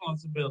our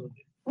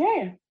responsibility.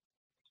 Yeah.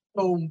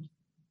 So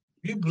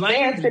you blame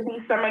there has to be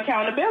some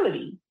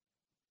accountability.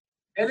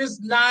 And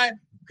it's not,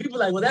 people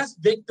are like, well, that's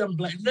victim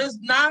blame. It's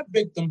not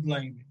victim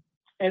blaming.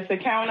 It's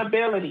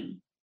accountability.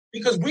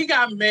 Because we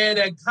got mad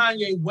at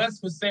Kanye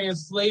West for saying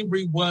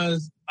slavery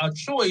was a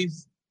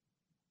choice.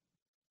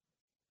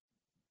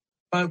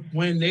 But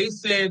when they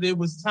said it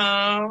was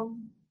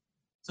time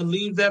to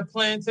leave that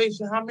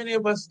plantation, how many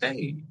of us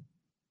stayed?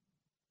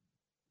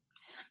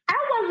 I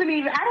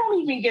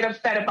don't even get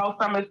upset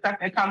about some of the stuff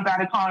that comes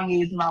out of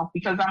Kanye's mouth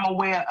because I'm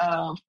aware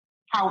of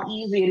how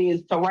easy it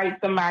is to write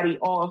somebody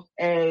off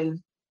as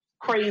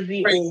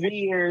crazy. Or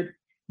weird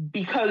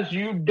because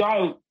you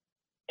don't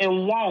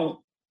and won't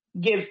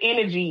give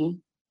energy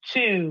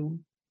to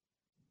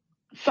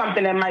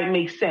something that might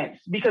make sense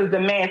because the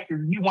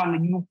masses,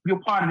 you're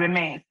part of the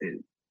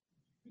masses.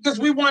 Because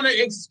we want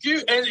to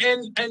excuse,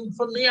 and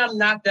for me, I'm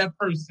not that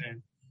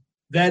person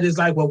that is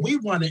like, well, we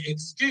want to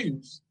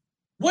excuse.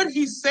 What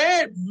he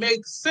said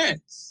makes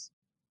sense.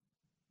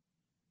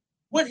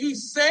 What he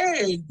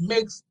said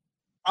makes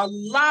a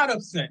lot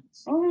of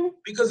sense.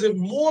 Because if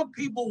more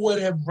people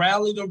would have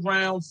rallied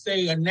around,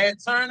 say, a Nat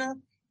Turner,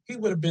 he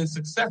would have been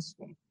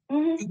successful.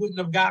 He wouldn't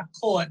have got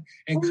caught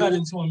and cut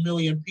into a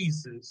million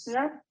pieces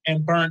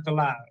and burnt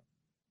alive.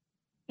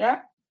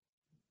 Yeah.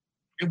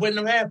 It wouldn't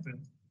have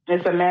happened.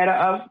 It's a matter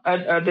of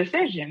a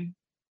decision.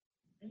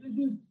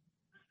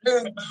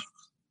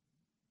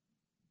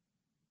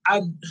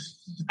 I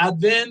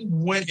then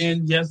went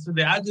in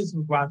yesterday. I just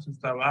was watching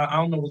stuff. I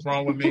don't know what's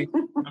wrong with me.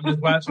 I'm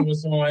just watching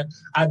what's on.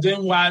 I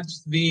then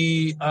watched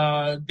the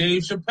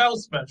Dave Chappelle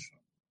special.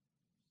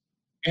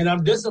 And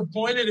I'm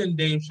disappointed in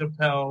Dave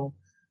Chappelle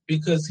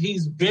because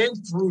he's been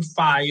through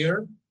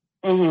fire.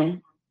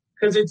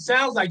 Because it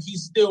sounds like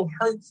he's still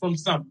hurt from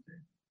something.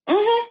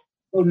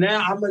 So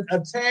now I'm gonna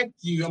attack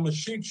you. I'm gonna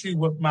shoot you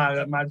with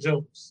my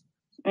jokes,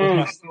 with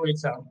my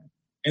storytelling,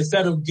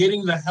 instead of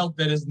getting the help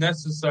that is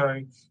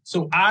necessary.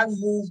 So I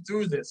move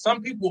through this.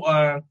 Some people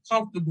are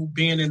comfortable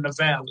being in the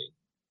valley.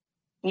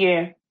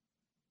 Yeah.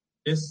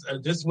 This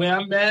where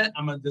I'm at.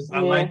 I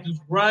like this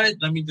rut.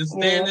 Let me just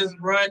stay in this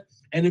rut,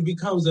 and it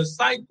becomes a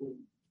cycle.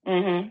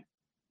 Mm-hmm.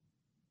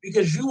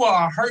 Because you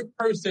are a hurt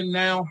person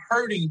now,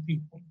 hurting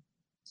people.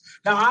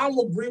 Now I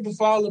don't agree with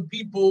all the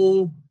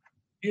people,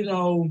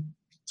 throwing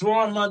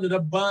them under the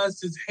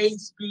bus. It's hate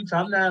speech.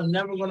 I'm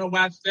never going to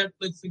watch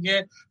Netflix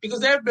again, because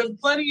there have been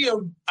plenty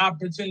of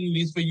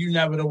opportunities for you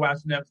never to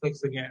watch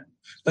Netflix again.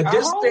 But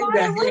this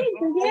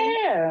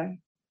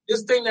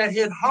thing that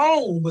hit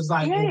home was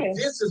like, well,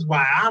 this is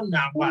why I'm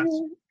not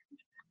watching.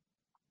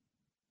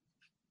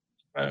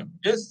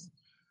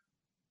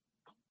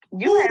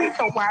 You have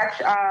to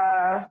watch.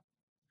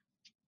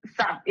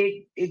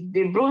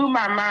 It blew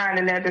my mind,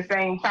 and at the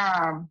same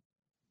time,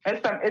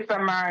 it's a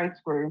mind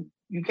screw.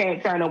 You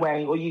can't turn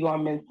away, or you're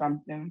gonna miss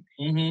something.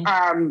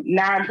 Mm-hmm.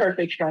 9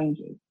 Perfect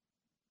Strangers.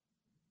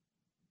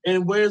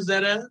 And where's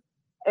that at?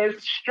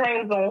 It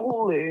streams on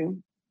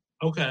Hulu.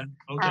 Okay.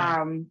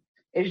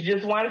 It's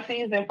just one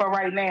season for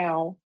right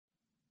now,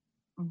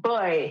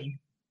 but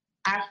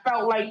I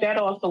felt like that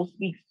also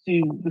speaks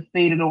to the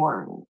state of the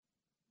world.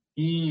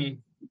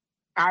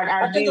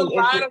 I think a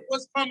lot of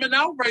what's coming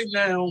out right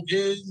now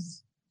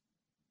is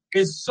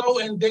so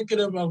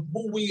indicative of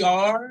who we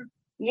are.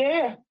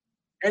 Yeah.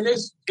 And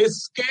it's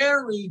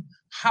scary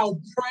how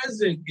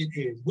present it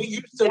is. We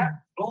used to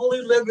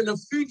only live in the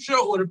future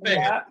or the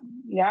past.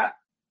 Yeah.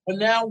 But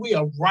now we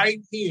are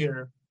right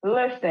here.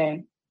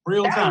 Listen.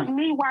 Real time. That was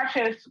me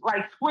watching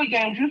like Squid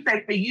Games. You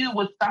say for you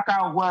what stuck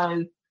out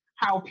was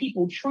how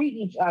people treat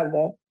each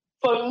other.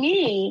 For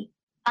me,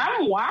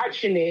 I'm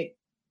watching it,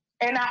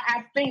 and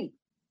I think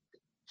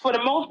for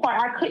the most part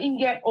I couldn't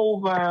get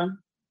over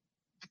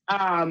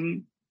how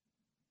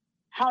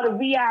the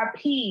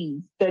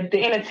VIPs,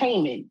 the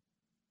entertainment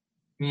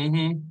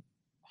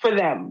for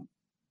them.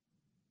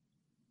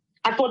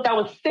 I thought that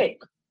was sick.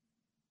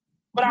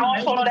 But I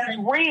also know that's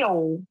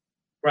real.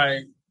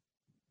 Right.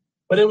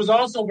 But it was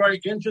also very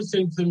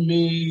interesting to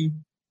me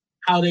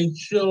how they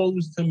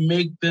chose to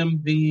make them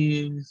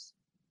these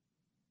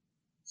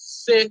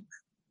sick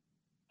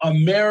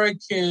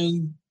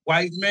American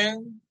white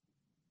men.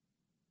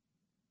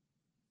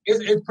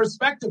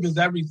 Perspective is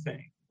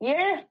everything.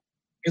 Yeah.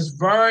 It's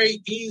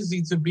very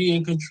easy to be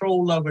in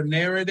control of a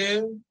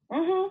narrative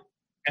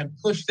and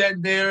push that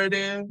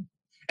narrative.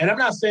 And I'm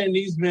not saying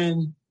these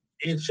men,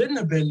 it shouldn't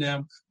have been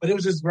them, but it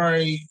was just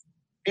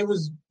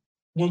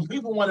when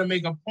people want to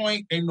make a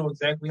point, they know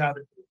exactly how to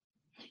do it.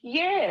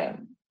 Yeah.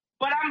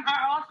 But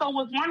I also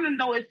was wondering,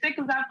 though, as sick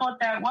as I thought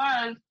that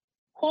was,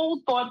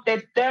 who thought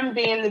that them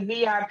being the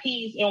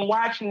VIPs and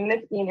watching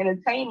this being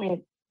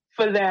entertainment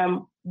for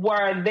them,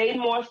 were they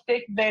more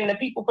sick than the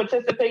people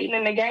participating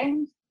in the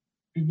games?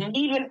 Mm-hmm.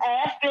 Even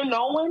after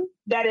knowing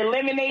that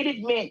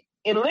eliminated meant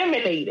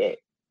eliminated.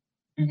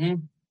 Mm-hmm.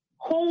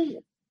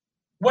 Who?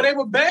 Well, they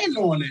were betting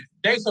on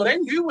it. So they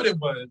knew what it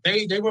was.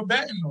 They were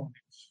betting on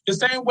it. The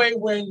same way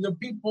when the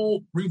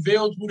people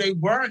revealed who they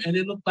were, and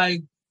it looked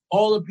like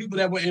all the people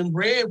that were in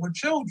red were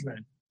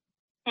children.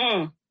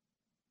 It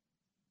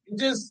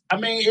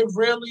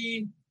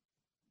really,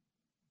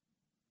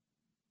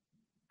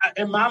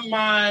 in my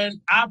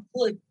mind, I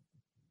put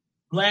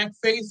black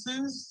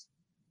faces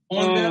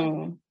on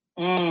them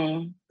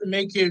to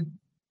make it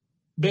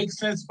make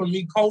sense for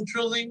me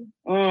culturally.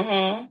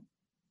 Mm-hmm.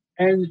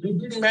 And it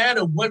didn't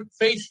matter what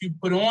face you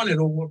put on it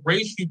or what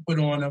race you put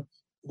on it.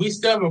 We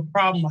still have a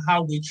problem with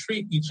how we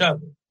treat each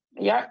other.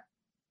 Yeah.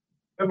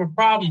 We have a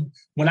problem.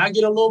 When I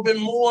get a little bit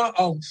more,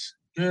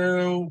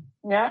 girl.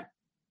 Yeah.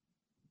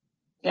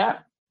 Yeah.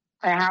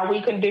 And how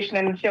we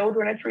conditioning the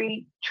children to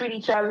treat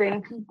each other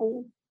and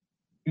people.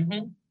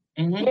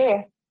 Mm-hmm. Mm-hmm.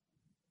 Yeah.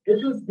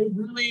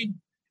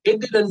 It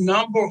did a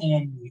number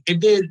on me. It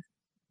did.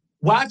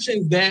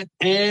 Watching that,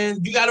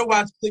 and you got to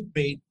watch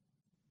Clickbait.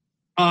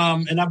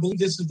 And I believe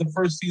this is the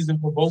first season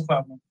for both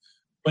of them.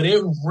 But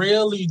it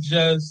really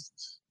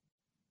just,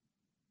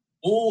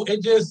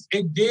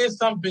 it did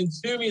something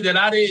to me that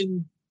I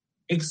didn't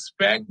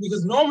expect.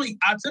 Because normally,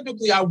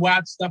 I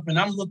watch stuff and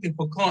I'm looking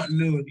for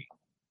continuity.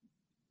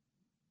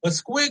 But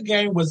Squid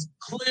Game was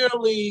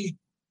clearly,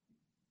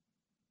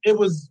 it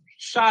was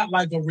shot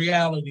like a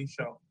reality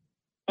show.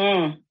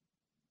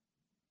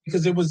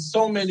 Because it was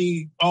so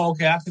many, I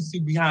can see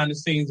behind the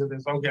scenes of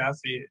this. Okay, I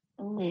see it.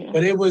 Mm-hmm.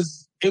 But it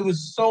was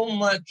so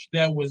much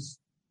that was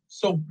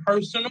so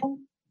personal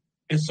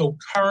and so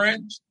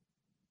current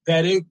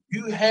that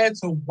you had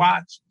to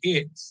watch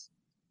it.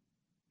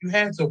 You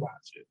had to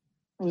watch it.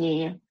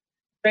 Yeah.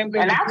 And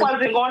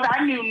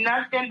I knew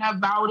nothing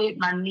about it.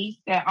 My niece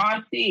said,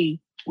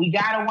 Auntie, we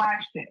got to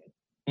watch this.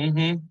 Mm-hmm.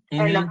 Mm-hmm.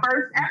 And the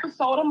first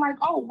episode, I'm like,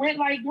 red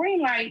light,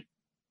 green light.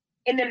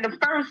 And then the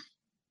first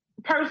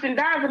person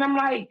dies, and I'm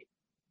like,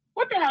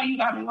 what the hell you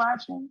got me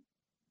watching?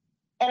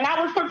 And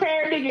I was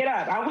prepared to get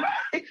up.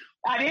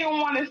 I didn't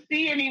want to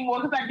see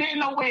anymore because I didn't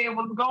know where it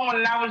was going.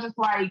 And I was just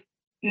like,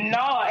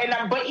 No,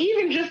 but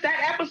even just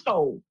that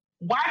episode,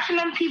 watching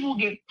them people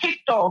get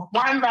picked off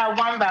one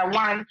by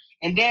one,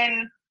 and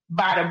then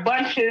by the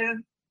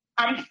bunches.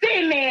 I'm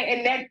sitting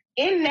there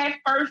in that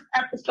first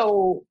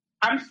episode.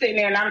 I'm sitting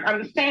there and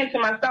I'm saying to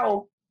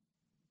myself,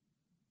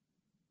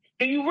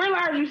 "Do you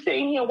realize you're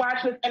sitting here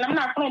watching this?" And I'm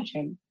not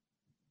flinching.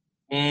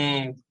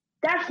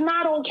 That's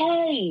not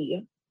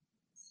okay.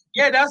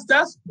 Yeah, that's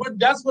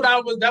what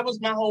I was. That was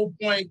my whole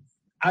point.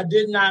 I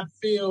did not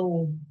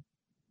feel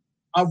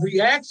a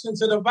reaction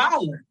to the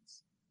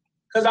violence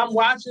because I'm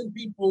watching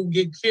people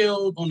get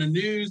killed on the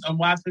news. I'm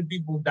watching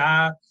people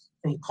die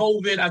from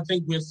COVID. I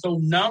think we're so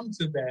numb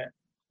to that.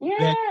 Yeah.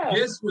 That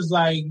this was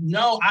like,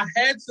 no, I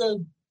had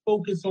to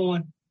focus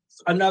on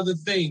another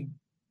thing.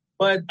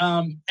 But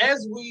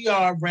as we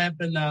are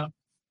wrapping up,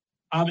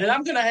 and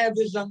I'm going to have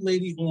this young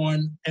lady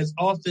on as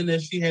often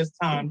as she has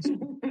time to.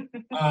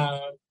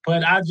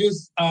 But I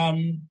just,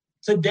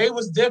 today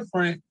was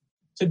different.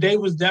 Today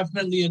was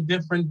definitely a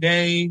different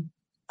day.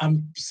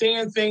 I'm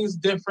seeing things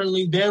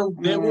differently. There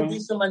will be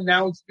some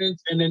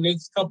announcements in the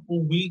next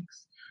couple of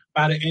weeks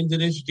by the end of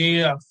this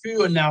year. A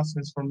few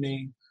announcements from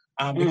me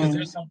because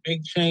there's some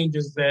big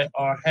changes that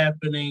are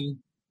happening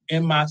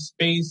in my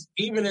space.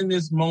 Even in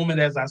this moment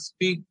as I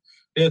speak,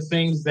 there are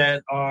things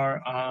that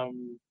are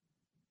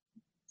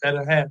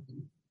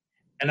happening.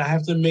 And I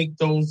have to make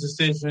those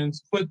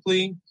decisions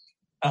quickly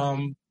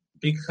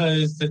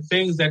because the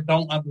things that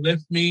don't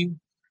uplift me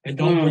and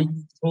don't bring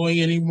me joy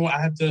anymore,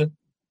 I have to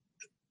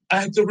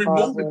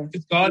remove it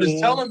because God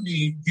is telling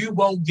me you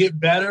won't get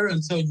better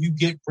until you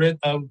get rid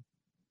of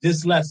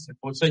this lesson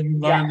or until you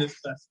learn this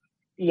lesson.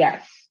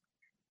 Yes.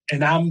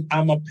 And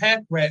I'm a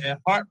pack rat at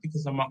heart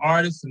because I'm an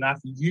artist and I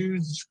can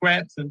use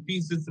scraps and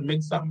pieces to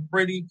make something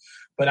pretty,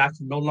 but I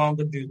can no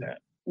longer do that.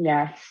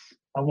 Yes.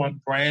 I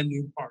want brand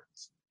new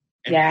parts.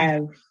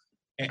 Yes.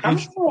 Come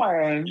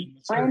on.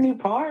 Brand new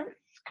parts.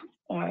 Come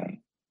on.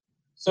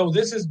 So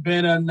this has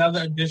been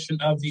another edition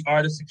of the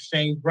Artist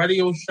Exchange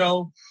Radio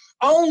Show,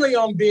 only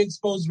on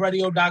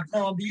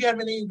BeExposedRadio.com. Do you have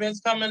any events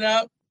coming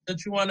up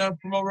that you want to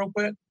promote real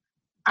quick?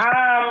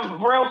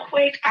 Real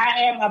quick,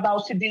 I am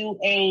about to do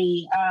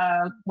a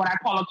what I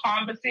call a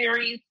Canva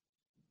series.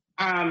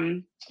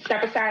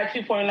 Step Aside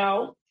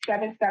 2.0,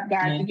 7-step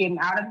guide to getting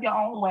out of your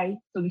own way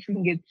so that you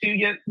can get to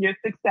your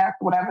success,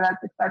 whatever that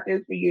success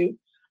is for you.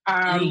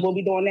 We'll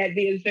be doing that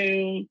via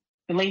Zoom.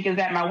 The link is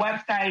at my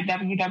website,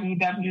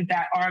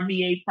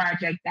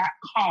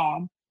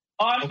 www.rvaproject.com.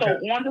 Also,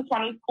 on the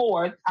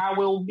 24th, I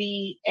will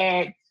be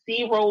at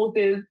C.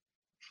 Rose's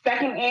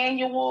second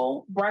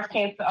annual breast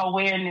cancer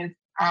awareness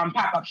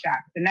pop-up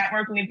shop. The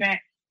networking event.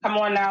 Come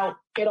on out,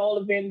 get all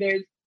the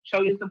vendors,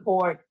 show your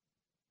support.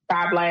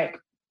 Buy Black.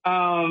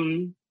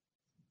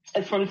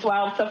 It's from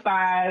 12 to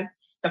 5.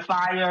 The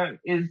flyer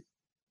is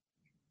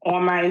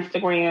on my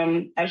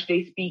Instagram,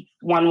 SJ Speaks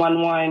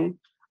 111.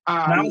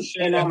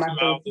 And on my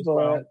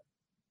Facebook.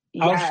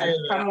 Yes,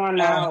 come on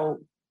out.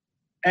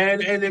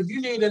 And if you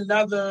need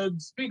another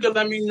speaker,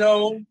 let me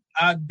know.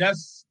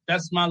 That's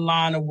my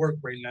line of work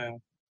right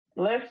now.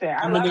 Listen,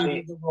 I love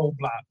it. The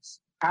roadblocks.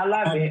 I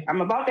love it.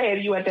 I'm about to have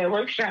you at that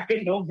workshop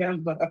in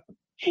November.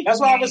 That's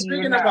what I was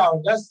speaking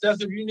about. That's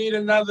if you need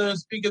another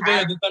speaker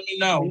there, just let me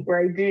know. We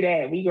great do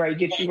that. We great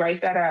get you right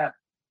set up.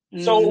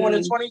 So on the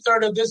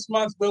 23rd of this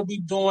month, we'll be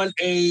doing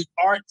a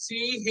art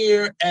tea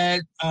here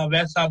at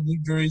Vassar Blue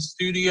Jewelry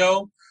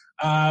Studio,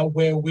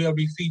 where we'll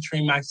be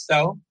featuring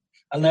myself.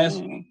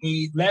 Last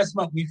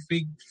month we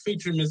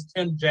featured Ms.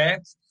 Kim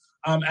Jacks.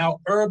 Our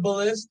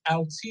herbalist,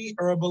 our tea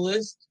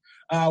herbalist,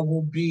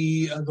 will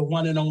be the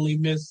one and only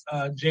Miss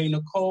J.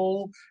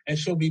 Nicole, and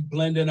she'll be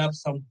blending up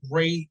some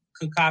great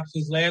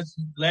concoctions.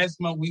 Last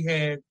month we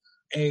had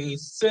a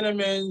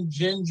cinnamon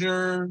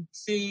ginger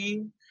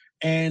tea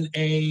and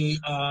a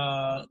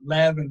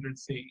lavender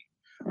tea.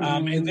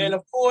 And then,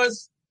 of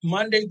course,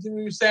 Monday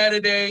through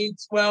Saturday,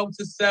 12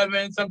 to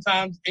 7,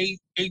 sometimes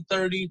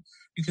 8:30,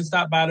 you can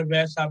stop by the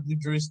Vassar Blue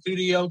Jewelry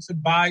Studio to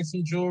buy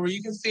some jewelry.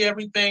 You can see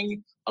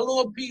everything, a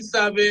little piece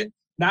of it.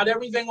 Not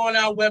everything on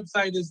our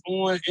website is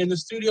in the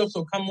studio,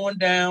 so come on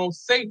down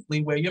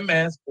safely, wear your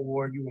mask,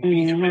 or you will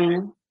be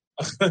in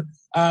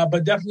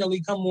but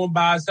definitely come on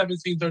by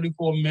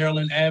 1734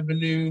 Maryland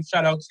Avenue.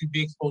 Shout out to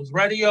Be Exposed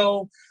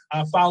Radio.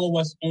 Follow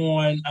us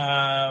on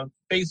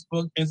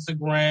Facebook,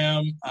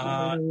 Instagram,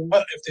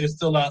 if they're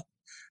still up,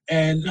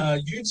 and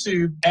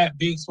YouTube at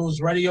Be Exposed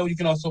Radio. You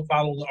can also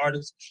follow the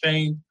Artist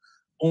Exchange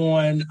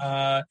on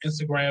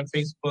Instagram,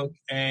 Facebook,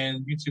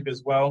 and YouTube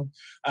as well.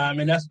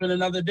 And that's been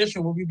another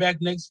edition. We'll be back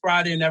next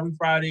Friday and every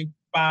Friday,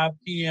 5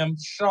 p.m.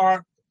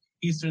 sharp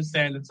Eastern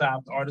Standard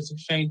Time. The Artist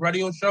Exchange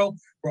Radio Show,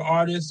 where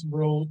artists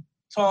will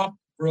talk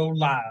real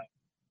live.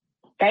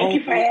 Thank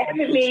you for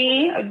having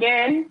me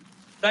again.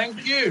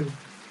 Thank you.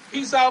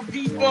 Peace out,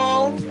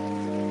 people.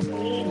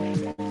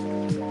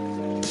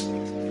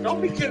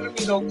 Don't be giving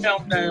me no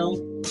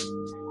countdown.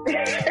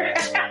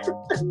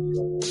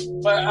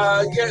 But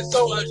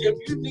so if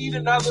you need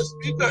another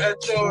speaker at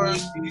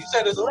you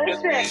said it's